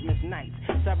like Christmas nights.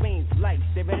 Sirens, lights.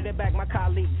 They ready to back my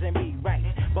colleagues and rewrite.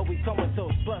 But we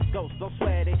comatose plus ghosts. Don't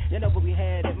sweat it. You know where we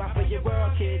headed. My for your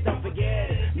world, kids. Don't forget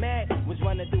it. Mad was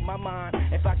running through my mind.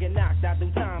 If I get knocked out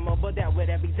through time, over that with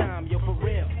every time. Yo, for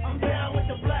real. I'm down with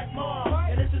the Black Mall.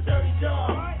 And it's a dirty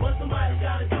job. But somebody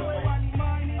gotta do it.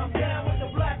 I'm down with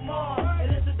the Black Mall.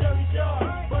 And it's a dirty job.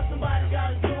 But somebody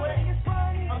gotta do it.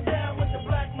 I'm down with the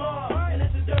Black Mall. And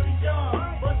it's a dirty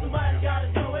job. But somebody gotta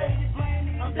do it.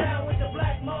 I'm down with the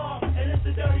Black Mall. And it's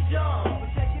a dirty job.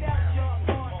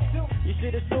 You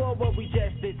should have saw what we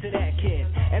just did to that kid.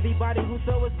 Everybody who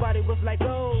saw his body was like,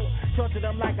 oh. Tortured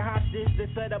him like a hostage, they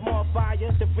set him on fire.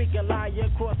 The freaking liar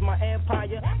crossed my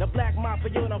empire. The black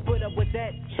mafia, don't put up with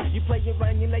that. You play it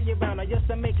run, you lay it round. I just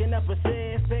making up a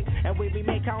Pacific. And we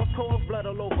make house calls, blood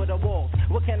all over the walls.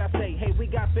 What can I say? Hey, we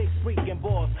got big freaking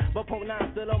balls. But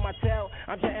P9 still on my tail.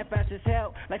 I'm jetting fast as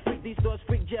hell. Like freak these stores,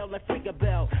 freak jail, like freak a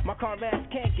bell. My car ass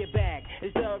can't get back.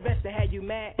 It's the arrest that had you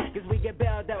mad. Cause we get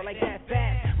bailed out like that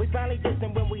fast. We finally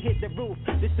distant when we hit the roof.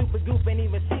 The stupid goof ain't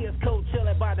even see us cold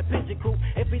chilling by the pigeon coop.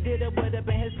 If he did it, would have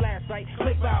been his last sight.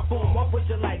 Click out, boom, off with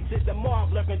your lights. It's the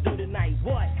mob lurking through the night.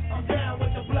 What? I'm down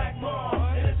with the black mob,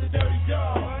 and it's a dirty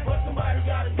job, but somebody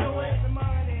gotta do it.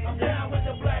 I'm down with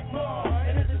the black mob,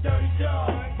 and it's a dirty job,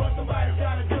 but somebody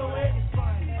gotta do it.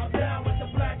 I'm down with the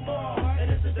black mob,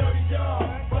 and it's a dirty job,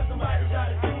 but somebody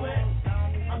gotta do it.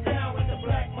 I'm down with the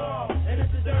black mob, and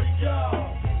it's a dirty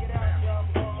job.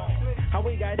 How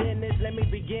we got in this, let me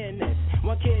begin this.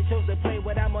 One kid chose to play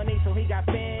without money, so he got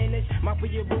finished.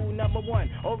 Mafia rule number one,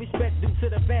 all respect due to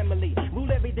the family. Rule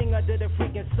everything under the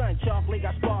freaking sun. Chocolate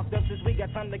got sparked up since we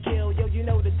got time to kill. Yo, you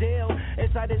know the deal.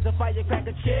 Inside is a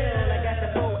firecracker chill. I got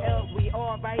the 4 L's, we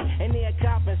alright. And near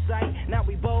cop in sight. Now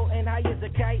we bolting high as a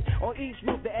kite. On each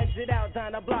roof to exit out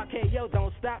down the block. Hey, yo,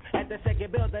 don't stop at the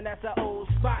second building. That's our old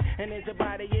spot. And there's a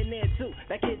body in there too.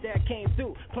 That kid that came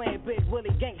through playing big Willie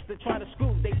gangster, trying to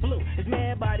screw. They blew his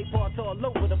man body parts all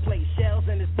over the place. Shells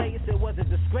in his face, it was a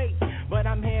disgrace. But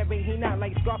I'm hearing he not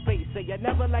like Scarface. Say you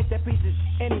never like that piece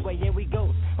of anyway, here we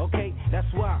go. Okay, that's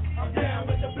why I'm down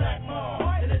with the black mob,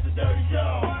 and it's a dirty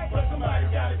job, but somebody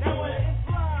gotta do it.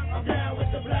 I'm down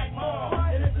with the black mob,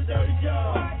 and it's a dirty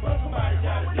job, but somebody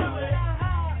gotta do it.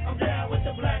 I'm down with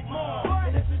the black mob,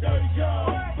 and it's a dirty job,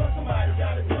 but somebody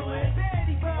gotta do it.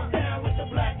 I'm down with the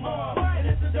black mob, and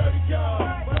it's a dirty job,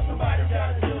 but somebody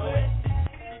gotta do it.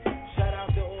 shout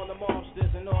out to all the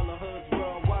mobsters and all the hoods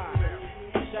worldwide.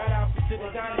 Shout out to the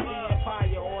Dynasty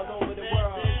Empire all over the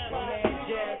world. My man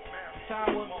Jeff,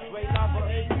 Tower, Ray Lover,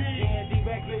 D&D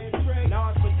Records,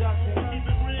 Nas Production,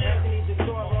 Anthony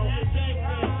DeToro,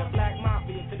 the Black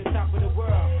Mafia to the top of the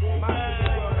world. Mafia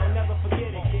world, don't never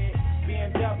forget it, kid.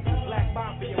 BMW, Black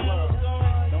Mafia world,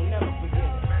 don't never forget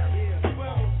it.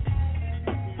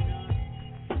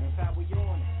 That's how we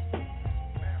on it.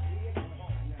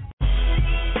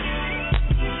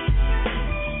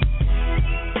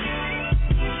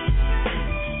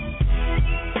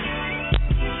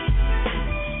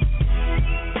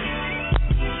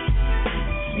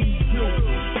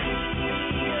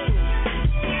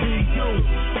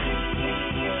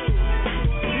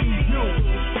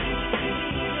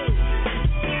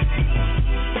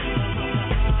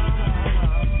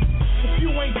 If you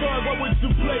ain't God, why would you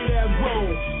play that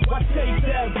role? Why take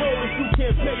that role if you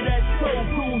can't pay that toll?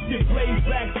 Rules get laid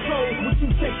back so would you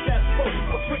take that vote?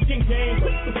 A freaking game,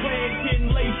 what's the plan?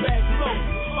 Getting laid back low.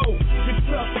 Oh, you're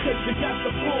tough cause you got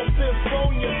the full fifth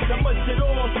on ya. Now much it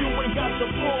all if you ain't got the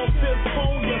full fifth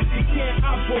on ya. You can't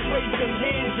operate them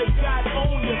hands you got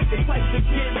on ya. It's like to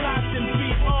get locked and be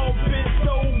all bent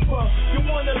over. You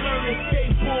wanna learn to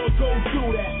skateboard, go do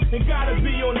that. And gotta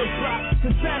be on the block,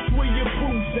 cause that's where your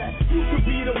crew's at. You could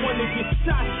be the one that gets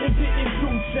shot and didn't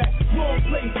do that. Wrong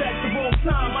place at the wrong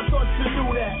time, I thought you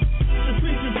knew that. The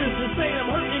streets is just insane, I'm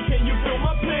hurting, can you feel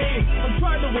my pain? I'm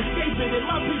trying to escape it and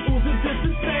my people's is just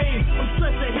the same. I'm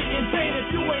stressed and hitting pain if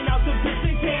you ain't out the pitch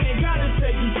and cane. And gotta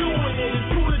say you doing it, it's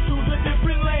cool to choose a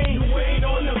different lane. You ain't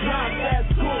on the block, that's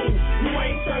cool. You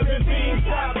ain't serving beans,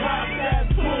 top pop,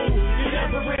 that's cool. You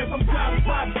never ran from top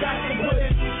pop shots and put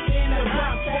it in the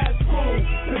box, that's cool.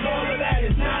 Cause all of that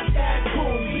is not that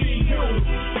cool. Be you,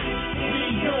 be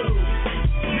you,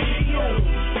 be you,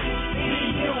 be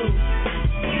you,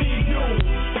 be you,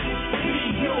 be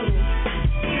you,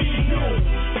 be you,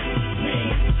 be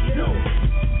you.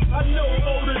 I know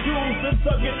older dudes been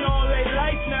thugging all their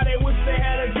life. Now they wish they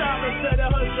had a job instead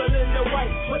of hustling the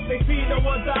white. But they feed no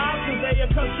other options, they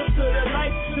accustomed to the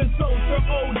life. Since so some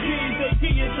OGs, they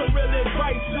give you some real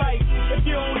advice like, if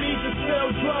you don't need to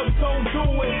sell drugs, don't do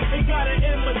it. They gotta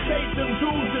imitate them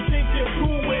dudes to think you're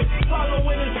cool with.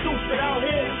 Following is stupid out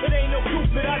here, it ain't no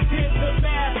stupid. I did the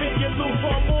math and you lose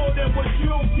far more than what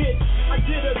you get. I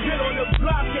did a bit on the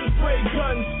block and spray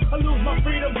guns. I lose my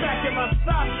freedom back in my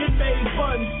stock and made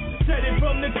funds. Said it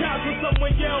from the couch when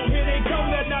someone yelled, here they come,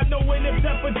 that not knowing if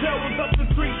that Patel was up the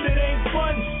streets, it ain't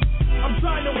fun. I'm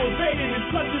trying to evade it, his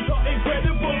clutches are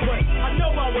incredible, but I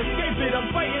know I'll escape it, I'm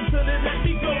fighting till they let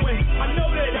me go in. I know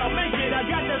that I'll make it, I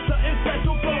got that something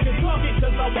special, focus, target,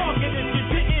 cause I walk it, if you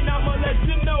didn't, I'ma let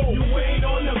you know. You ain't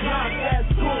on the block,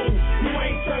 that's cool. You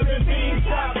ain't serving beans,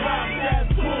 top pop, that's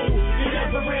cool. You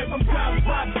never ran from top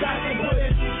pop shots and put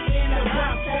it in the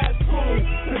box, that's cool.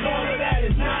 Cause all of that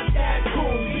is not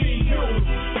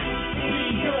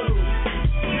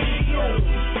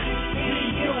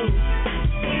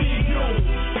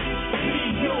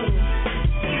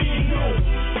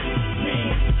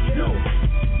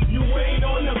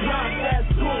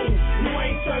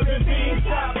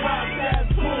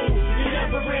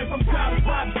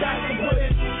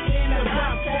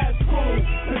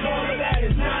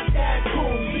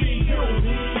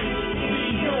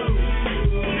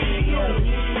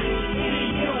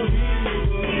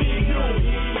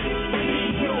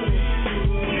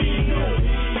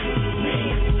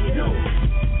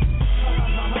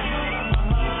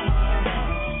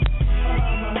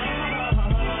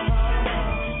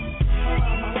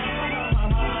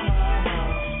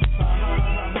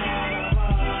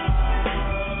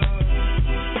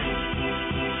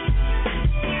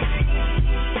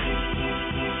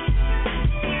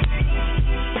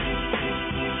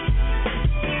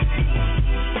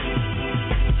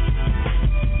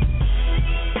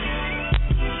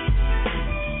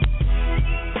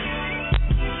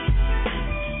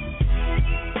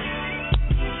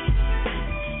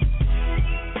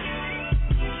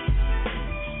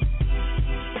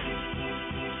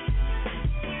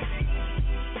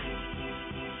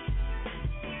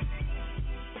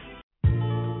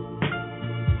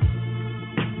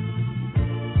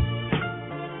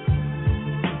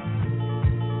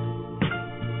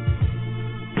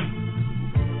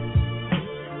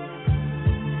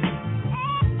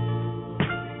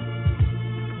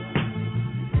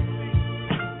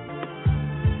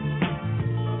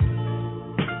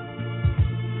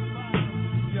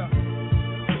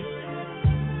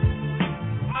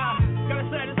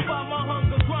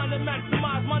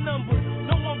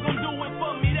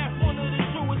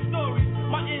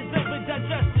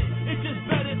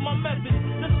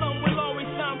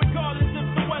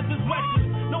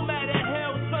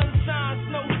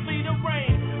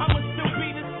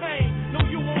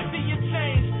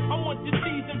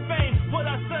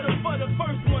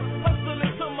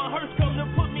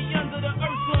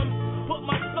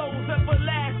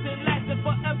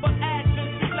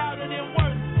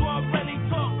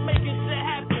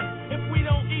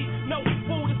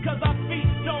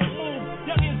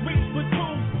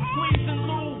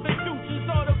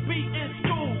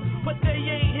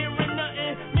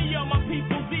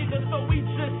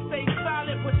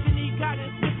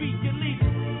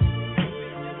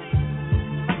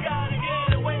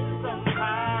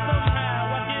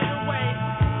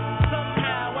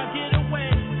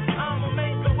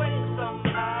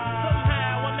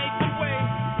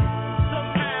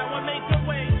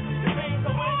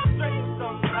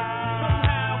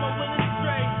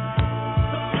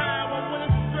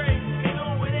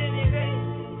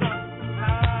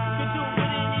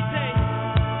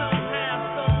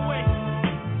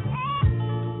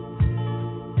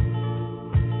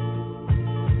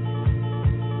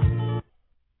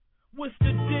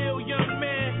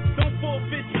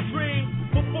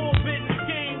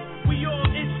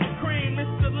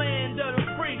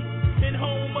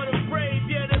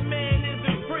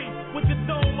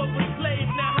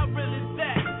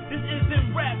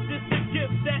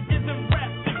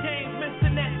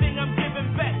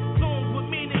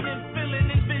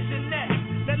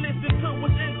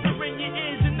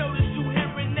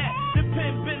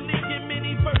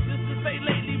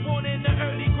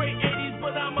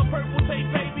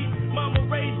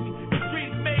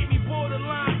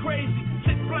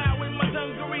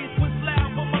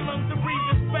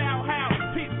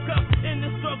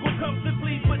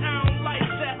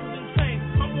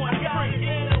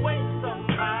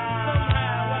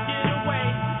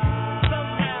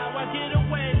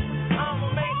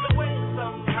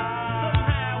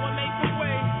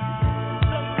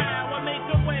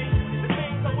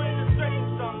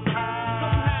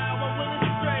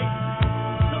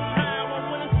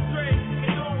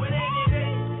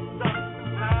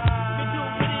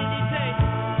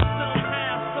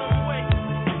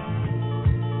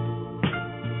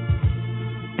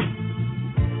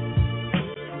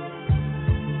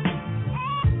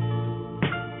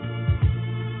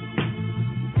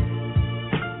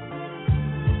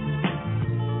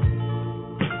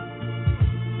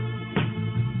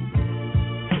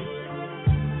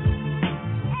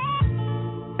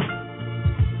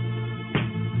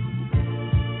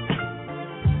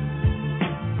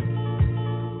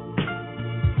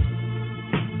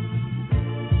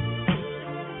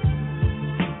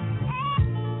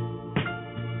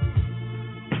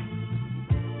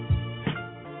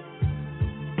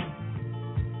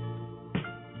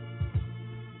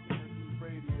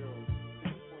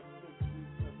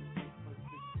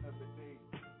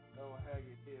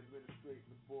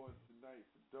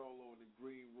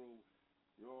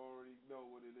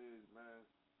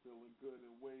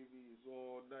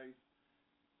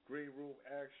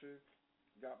action.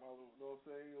 Got my little, you know what I'm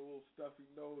saying, a little stuffy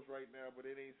nose right now, but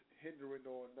it ain't hindering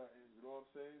or nothing, you know what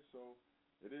I'm saying? So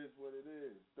it is what it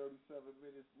is. 37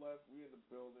 minutes left. We in the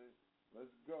building.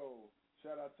 Let's go.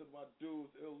 Shout out to my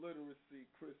dudes, Illiteracy,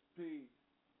 Chris P.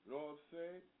 You know what I'm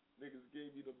saying? Niggas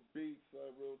gave you the beats,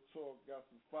 real talk. Got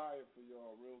some fire for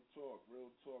y'all, real talk,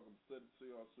 real talk. I'm sending it to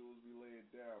y'all as soon as we lay it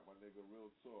down, my nigga, real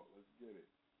talk. Let's get it.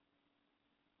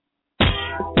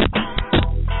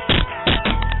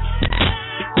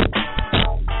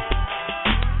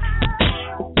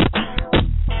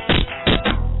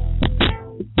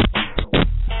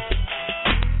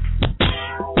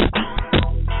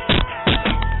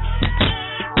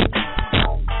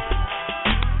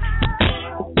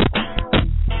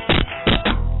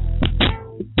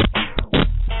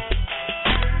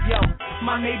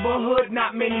 Neighborhood,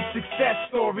 not many success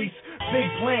stories. Big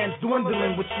plans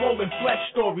dwindling with swollen flesh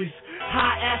stories.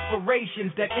 High aspirations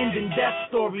that end in death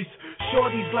stories.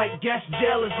 Shorties like guest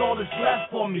jail is all that's left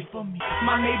for me.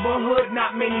 My neighborhood,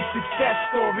 not many success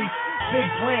stories. Big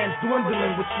plans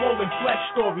dwindling with swollen flesh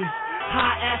stories.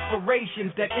 High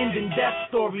aspirations that end in death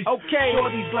stories. Okay.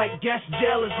 Shorties like guest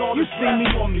jail is all that's left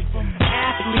for me.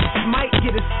 Athletes might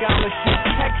get a scholarship,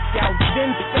 tech scouts, then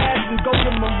spaz and go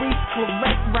to Maurice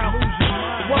correct route.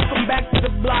 Welcome back to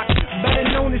the block, better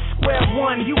known as Square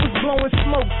One. You was blowing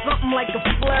smoke, something like a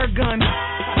flare gun.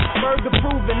 Further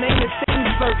proven, ain't a thing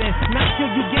certain. Not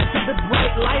till you get to the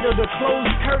bright light or the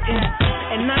closed curtain.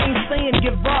 And I ain't saying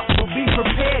give up, but be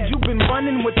prepared. You've been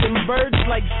running with them birds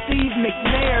like Steve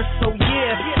McNair. So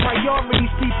yeah,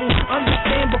 priorities, people.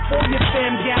 Understand before your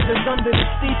fam gathers under the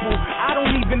steeple. I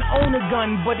don't even own a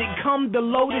gun, but it come to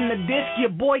loading the disc.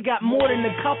 Your boy got more than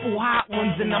a couple hot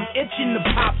ones, and I'm itching to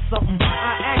pop something.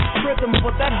 I asked rhythm,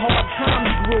 but that hard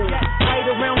times grew. Right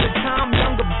around the time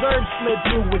Young Observe slid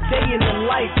through a day in the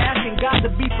life, asking God to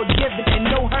be forgiven, in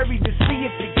no hurry to see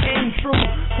if it came true.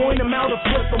 Point them out or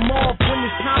flip them off. When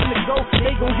it's time to go,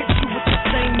 they gon' hit you with the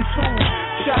same tool.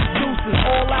 Shot deuces,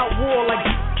 all out war like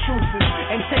truces,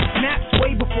 and take naps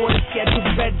way before the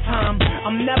scheduled bedtime.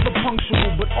 I'm never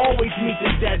punctual, but always meet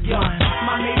the deadline.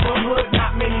 My neighborhood,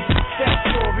 not many success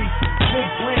stories. Big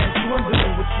plans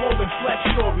dwindling with swollen flesh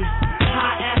stories.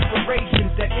 High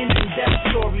aspirations that end in death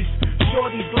stories.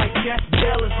 Shorties like guest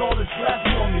jail is all that's left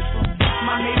for me.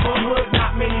 My neighborhood,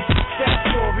 not many success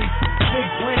stories. Big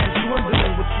plans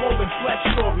dwindling with swollen flesh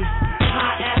stories.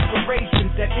 High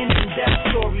aspirations that end in death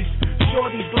stories.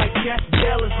 Shorties like guest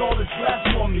jail is all that's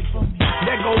left for me.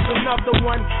 There goes another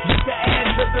one, just to add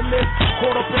to the list.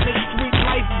 Caught up in the street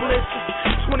life bliss.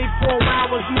 24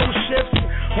 hours, no shifts.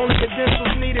 Only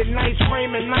credentials needed, nice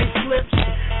frame and nice lips.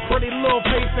 Pretty little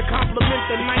face to compliment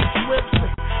the nice whips.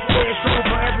 We're strong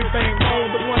for everything wrong.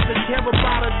 The ones that care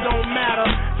about it don't matter.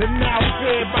 They're now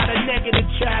fed by the negative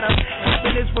chatter.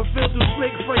 Happiness fulfilled through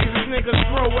slick phrases niggas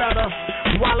throw at her.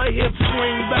 While her hips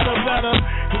swing better.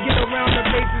 Get around the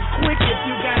bases quick if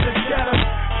you got the cheddar.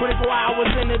 24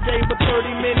 hours in a day, but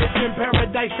 30 minutes in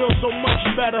paradise feels so much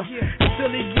better. Until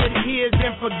he get his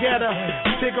and forget her.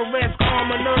 Cigarettes,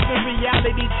 calm her nerves, and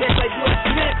reality check like what's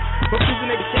next.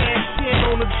 Refusing to cash in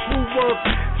on the true work.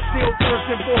 Still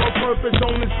thirsting for her purpose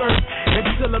on this earth.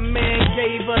 Until a man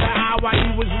gave her the hour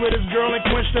he was with his girl and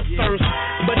quenched her thirst.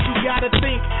 But you gotta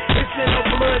think, it's in her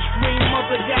bloodstream.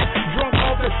 Mother got drunk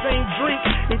off the same drink.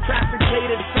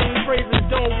 Intoxicated, same phrases,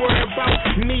 don't worry about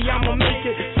me, I'ma make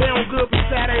it. Sound good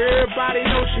beside her, everybody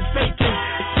knows she faking.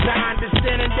 Now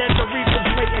understanding that the reaper's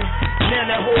waiting. Now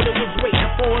that hole that was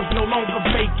waiting for is no longer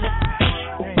vacant.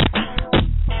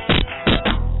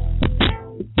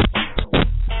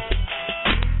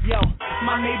 Yo,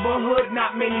 my neighborhood,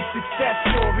 not many success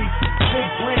stories. Big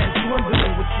plans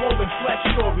dwindling with swollen flesh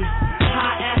stories.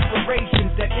 High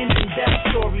aspirations that end in death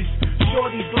stories.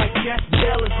 Shorties like guest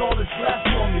jail is all that's left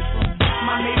for me.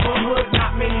 My neighborhood,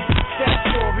 not many success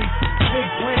stories. Big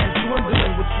plans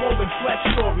dwindling with swollen flesh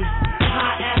stories.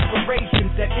 High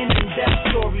aspirations that end in death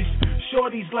stories.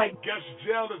 Shorties like guest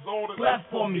jail is all that's left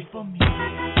for me.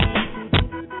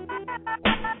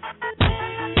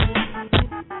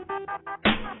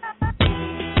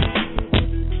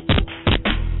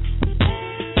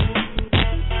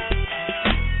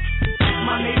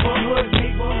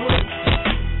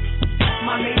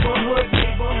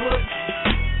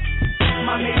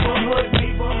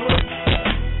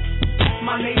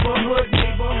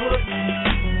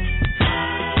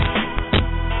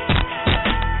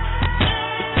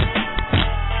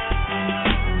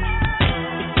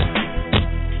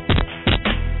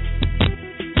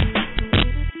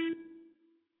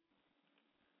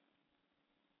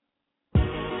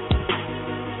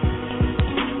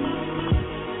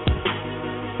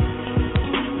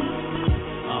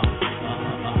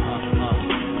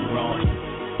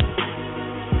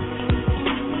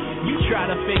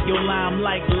 to fake your line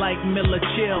like Miller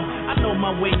Chill. I know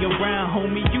my way around,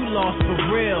 homie, you lost for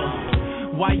real.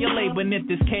 While you're laboring at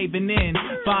this caving in,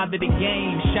 father the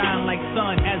game, shine like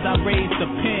sun as I raise the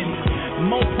pen.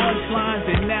 More punchlines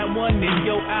than that one in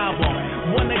your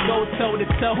album. Wanna go toe to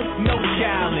toe, no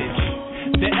challenge.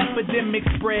 The epidemic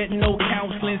spread, no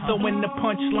counseling. So when the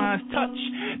punchlines touch,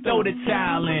 throw the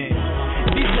towel in.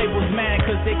 These labels mad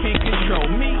cause they can't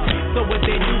control me. So what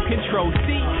they do, control C,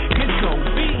 control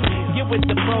V. Get with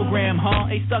the program, huh?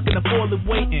 They stuck in the toilet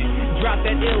waiting. Drop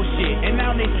that ill shit, and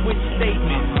now they switch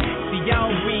statements. See,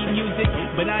 y'all don't read music,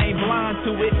 but I ain't blind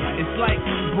to it. It's like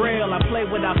Braille, I play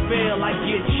what I feel, I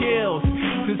get chills.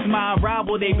 Since my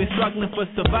arrival, they've been struggling for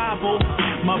survival.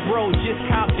 My bro just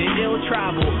copped an ill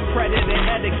travel. Predator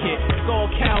etiquette, skull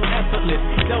count effortless.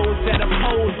 Those that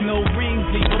oppose, no rings,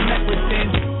 leave them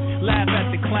necklaces. Laugh at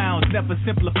the clowns, never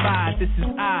simplified. This is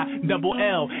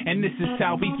I-double-L, and this is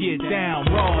how we get down.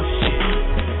 Raw shit.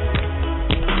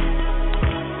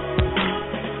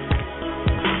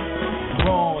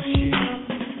 Raw shit.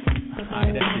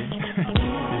 Alright, that's it.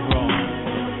 Raw.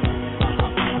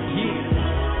 Yeah.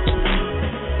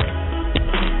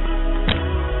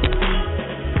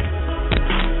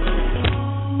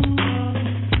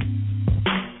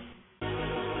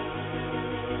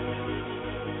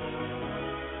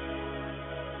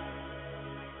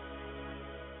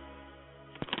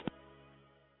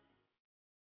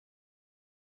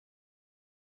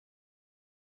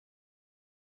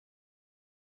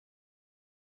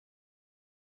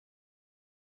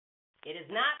 It is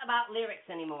not about lyrics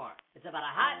anymore. It's about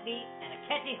a hot beat and a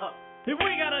catchy hook. If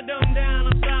we gotta dumb down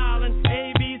a style and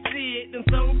ABC it, then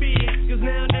so be it. Cause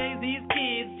nowadays these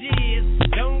kids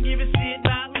just don't give a shit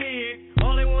about lyrics.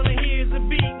 All they wanna hear is a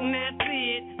beat and that's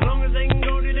it. As long as they can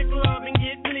go to the club and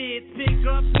get blitz, pick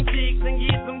up some chicks and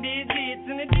get some digits.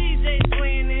 And the DJ's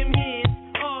playing them hits.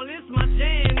 Oh, this my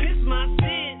jam, this my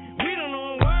shit. We don't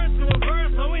know a word to a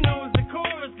verse, all we know is the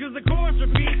chorus. Cause the chorus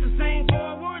repeats the same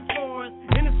 4 words for us.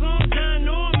 And the song John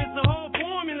Norm, it's a whole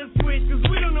formula switch. Cause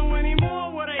we don't know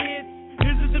anymore what a hit.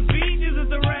 Is it the beat, is it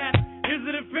the rap? Is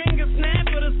it a finger snap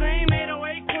or the same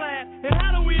 808 clap? And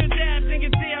how do we adapt and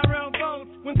get TRL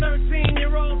votes when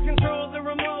 13-year-olds control the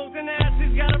remote and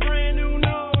Assie's got a brand new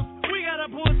nose? We gotta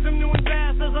put some new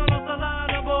ambassadors on us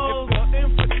alignables. If the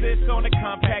emphasis on the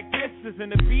compact discs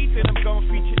and the beat, then I'm gonna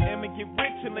feature them and get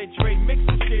rich and let Dre mix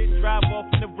the shit and drive off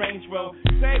in the Range Rover.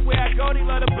 Say where I go, they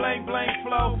love the bling bling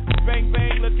flow. Bang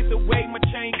bang, look at the way my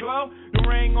chain glow. The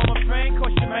ring on my fang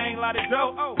cost your main lot of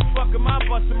dough. Oh, fuck am I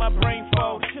busting my brain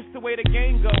fold? It's just the way the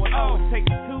game go. And oh, it takes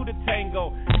 2 to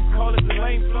tango. You call it the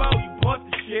lame flow, you bought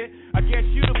the shit. I guess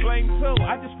you to blame too.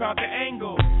 I just found the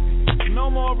angle.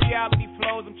 No more reality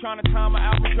flows. I'm trying to time my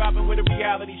album dropping with a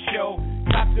reality show.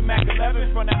 Cop the Mac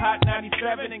 11 from the Hot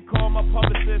 97 and call my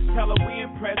publicist, tell her we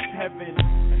impressed heaven.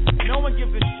 No one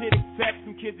gives a shit except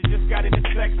some kids that just got into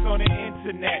sex on the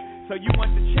internet. So you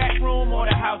want the chat room or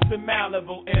the house in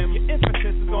Malibu? Your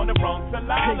emphasis is on the wrong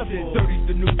syllable. They said 30's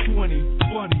the new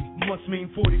 20, funny, must mean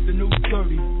 40's the new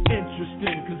 30.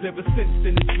 Interesting, cause ever since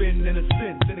then it's been in a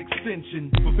sense an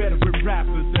extension for veteran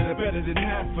rappers that are better than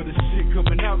half of the shit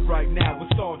coming out right now.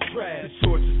 It's all trash. The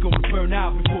torch is gonna burn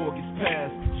out before it gets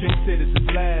past. Jay said it's his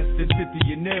last, then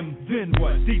 50 and them. Then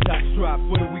what? Detox drop,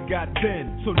 what do we got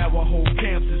then? So now our whole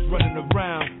camps is running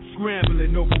around,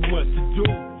 scrambling over what to do.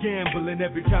 Gambling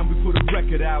every time we put a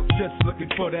record out, just looking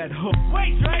for that hook.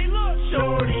 Wait, Dre, look!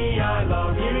 Shorty, I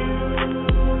love you.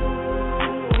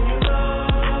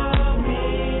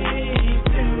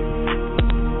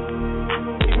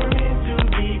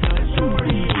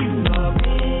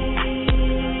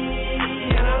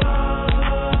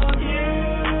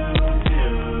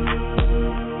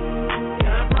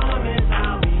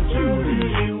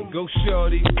 Go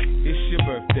shorty, it's your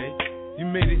birthday. You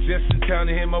made it just in time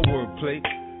to hear my wordplay.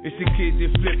 It's the kid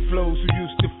that flip flows who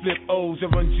used to flip O's.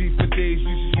 I run G for days, you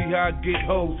should see how I get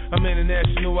hoes. I'm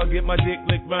international, I get my dick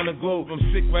licked round the globe. I'm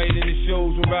sick right in the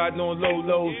shows, I'm riding on low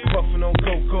lows. Puffing on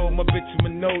cocoa, my bitch with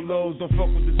Manolos. Don't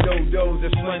fuck with the dodos,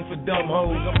 that's slang for dumb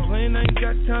hoes. I'm playing, I ain't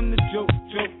got time to joke.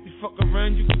 You fuck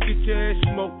around, you can get your ass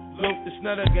smoked. Look, it's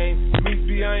not a game, meet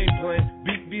me, I ain't playing.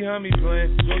 Beat behind me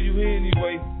playing, so you hear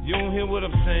anyway. You don't hear what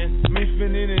I'm saying, me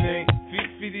spinning it ain't.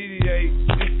 Feet,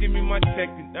 just give me my check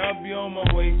and I'll be on my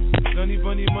way. Sunny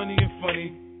bunny, money and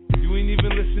funny. You ain't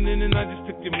even listening and I just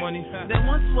took your money. There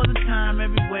once was a time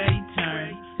everywhere you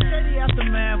turn. Steady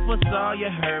aftermath was all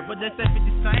you heard. But they said 50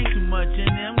 sang too much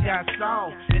and them got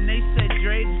soft. And they said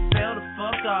Dre just fell the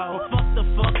fuck off. Well, fuck the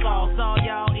fuck off. Saw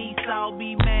y'all eat, all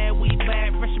be mad, we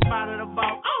bad, fresh about of the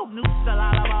ball. Oh, new sell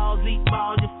out of balls, eat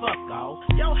balls, you fuck off.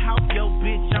 Yo house, yo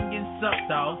bitch, I'm getting sucked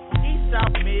off. East,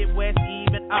 South, Midwest, East.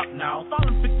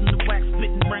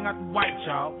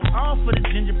 y'all. All for the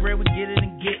gingerbread, we get it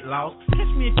and get lost. Catch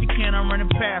me if you can, I'm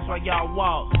running past while y'all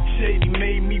walk. Shady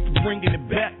made me for bringing it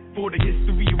back. For the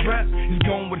history of rap is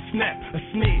gone with a snap, a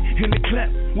snare, and a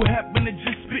clap. What happened to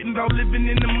just spitting about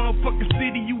living in the motherfucking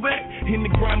city you at? In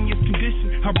the grimiest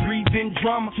condition, I breathe in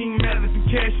drama. King Madison,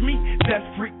 cash me, that's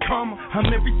freak karma. I'm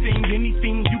everything,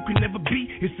 anything you can never be.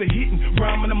 It's a hidden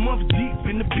rhyme and a month deep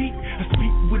in the beat. I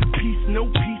speak with a peace, no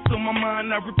peace on my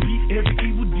mind. I repeat every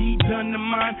evil deed done to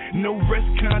mine. No rest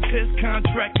contest,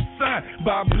 contract signed.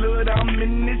 By blood, I'm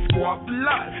in this squad a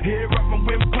lot. Hair up my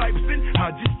windpipes and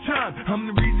I just chime.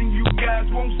 I'm the reason you guys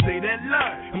won't say that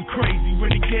line. I'm crazy,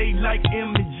 renegade like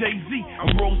M and Jay-Z.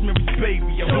 I'm Rosemary's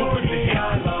baby. I won't put the hate.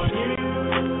 I love you.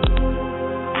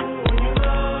 When you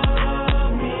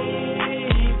love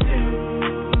me too.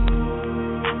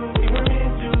 We were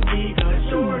meant to be good.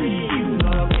 Shorty, you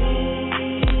love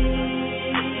me.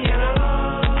 And I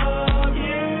love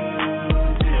you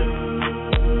too.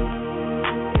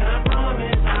 And I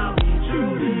promise I'll be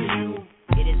true to you.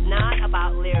 It is not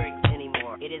about lyrics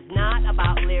anymore. It is not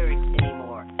about lyrics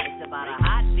anymore. It's about a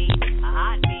hot beat, a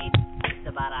hot beat. It's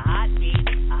about a hot beat,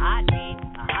 a hot beat,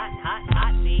 a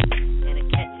hot beat, and a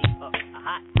catchy hook. A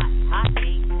hot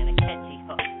beat and a catchy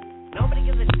hook. Nobody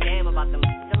gives a damn about them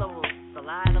syllables,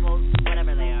 syllables,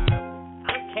 whatever they are.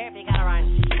 I don't care if you gotta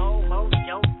rhyme schmo, mo,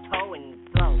 joe, toe, and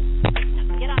flow.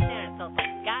 Now get out there and sell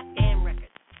some goddamn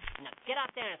records. Now get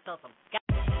out there and sell some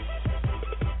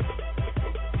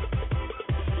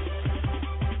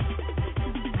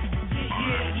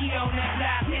He on that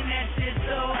block and that shit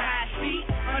so high speed.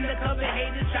 Undercover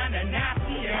haters tryna knock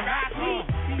me and rock me.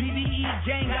 BBE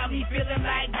gang got me feeling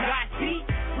like Gotti.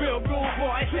 Real rude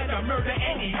boy said to murder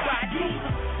anybody.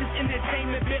 This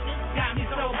entertainment business got me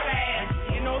so fast.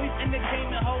 You know these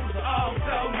entertainment hoes are all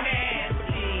so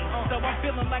nasty. So I'm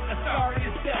feeling like a star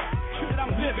itself. That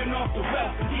I'm living off the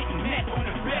wealth and getting neck on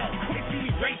the belt. They see me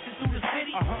racing through the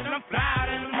city and I'm flying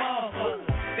in the motherfucker.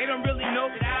 They don't really know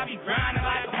that I be grinding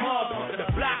like a motherfucker. The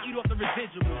block eat off the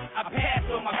residuals. I pass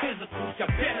on my physicals.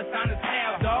 Y'all better sign the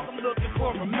tab, dog. I'm looking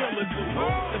for a million.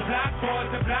 The block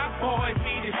boys,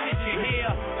 me the shit you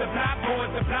hear. The block boys,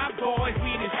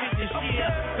 me the shit you hear.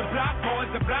 The block boys,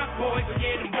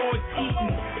 yeah, them boys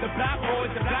eating. The block boys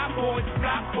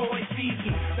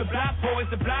season. The block boys,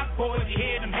 you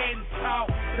hear them heads talk.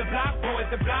 The block boys,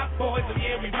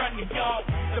 yeah, we run the yard.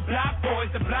 The block boys,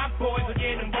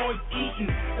 yeah, them boys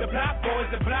eating. The block boys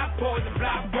season.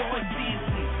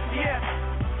 Yeah,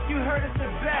 you heard it's the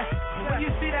best. When you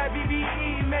see that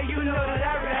BBE, man, you know that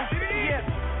I rest. Yeah,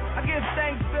 I give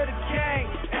thanks to the king,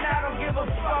 and I don't give a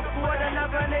fuck what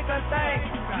another nigga think.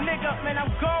 Nigga, man,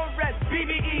 I'm gon' rest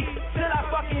BBE till I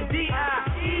fucking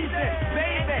die. Easy,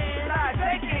 baby, slide,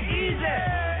 take it easy.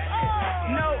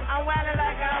 No, I'm wildin'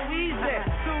 like I'm Weezy.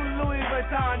 Two Louis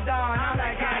Vuitton Don, I'm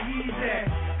like I'm Yeezy.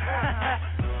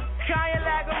 Kanye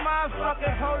like a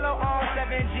motherfucker, polo on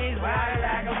 7 G's, ride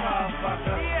like a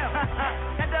motherfucker. Yeah,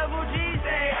 that double G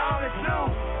say on the two,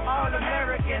 all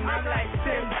American, I'm like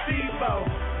Tim Tebow.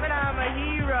 But I'm a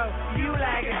hero, you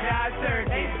like a dog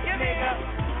turkey. Nigga,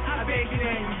 I beg you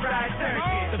and you fried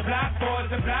turkey. The block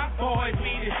boys,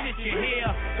 me the shit you hear.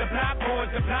 The block boys,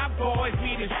 me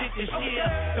the shit you hear.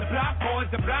 The block boys,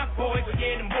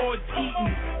 yeah, them boys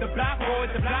eating. The block boys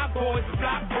season.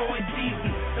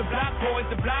 The block boys,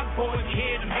 you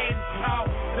hear them heads talk.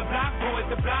 The block boys,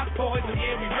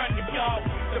 yeah, we run the yard.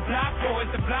 The block boys,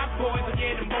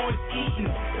 yeah, them boys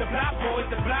eating. The block boys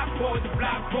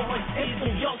season.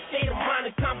 It's your state of mind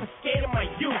and confiscated my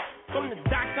youth. From the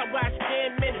docks I watch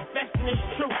stand manifesting this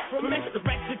truth. From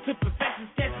misdirection to perfection,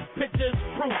 sketches, pictures,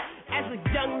 proof. As a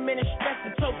young man, stress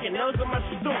the token, those are my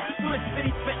stoop. Through the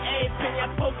city for every penny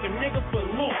I poke a nigga for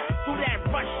loot. Through that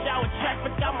rush hour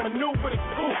traffic, I maneuver the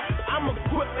coupe. I'm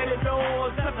equipped with it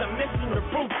all, cause I'm missing the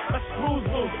roof. My screws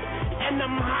loose, and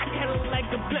I'm hot-headed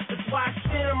like a blip. That's why I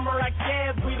shit them or I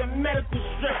can't breathe a medical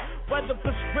strip. Whether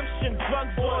prescription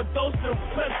drugs or a dose of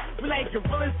clips. We like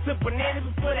gorillas to bananas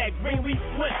before that green we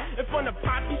flip. If on the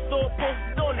poppy store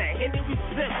posted on that Henny we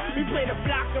sip. We play the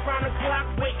block around the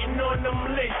clock waiting on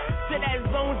them licks. To that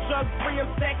zone drug free, I'm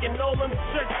stacking all them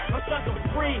tricks. I'm sucker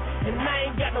free and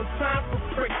I ain't got no time for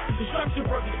bricks.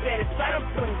 Construction workers satisfied, I'm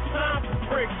putting time for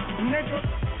bricks. Nigga,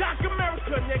 Doc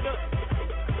America, nigga.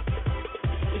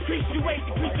 Increase your weight,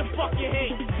 decrease your fucking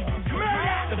hate.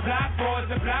 The block boys,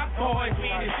 me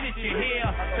the shit you hear.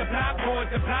 The block boys,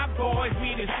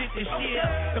 me the shit you hear.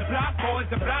 The block boys,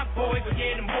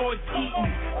 yeah, them boys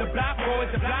eating. The block boys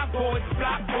season.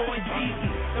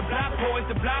 The block boys,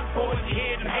 you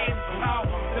hear them heads talk.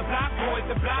 The block boys,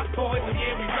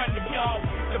 yeah, we run the yard.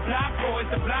 The block boys,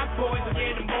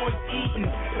 yeah, them boys eating.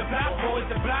 The block boys,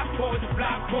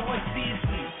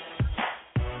 seasoning.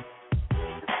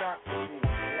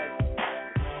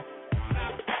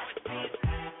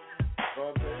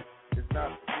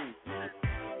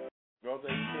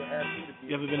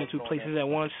 You ever been in two places at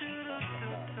once?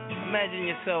 Imagine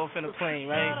yourself in a plane,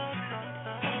 right?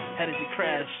 Headed to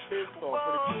crash.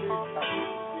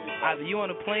 Either you on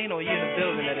a plane or you in a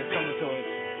building that it's coming towards.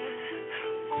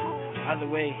 Either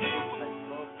way,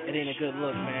 it ain't a good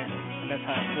look, man. And that's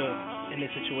how I feel in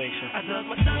this situation. I dug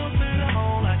myself in a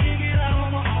hole, I dig it out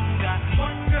on my own. Got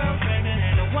one girl pregnant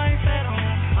and a wife at home.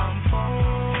 I'm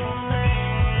falling.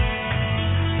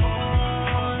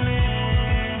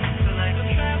 Feel like I'm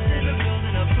trapped in a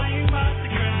building, a plane about to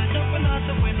crash. Jumping out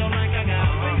the window like I got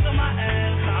wings on my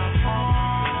ass. I'm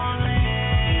falling.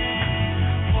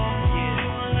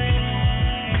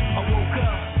 I woke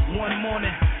up one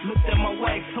morning, looked at my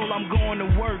wife, told I'm going to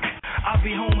work. I'll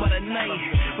be home by the night,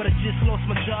 but I just lost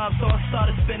my job, so I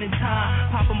started spending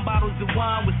time popping bottles of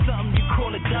wine with something you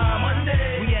call a dime.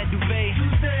 Monday, we had Duvet,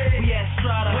 Tuesday, we had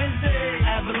Strata, Wednesday,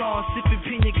 Avalon, sipping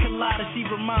pina colada. She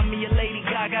remind me of Lady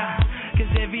Gaga,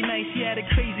 cause every night she had a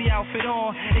crazy outfit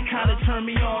on. It kinda turned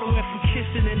me on. Went from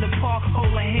kissing in the park,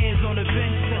 holding hands on the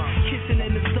bench, to kissing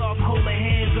in the dark, holding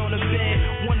hands on the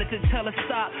bed. Wanted to tell her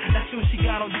stop, that's when she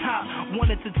got on top.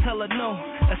 Wanted to tell her no,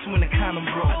 that's when the condom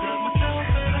broke. I dug myself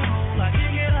in a hole, I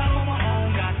dig it out on my own.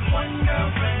 Got one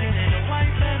girl pregnant and a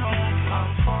wife at home.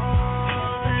 I'm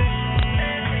falling.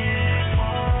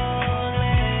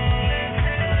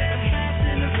 Like I'm trapped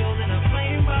in the building, a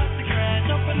plane about to crash.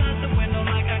 Jumping out the window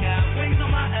like I got wings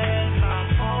on my ass. I'm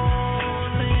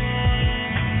falling.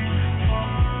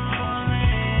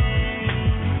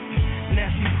 Now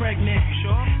she's pregnant,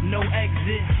 no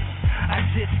exit. I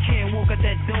just can't walk out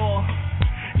that door.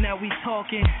 Now we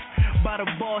talking about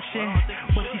abortion,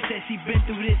 but she said she been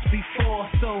through this before,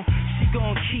 so she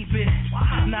gon' keep it,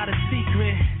 not a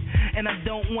secret. And I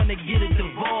don't wanna get a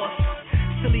divorce.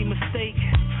 Silly mistake,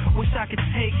 wish I could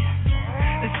take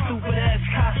this stupid ass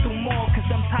costume off, cause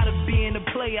I'm tired of being a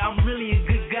player. I'm really a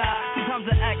good guy. Sometimes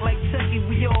I act like Chucky,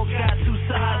 we all got two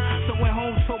sides. So went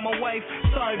home, told my wife,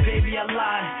 sorry baby, I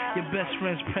lied. Your best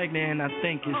friend's pregnant and I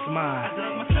think it's mine. I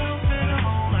dug myself in a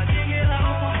hole, I dig it out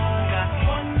on my own. Got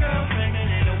one girl pregnant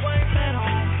and a wife at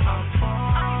home. I'm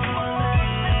falling.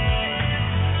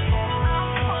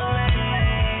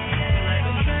 Like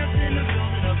I'm trapped in the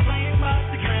building, a plane about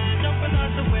to crash. Jumping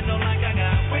out the window like I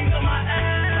got wings on my ass.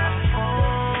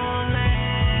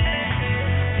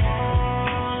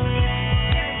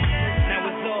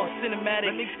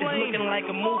 Cinematic, it's looking like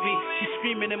a movie. She's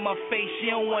screaming in my face,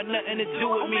 she don't want nothing to do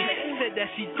with me. Said that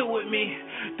she threw with me,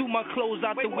 threw my clothes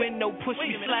out the window, pushed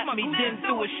me, slapped me, then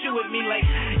threw a shoe at me like,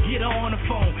 get her on the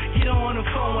phone, get her on the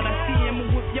phone. When I see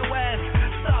him whip your ass,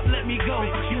 stop, let me go.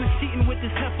 You was cheating with this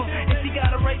heifer, and she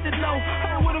got a right to know.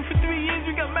 I was with him for 3 years,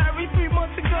 we got married 3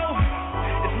 months ago.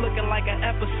 It's looking like an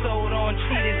episode on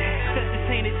Cheated. Said this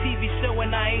ain't a TV show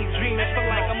and I ain't dreaming. Feel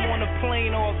like I'm on a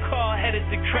plane or a car headed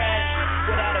to crash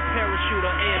without a parachute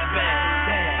or airbag.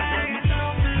 Damn. I dug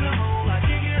myself in a hole, I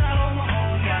dig it out on my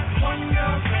own. Got one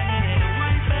girl pregnant and a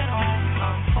wife at home.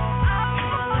 I'm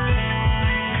falling.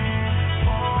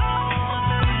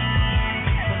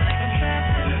 Feel like I'm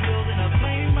trapped in the building, a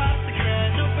plane about to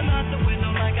crash. Jumping out the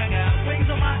window like I got wings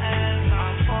on my ass.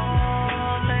 I'm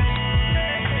falling.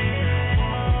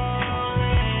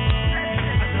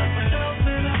 I dug myself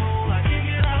in a hole, I dig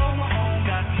it out on my own.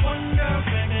 Got one girl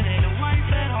pregnant and a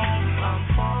wife at home. I'm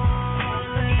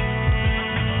falling.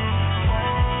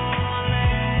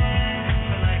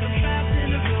 Feel like I'm trapped in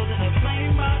the building, a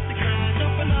plane about to crash.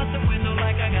 Jumping out the window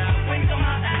like I got wings on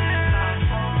my ass. I'm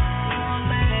falling.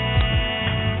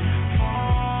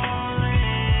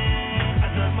 I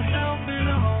dug myself in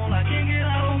a hole, I can't get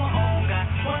out on my own. Got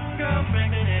one girl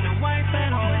pregnant and a wife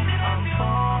at home. I'm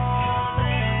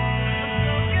falling.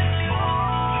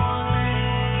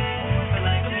 Feel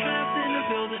like I'm trapped in the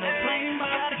building, a plane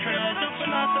about to crash.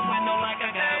 Jumping out the window like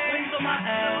I got wings on my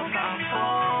ass. I'm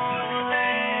falling.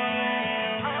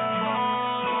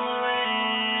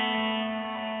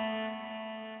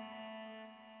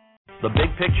 The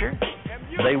big picture,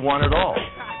 they want it all.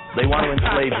 They want to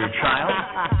enslave your child,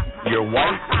 your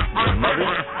wife, your mother.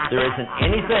 There isn't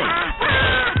anything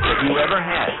that you ever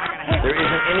had. There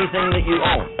isn't anything that you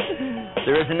own.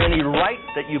 There isn't any right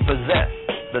that you possess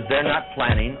that they're not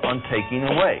planning on taking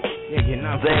away.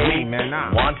 They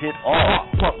want it all.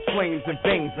 Pumps, flames, and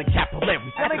veins and capillaries.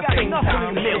 At the same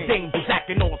time, the male dangers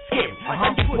acting all scary.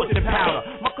 Put the powder,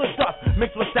 my good dust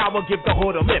mixed with sour, give the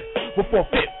hood a lift. With 4/5,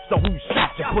 so who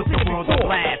shot you? Put the world on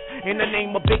blast. In the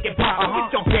name of big and pop,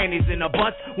 get your panties in a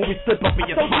bunch when we slip up in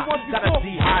your spot. Got a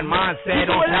jihad mindset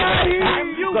on top of the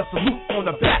top. Got salute on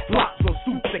the back block, so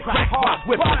suits and crack rock,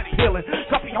 whipping, peeling.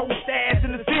 Cuffy whole stash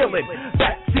in the ceiling.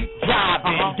 Backseat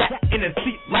driving, got in the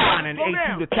seat lining,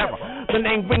 A2 the terror. The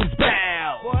name rings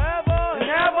bell. Forever and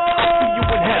ever. I see you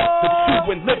in hell, the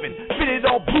true and living. Fitted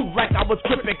all blue like I was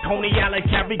tripping. Coney Island,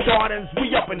 Cary Gardens,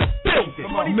 we up in the building.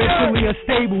 Mentally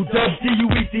unstable,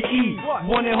 W-D-U-E-T-E.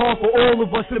 One and hard for all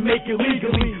of us to make it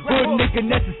legally. Hood nigga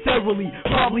necessarily,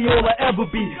 probably all I ever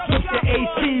be. Took the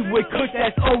AC with Kush,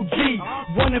 that's OG.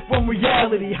 Running from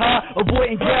reality,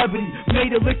 avoiding gravity.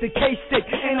 Made a lick the K-stick,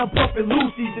 and I'm puffing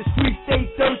Lucy's. The streets stay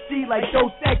thirsty like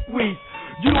those equities.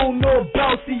 You don't know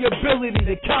about the ability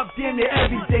to cop damn near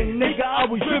everything. Nigga, I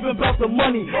was driven about the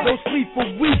money. Don't sleep for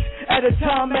weeks at a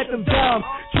time at them dimes.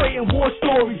 Trading war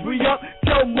stories. We up,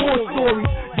 tell more stories.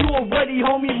 You already,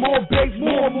 homie, more babes,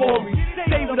 more Maury.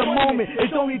 Savor the moment,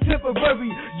 it's only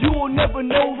temporary. You will never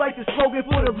know like the slogan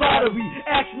for the lottery.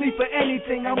 Ask me for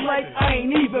anything, I'm like, I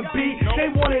ain't even beat.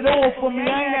 They want it all from me,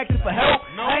 I ain't asking for help.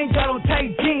 I ain't got on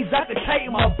tight jeans, I can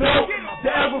tighten my belt. The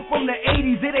era from the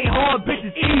 80s, it ain't hard, bitch,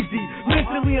 it's easy.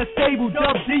 Mentally unstable,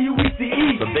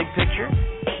 W-D-U-E-T-E. The big picture,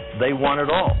 they want it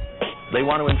all. They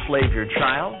want to enslave your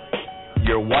child,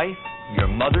 your wife, your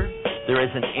mother. There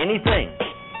isn't anything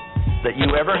that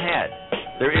you ever had.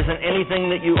 There isn't anything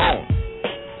that you own.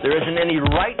 There isn't any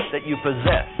right that you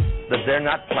possess that they're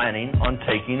not planning on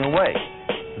taking away.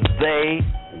 They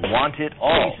want it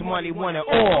all. Chase money, want it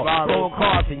all. Gold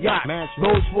cars and yachts,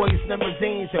 Rolls Royce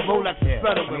limousines and Rolex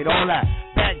Federal. All that.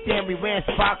 Back then we ran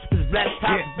spots, cause black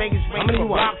tops, Vegas ring for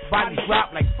rocks, bodies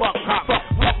drop like fuck cops.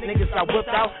 Fuck niggas I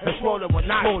whipped out and swore with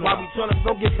knots. While we told them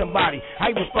go get somebody,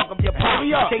 I even fuck up your pop.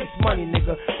 Chase money,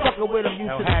 nigga. Fuckin' with them,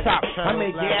 you to the top. I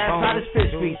make your ass out of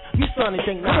fish streets. You starting to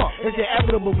think now, it's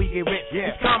inevitable we get rich.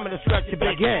 It's common to scratch your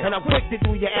big head. And I'm quick to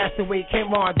do your ass the way it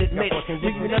came on this mix. Do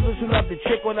you niggas who love to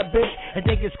trick on a bitch and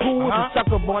think it's cool to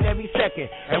suck up on every second?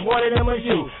 And one of them is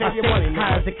you. Save your money,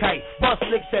 high as a kite. Bust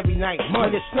flicks every night.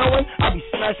 When it's snowing, I'll be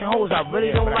smashing hoes I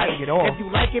really don't like. If you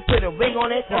like it, put a ring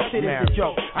on it. That shit is a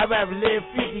joke. I'd rather live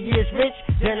 50 years rich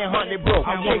than 100 broke.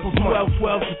 I went from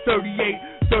 12 to 38.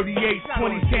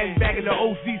 2010, back in the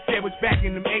OZ sandwich, back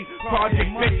in them 8 project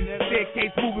bitches,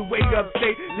 staircase moving way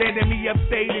upstate, landing me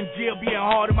upstate in jail, being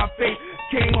hard in my face.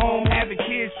 Came home having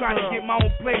kids, trying to get my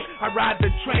own place. I ride the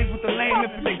trains with the lame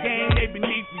and for the game, they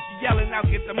beneath me. She yelling out,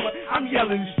 get the money. I'm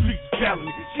yelling, the streets telling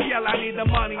me. She yell, I need the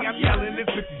money. I'm yelling,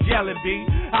 this bitch is yelling, B.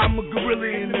 I'm a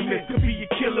gorilla in the mix. Could be a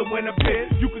killer when I'm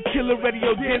pissed. You could kill a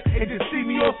radio then and just see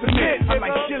me off the net. I'm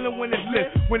like chilling when it's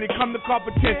lit. When it come to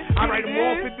competition, I write them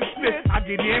off at the Smith. I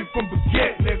get in from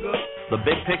baguette, nigga. The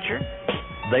big picture,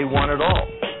 they want it all.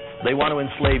 They want to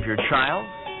enslave your child,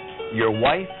 your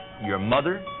wife, your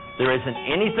mother. There isn't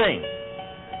anything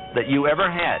that you ever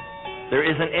had. There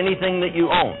isn't anything that you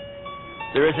own.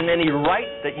 There isn't any right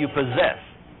that you possess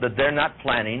that they're not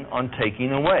planning on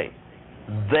taking away.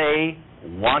 They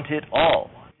want it all.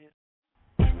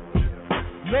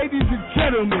 Ladies and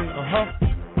gentlemen,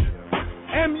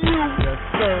 MU, yes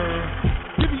sir,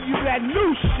 giving you that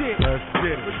new shit. Let's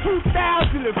get it. For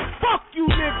 2000 and fuck you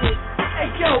niggas. Hey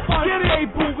yo,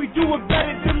 Unstable, we do it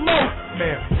better than most.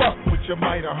 Man, fuck what you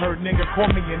might have heard, nigga,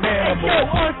 call me an animal. Hey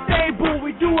yo, Unstable,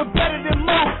 we do it better than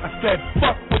most. I said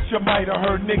fuck what you might have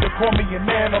heard, nigga, call me an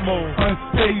animal.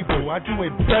 Unstable, I do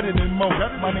it better than most.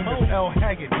 My name is L.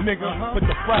 Haggood, nigga, put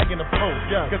the flag in the post.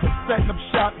 Cause I'm setting up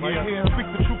shop right here,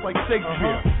 speak the truth like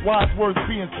Shakespeare. Wise words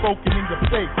being spoken in your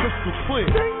face, crystal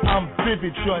clear. I'm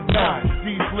vivid, you're not.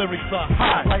 These lyrics are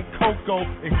hot like cocoa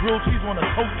and grilled cheese on a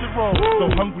toasted roll. So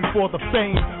hungry for the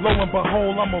fame, lo and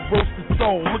behold, I'm a roasted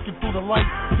soul. Looking through the light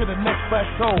to the next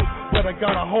plateau. But I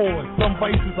got a hole and some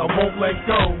vices I won't let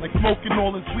go. Like smoking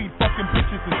all this weed, fucking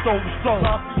bitches and soul to soul.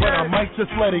 But I might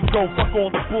just let it go, fuck all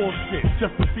the bullshit.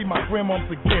 Just to see my grandmoms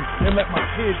again and let my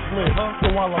kids live.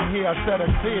 So while I'm here, I shed a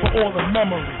tear for all the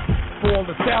memories. For all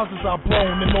the thousands I've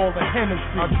blown and all the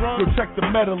Hennessy. Yo, check the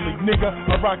medley, nigga.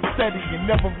 I rock steady and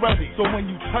never ready. So when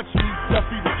you touch me, just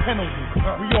be the penalty.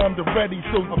 We armed and ready,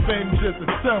 so Avengers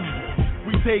assemble.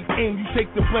 We take aim, you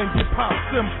take the blend, hip hop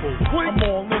simple. I'm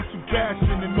all into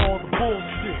passion and all the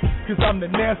bullshit. Cause I'm the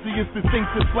nastiest,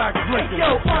 distinctive black drinker. Hey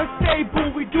yo,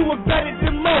 Unstable, we do it better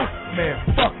than most. Man,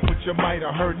 fuck what you might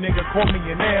have heard, nigga, call me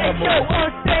an animal. Hey yo,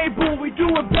 Unstable, we do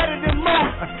it better than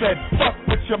most. I said fuck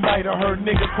what you might have heard,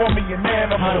 nigga, call me an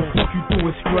animal. How the fuck you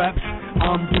doing, Scraps?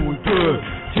 I'm doing good.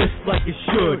 Just nigga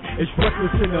should. It's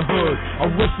reckless in the hood. I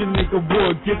wish a nigga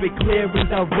would give it clear and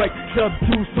direct. Sub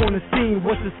deuce on the scene.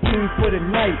 What's the scheme for the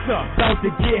night? About to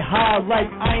get high like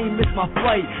I ain't missed my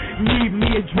flight. Need me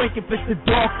a drink if it's the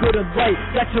dark or the light.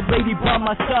 Got your lady by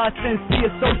my side since she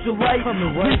a socialite.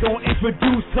 We gon'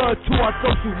 introduce her to our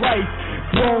social life.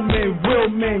 Grown men, real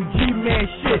men, G-man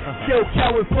shit. Still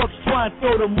coward fucks trying to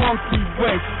throw the monkey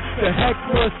wrench. The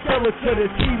heckler, sell it to the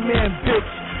T-man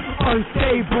bitch.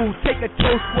 Unstable, take a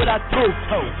toast what I toast.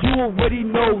 You already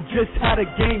know just how the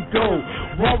game go.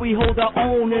 While we hold our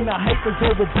own and the hype is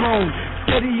overblown.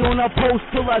 Steady on our post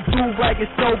till I do ragged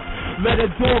soap. Let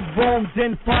a dog roam,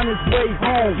 then find his way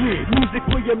home. Music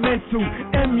for your mental,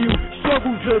 MU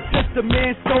struggles to test a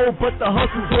man's soul, but the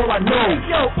hustle's all I know.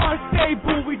 Yo,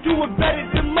 unstable, we do it better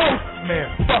than most. Man,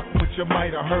 fuck what you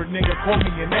might have heard, nigga, call me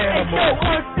an animal. Yo,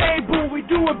 unstable, we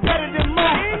do it better than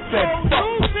most. I said, fuck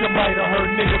what you might have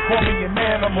heard, nigga, call me an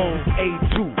animal.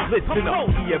 A2, listen up,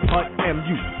 EF Hunt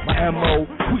MU. My MO,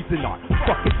 squeezing on,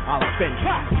 fuck it, I'll offend you.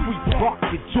 Sweet rock,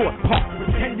 get short, pop,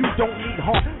 pretend you don't need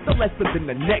heart. The lesser than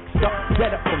the next up,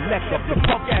 red up the neck up, the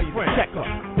punk ass checker.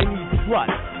 They need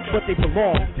sluts, but they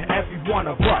belong to every one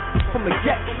of us. From the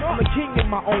get, I'm a king in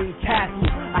my own castle.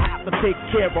 I have to take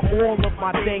care of all of my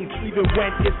things, even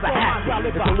when it's a hassle.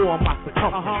 It's a law of my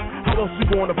circumference. How else you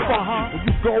gonna fuck when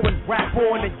you go and rap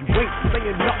on and you ain't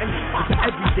saying nothing? It's an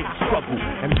everyday struggle.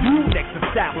 And you next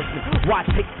establishment, why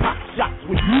take pop shots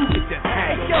when you can just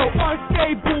hang? Yo,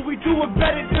 unstable, we do it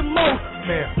better than most.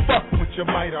 Man, fuck what you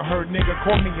might have heard, nigga,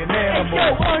 call me an animal. Yo,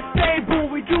 unstable,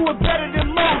 we do it better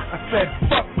than most. I said,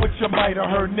 fuck what you might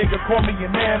have heard, nigga, call me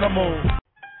an animal.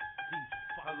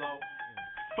 Hello.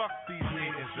 Fuck these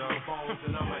niggas, yo.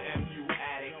 And I'm an MU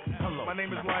addict. Hello. My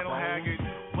name is Lionel Haggood.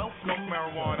 Smoke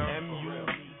marijuana. MU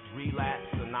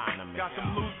Relapse Anonymous. Got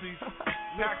some Lucy's.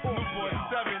 Pack Newport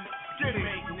 7. Get it.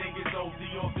 Make niggas OD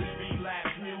off this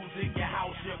relapse music. Your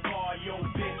house, your car, your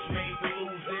bitch made to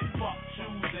lose it. Fuck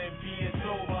choosing, being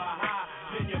sober, high.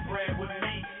 Spend your bread with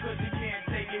me, cause you can't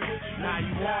take it with you. Now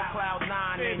you on cloud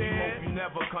 9 and you hope you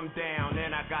never come down.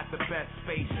 And I got the best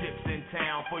spaceships in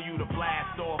town for you to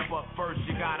blast off. But first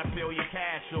you gotta pay your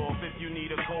cash off. If you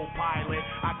need a co-pilot,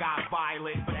 I got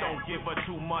Violet. But don't give her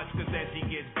too much, cause then she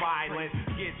gets violent.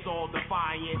 Gets all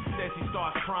defiant, then she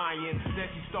starts crying.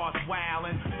 Then she starts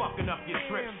wailing, fucking up your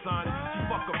trip, son. She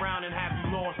fuck around and have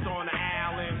you lost on the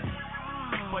island.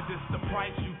 But it's the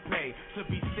price you pay to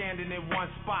be standing in one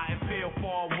spot and feel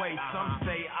far away. Some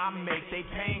say I make they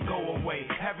pain go away.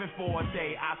 Heaven for a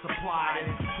day, I supply it.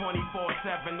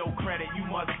 24/7, no credit, you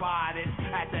must buy this.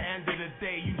 At the end of the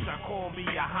day, you shall call me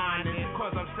your highness.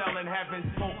 Cause I'm selling heaven's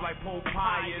poke like Pope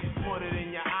Pius. Put it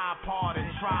in your iPod and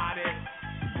try this.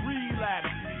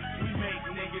 Relapse. We make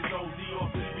niggas OD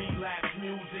off this relapse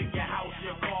music. Your house,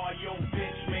 your car, your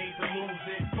bitch made to lose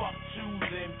it. Fuck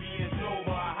choosing, being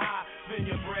sober, high. Spend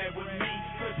your bread with me,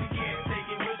 cause you can't take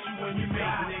it with you when you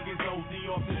make niggas OD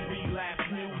off this relapse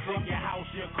music. Your house,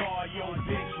 your car, your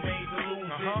bitch made to lose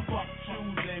it. Fuck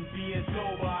choosing, being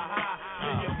sober, high.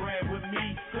 Spend your bread with me,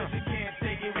 cause you can't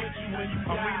take it with you when you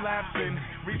die. I'm relapsing,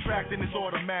 retracting is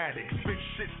automatic. Spit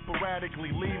shit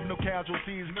sporadically, leave no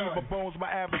casualties. Give a bones my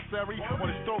adversary on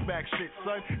his throwback shit,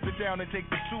 son. Sit down and take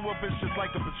the two of us just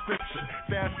like a prescription.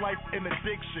 Fast life and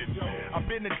addiction. I've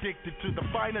been addicted to the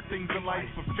finer things in life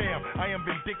for fam. I am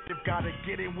vindictive, gotta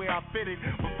get in where I fit it.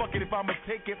 But fuck it, if I'ma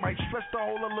take it, might stretch the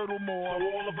hole a little more. So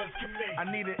all of us can make. I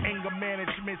need an anger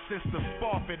management system,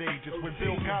 Sparford ages. When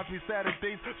Bill Cosby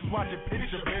Saturdays was watching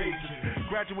picture pages.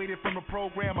 Graduated from the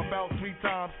program about 3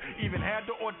 times. Even had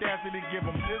the audacity to give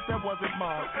them this that wasn't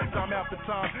mine. Time after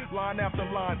time, line after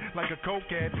line, like a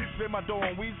cokehead. Spin my door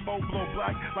on weed smoke, blow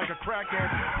black like a crackhead.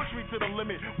 Push me to the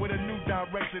limit with a new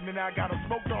direction, and I gotta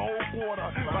smoke the whole quarter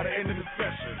by the end of the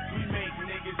session. We make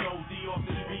niggas OD off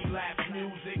this relapse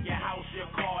music. Your house,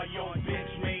 your car, your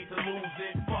bitch made to lose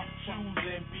it. Fuck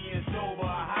choosing, being sober,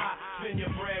 high. Spend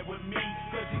your bread with me,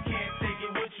 cause you can't take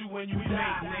it with you when you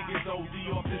die. Niggas OD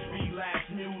off this relapse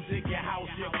music. Your house,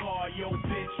 your car, your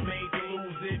bitch made to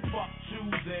lose it. Fuck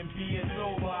choosing, being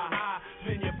sober, high.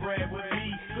 Spend your bread with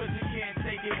me, cause you can't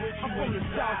take it with you I'm when from you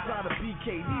the die. south side of BK.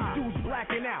 These dudes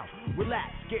blacking out. Relax,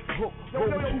 get hooked, roll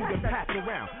two and pass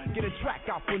around. Get a track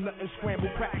out for nothing, scramble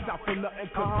cracks out for nothing.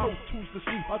 Cause Pro Tools the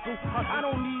street hustle. I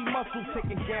don't need muscle,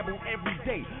 taking gamble every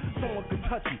day. Someone could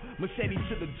touch you, machete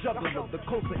to the jugular. The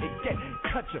closer it get,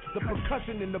 touch you. The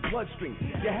percussion in the bloodstream.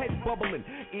 Your head bubbling,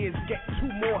 ears get 2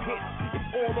 more hits. It's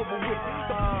all over with.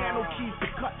 The piano keys to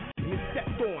cut, and it's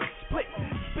stepped on, split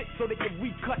so they can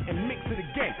recut and mix it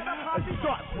again. It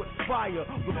starts with fire,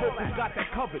 the vocals got that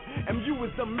covered. MU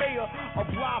is the mayor of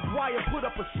Live Wire, put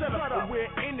up a setup, and we're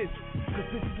in this, cause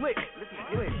it's lit.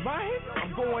 It's right?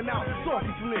 I'm going out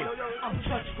talking to niggas. I'm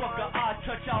touch fucker, I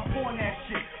touch out on that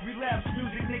shit. Relapse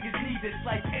music, niggas need this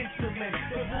like insulin.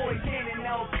 The boys handing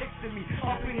out pics to me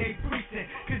up in a precinct,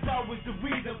 cause I was the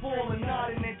reason for all the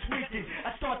nodding and tweaking.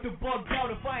 I start to bug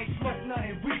out if I ain't smoke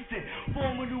nothing recent.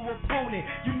 Form a new opponent,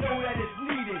 you know that it's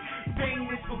needed. Bang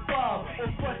this for 5 or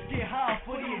first get high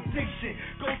for the addiction.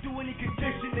 Go through any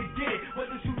condition to get it,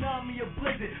 whether tsunami or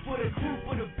blizzard. For the crew,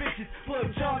 for the bitches, for the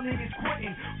y'all niggas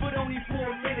quitting. But only for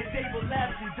a minute they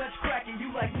relapsing. Dutch cracking,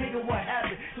 you like nigga what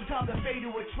happened? Sometimes the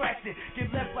fatal attraction get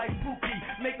left like Pookie.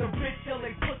 Make a bitch sell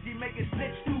they pussy, make a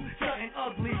snitch do something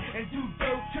ugly and do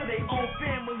dirt to their own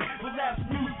family. Relapse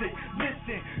music,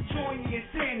 listen, join the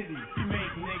insanity. You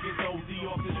make niggas OD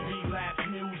off this relapse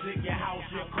music. Your house,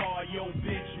 your car, your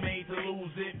bitch made to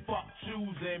lose it. Fuck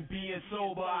choosing, being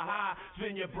sober or high.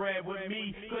 Spend your bread with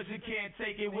me, cause you can't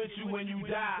take it with you when you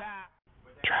die.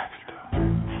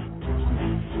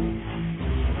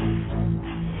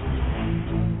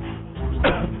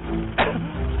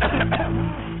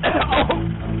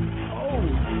 Oh,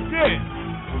 shit.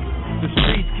 The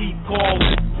streets keep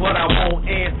calling, but I won't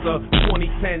answer.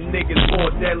 2010 niggas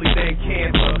more deadly than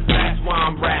cancer. That's why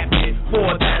I'm rapping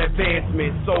for that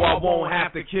advancement, so I won't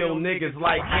have to kill niggas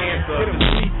like cancer. The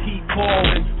streets keep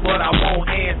calling, but I won't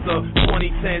answer.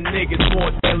 2010 niggas more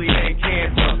deadly than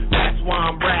cancer. That's why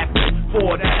I'm rapping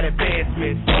for that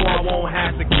advancement, so I won't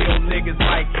have to kill niggas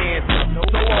like cancer.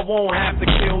 So I won't have to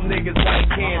kill niggas like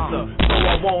cancer. So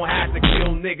I won't have to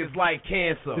kill niggas like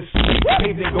cancer. The streets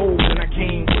paved in gold and I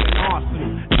came with an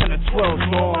arsenal. 10 or 12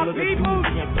 strong, look at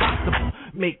dudes impossible.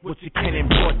 Make what you can in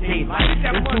broad daylight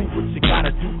and do what you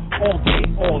gotta do all day,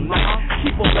 all night.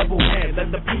 Keep a level head,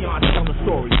 let the peons tell the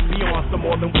story. Peons are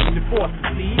more than what you force.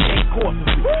 See, they courses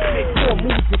me. They 4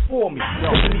 moves before me.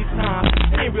 Cause in these times,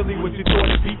 it ain't really what you thought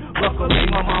it'd be. Luckily,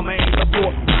 my mama ain't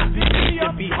abort me. I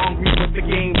be hungry, but the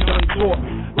game done taught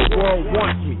me. The world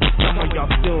wants me. Some of y'all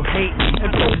still hate me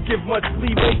and don't give much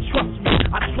leeway. Trust me,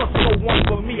 I trust no one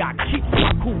but me. I keep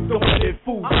my cool, don't let it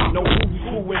fool me. No who's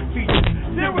who and features.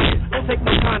 Serious, don't take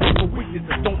my kindness for weakness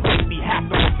and don't make me have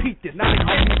to repeat this. Now they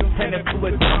call me the pinnacle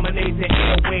of dominating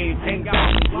airwaves, hang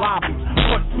out in lobbies,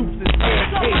 front suits and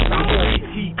staircase. I won't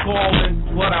keep calling,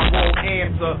 but I won't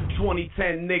answer.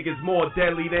 2010 niggas more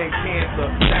deadly than cancer.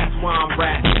 That's why I'm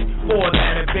rapping for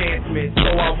that advancement, so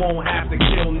I won't have to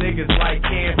kill niggas like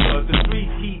cancer. The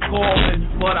streets keep calling,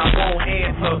 but I won't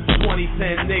answer.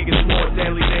 2010 niggas more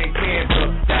deadly than cancer.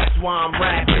 That's why I'm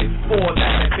rapping for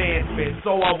that advancement,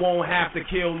 so I won't have to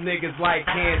kill niggas like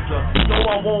cancer. So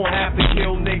I won't have to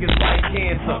kill niggas like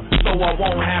cancer. So I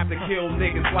won't have to kill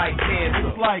niggas like cancer.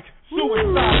 It's like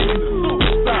suicide in the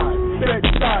suicide.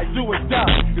 Bedside, do or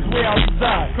die is where I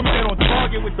reside. Come in on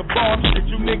target with the bomb shit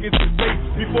you niggas can face.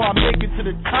 Before I make it to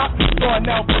the top, starting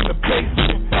out from the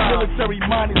basement. Military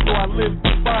minded, so I live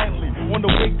defiantly. On the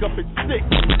wake up at 6.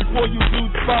 Before you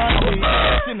dudes find me,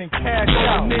 action and cash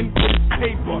out. In for this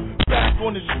paper. Back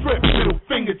on the strip, middle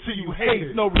finger to you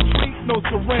haters. No retreat, no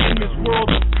surrender in this world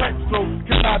of cutthroat.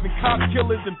 Conniving cop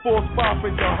killers and false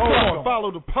prophets and hoes.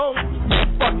 Follow the post?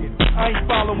 Man, fuck it. I ain't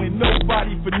following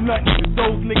nobody for nothing. Cause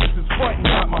those niggas is frontin',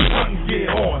 got my hunting gear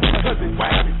on. Cause it's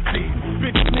rabbit season.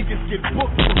 Bitch niggas get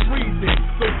booked for freezing.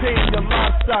 So tame your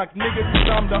livestock, niggas, cause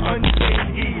I'm the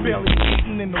untamed E. Barely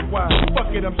eating in the wild.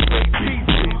 Fuck it, I'm straight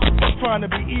pieces. I'm trying to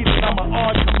be even, I'm an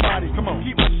art somebody. Come on,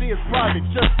 keep my shares private,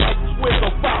 just like Twitter.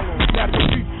 Follow. Now the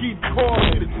streets keep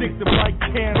calling, addictive like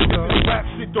cancer. This rap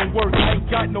shit don't work, I ain't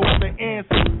got no other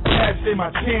answer. Cash in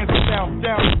my chances, now I'm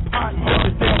down the pot.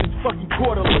 Never down this fucking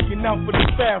quarter, looking out for the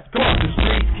fast car. The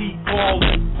streets keep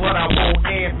calling, but I won't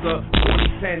answer.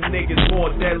 2010 niggas more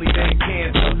deadly than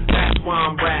cancer. That's why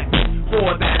I'm rapping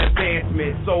for that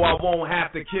advancement, so I won't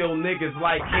have to kill niggas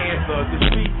like cancer. The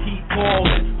streets keep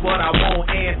calling, but I won't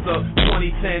answer.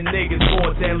 2010 niggas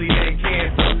more deadly than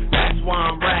cancer. That's why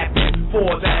I'm rapping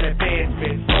for that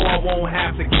advancement, so I won't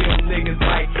have to kill niggas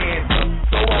like cancer.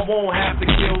 So I won't have to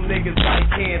kill niggas like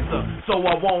cancer. So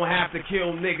I won't have to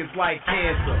kill niggas like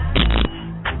cancer.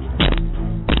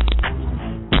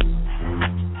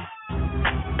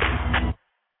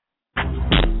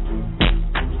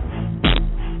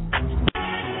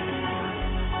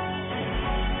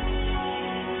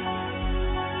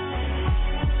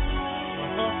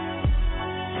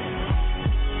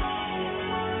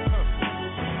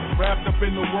 Wrapped up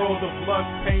in the world of lust,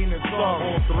 pain, and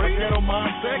sorrow. The ghetto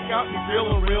mindset got me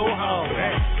feeling real hollow.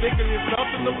 Thinking there's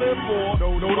nothing to live for,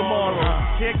 no tomorrow.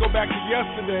 Can't go back to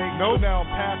yesterday, no, now I'm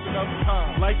passing up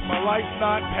time. Like my life's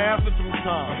not passing through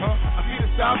time. I see the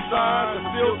south side, I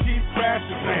still keep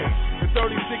crashing things. The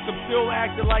 36, I'm still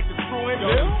acting like the truant.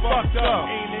 Fucked up,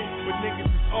 ain't it? But niggas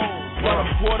is old. But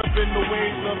I'm caught up in the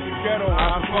waves of the ghetto,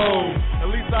 I suppose. At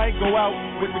least I ain't go out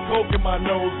with the coke in my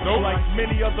nose. No, like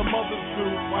many other mothers do,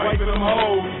 wiping them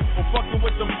hoes. Or fucking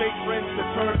with them fake friends that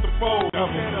turn to foes.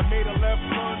 And I made a left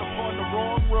turn upon the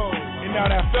wrong road. And now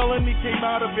that felony came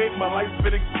out of it, my life's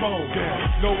been exposed.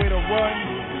 Nowhere to run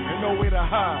and nowhere to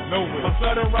hide. Nowhere. My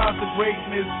sudden rise to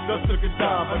greatness just took a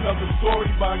dive. Another story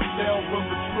by Giselle from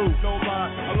the truth. No lie,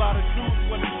 a lot of dudes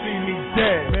wanna see me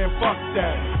dead. Man, fuck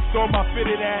that. Throw my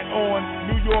fitted hat on.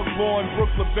 New York born,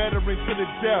 Brooklyn veteran to the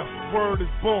death. Word is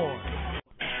born.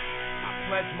 I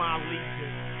pledge my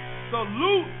allegiance.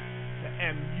 Salute to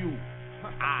MU.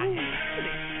 I am.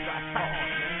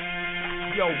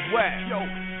 Yo, wet. Yo,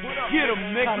 get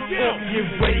him, nigga. Get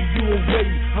ready, you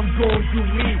already. I'm going through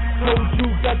me. Told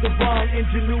you got divine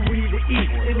ingenuity to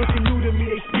eat. They looking new to me,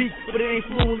 they speak, but it ain't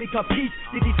fluently compete.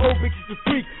 See, these old bitches are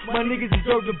freak. My niggas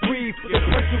deserve to breathe, but the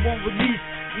pressure won't release.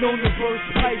 Known to burst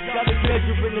pipes, got a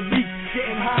measure in the leak.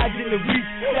 Getting high in the reach.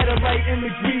 Satellite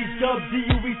imagery, dub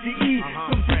D-U-E-T-E.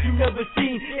 Some shit you never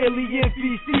seen. Alien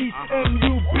feces.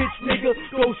 MU bitch nigga,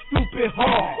 go stupid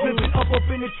hard. Living up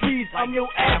in the trees, I'm your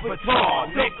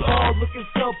avatar. Look hard, looking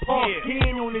subpar. He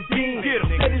ain't on his team.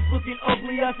 Said it's looking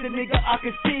ugly, I said nigga I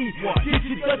can see. Get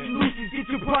your Dutch Lucy's, get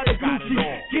your Prada Gucci.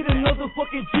 Get another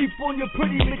fucking Jeep on your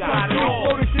pretty nigga.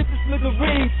 Throw the shit to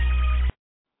smithereens.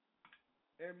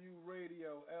 MU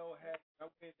Radio, L Hack. I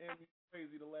went MU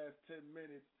crazy the last 10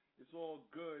 minutes. It's all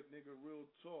good, nigga. Real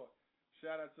talk.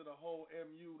 Shout out to the whole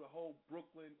MU, the whole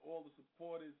Brooklyn, all the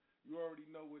supporters. You already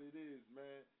know what it is,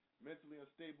 man. Mentally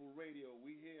Unstable Radio.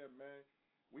 We here, man.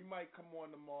 We might come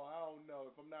on tomorrow. I don't know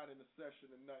if I'm not in a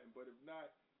session or nothing. But if not,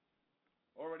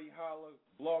 already holler.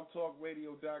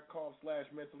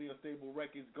 blogtalkradio.com/mentally unstable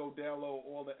records. Go download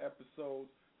all the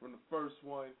episodes from the first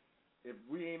one. If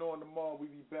we ain't on tomorrow, we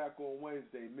be back on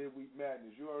Wednesday, Midweek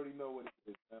Madness. You already know what it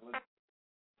is, man.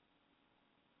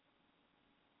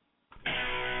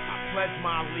 I pledge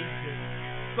my allegiance.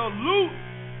 Salute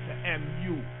to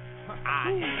MU. I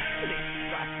am.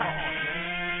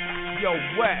 Yo,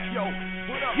 wet. Yo,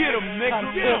 get him,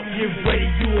 nigga. Get ready,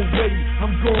 you already.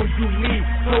 I'm going through me.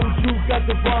 Told you got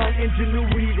divine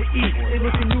ingenuity to eat. They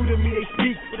looking new to me, they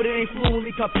speak, but it ain't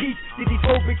fluently compete. See, these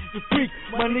old bitches are freak.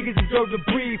 My niggas deserve to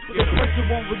breathe, but the pressure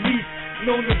won't release.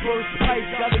 Known to burst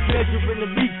pipes, got a measure in the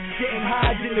leak. Getting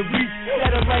high in the reach.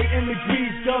 Satellite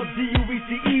imagery, dub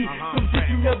D-U-E-T-E. Some shit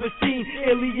you never seen.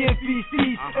 Alien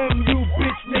feces. MU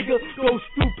bitch nigga, go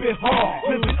stupid hard.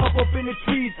 Living up in the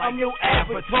trees, I'm your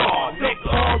avatar. Look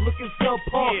hard, looking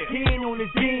subpar. He ain't on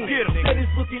his team. Said it's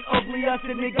looking ugly, I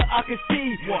said nigga I can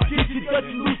see. Get your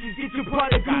Dutch Lucy's, get your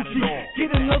Prada Gucci.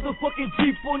 Get another fucking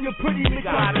Jeep on your pretty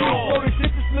nigga. Throw the shit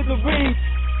to smithereens.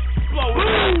 Blow it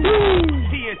up.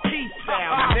 TNT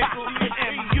style, nigga.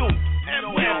 MU.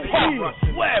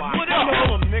 Web, what up?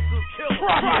 Kill him, nigga.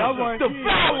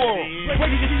 Devour.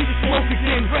 Ready to see the smoke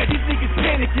again. These niggas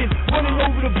panicking. Running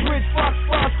over the bridge. Fox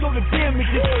 5 show the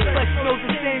damages. Flesh knows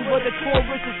the same, but the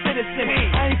tourist a citizen.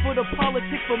 I ain't for the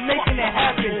politics, for making it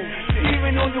happen.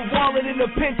 Steering on your wallet in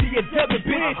the pen to your debit,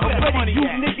 bitch. I'm ready, you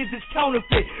niggas is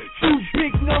counterfeit. True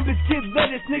big numbers, kid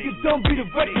lettuce. Niggas don't be the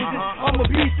requisites. I'm a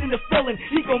beast and a felon.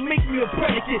 He gon' make me a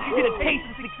predicate. Get a taste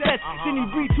of success. Then he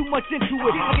read too much into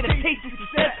it. I get a taste of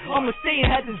success. I'ma stay and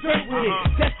have dessert with it.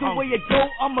 That's the way it go.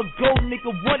 I'ma go,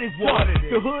 nigga. What is what?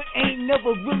 The hood ain't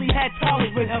never really had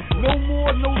tolerance. No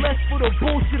more, no less for the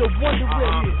bullshit of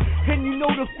wondering. And you know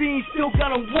the fiend still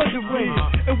got him wondering.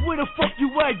 And where the fuck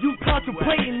you at? You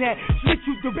contemplating that? Shit,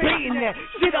 you debating that?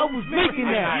 Shit, I was making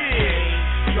that.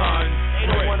 Guns, they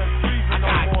don't wanna freeze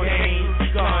no more.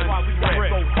 Guns, why we gotta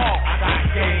go hard? I got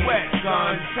game,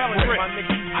 guns, my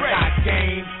niggas I got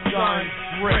game, guns,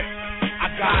 rip. I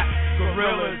got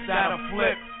gorillas that'll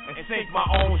flip and sink my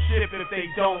own ship if they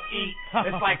don't eat.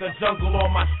 It's like a jungle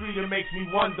on my street. It makes me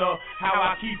wonder how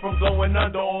I keep from going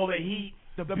under all the heat.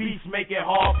 The beats make it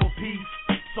hard for peace.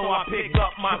 So I pick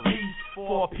up my piece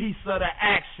for a piece of the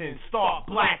action. Start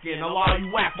blacking, a lot of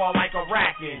you whack while like a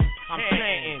racking. I'm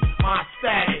chanting my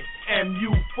status,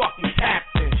 MU fucking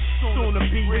captain. Soon to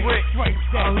be rich,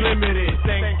 unlimited.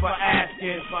 Thanks for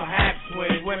asking. Perhaps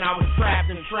when I was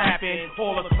trapped and trapping,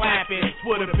 all the clapping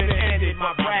would have been ended. My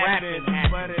rapping,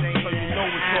 but it ain't. So you know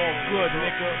it's all good,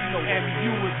 nigga.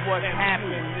 MU is what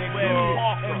happened, nigga.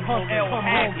 L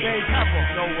Haggood,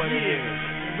 know what it is.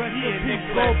 But here,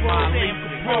 nigga, that's my Sam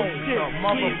Capone, the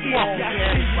motherfucker.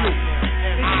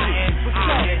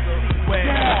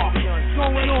 What's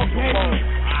going on, baby?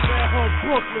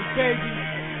 Brooklyn, baby.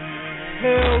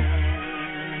 Hills,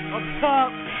 up top,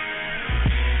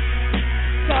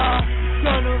 Star,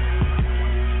 Gunner,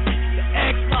 the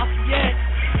X Lafayette.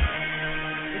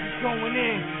 It's going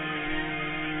in.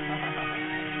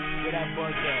 that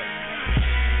buzz at?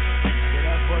 Where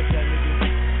that buzz at, nigga?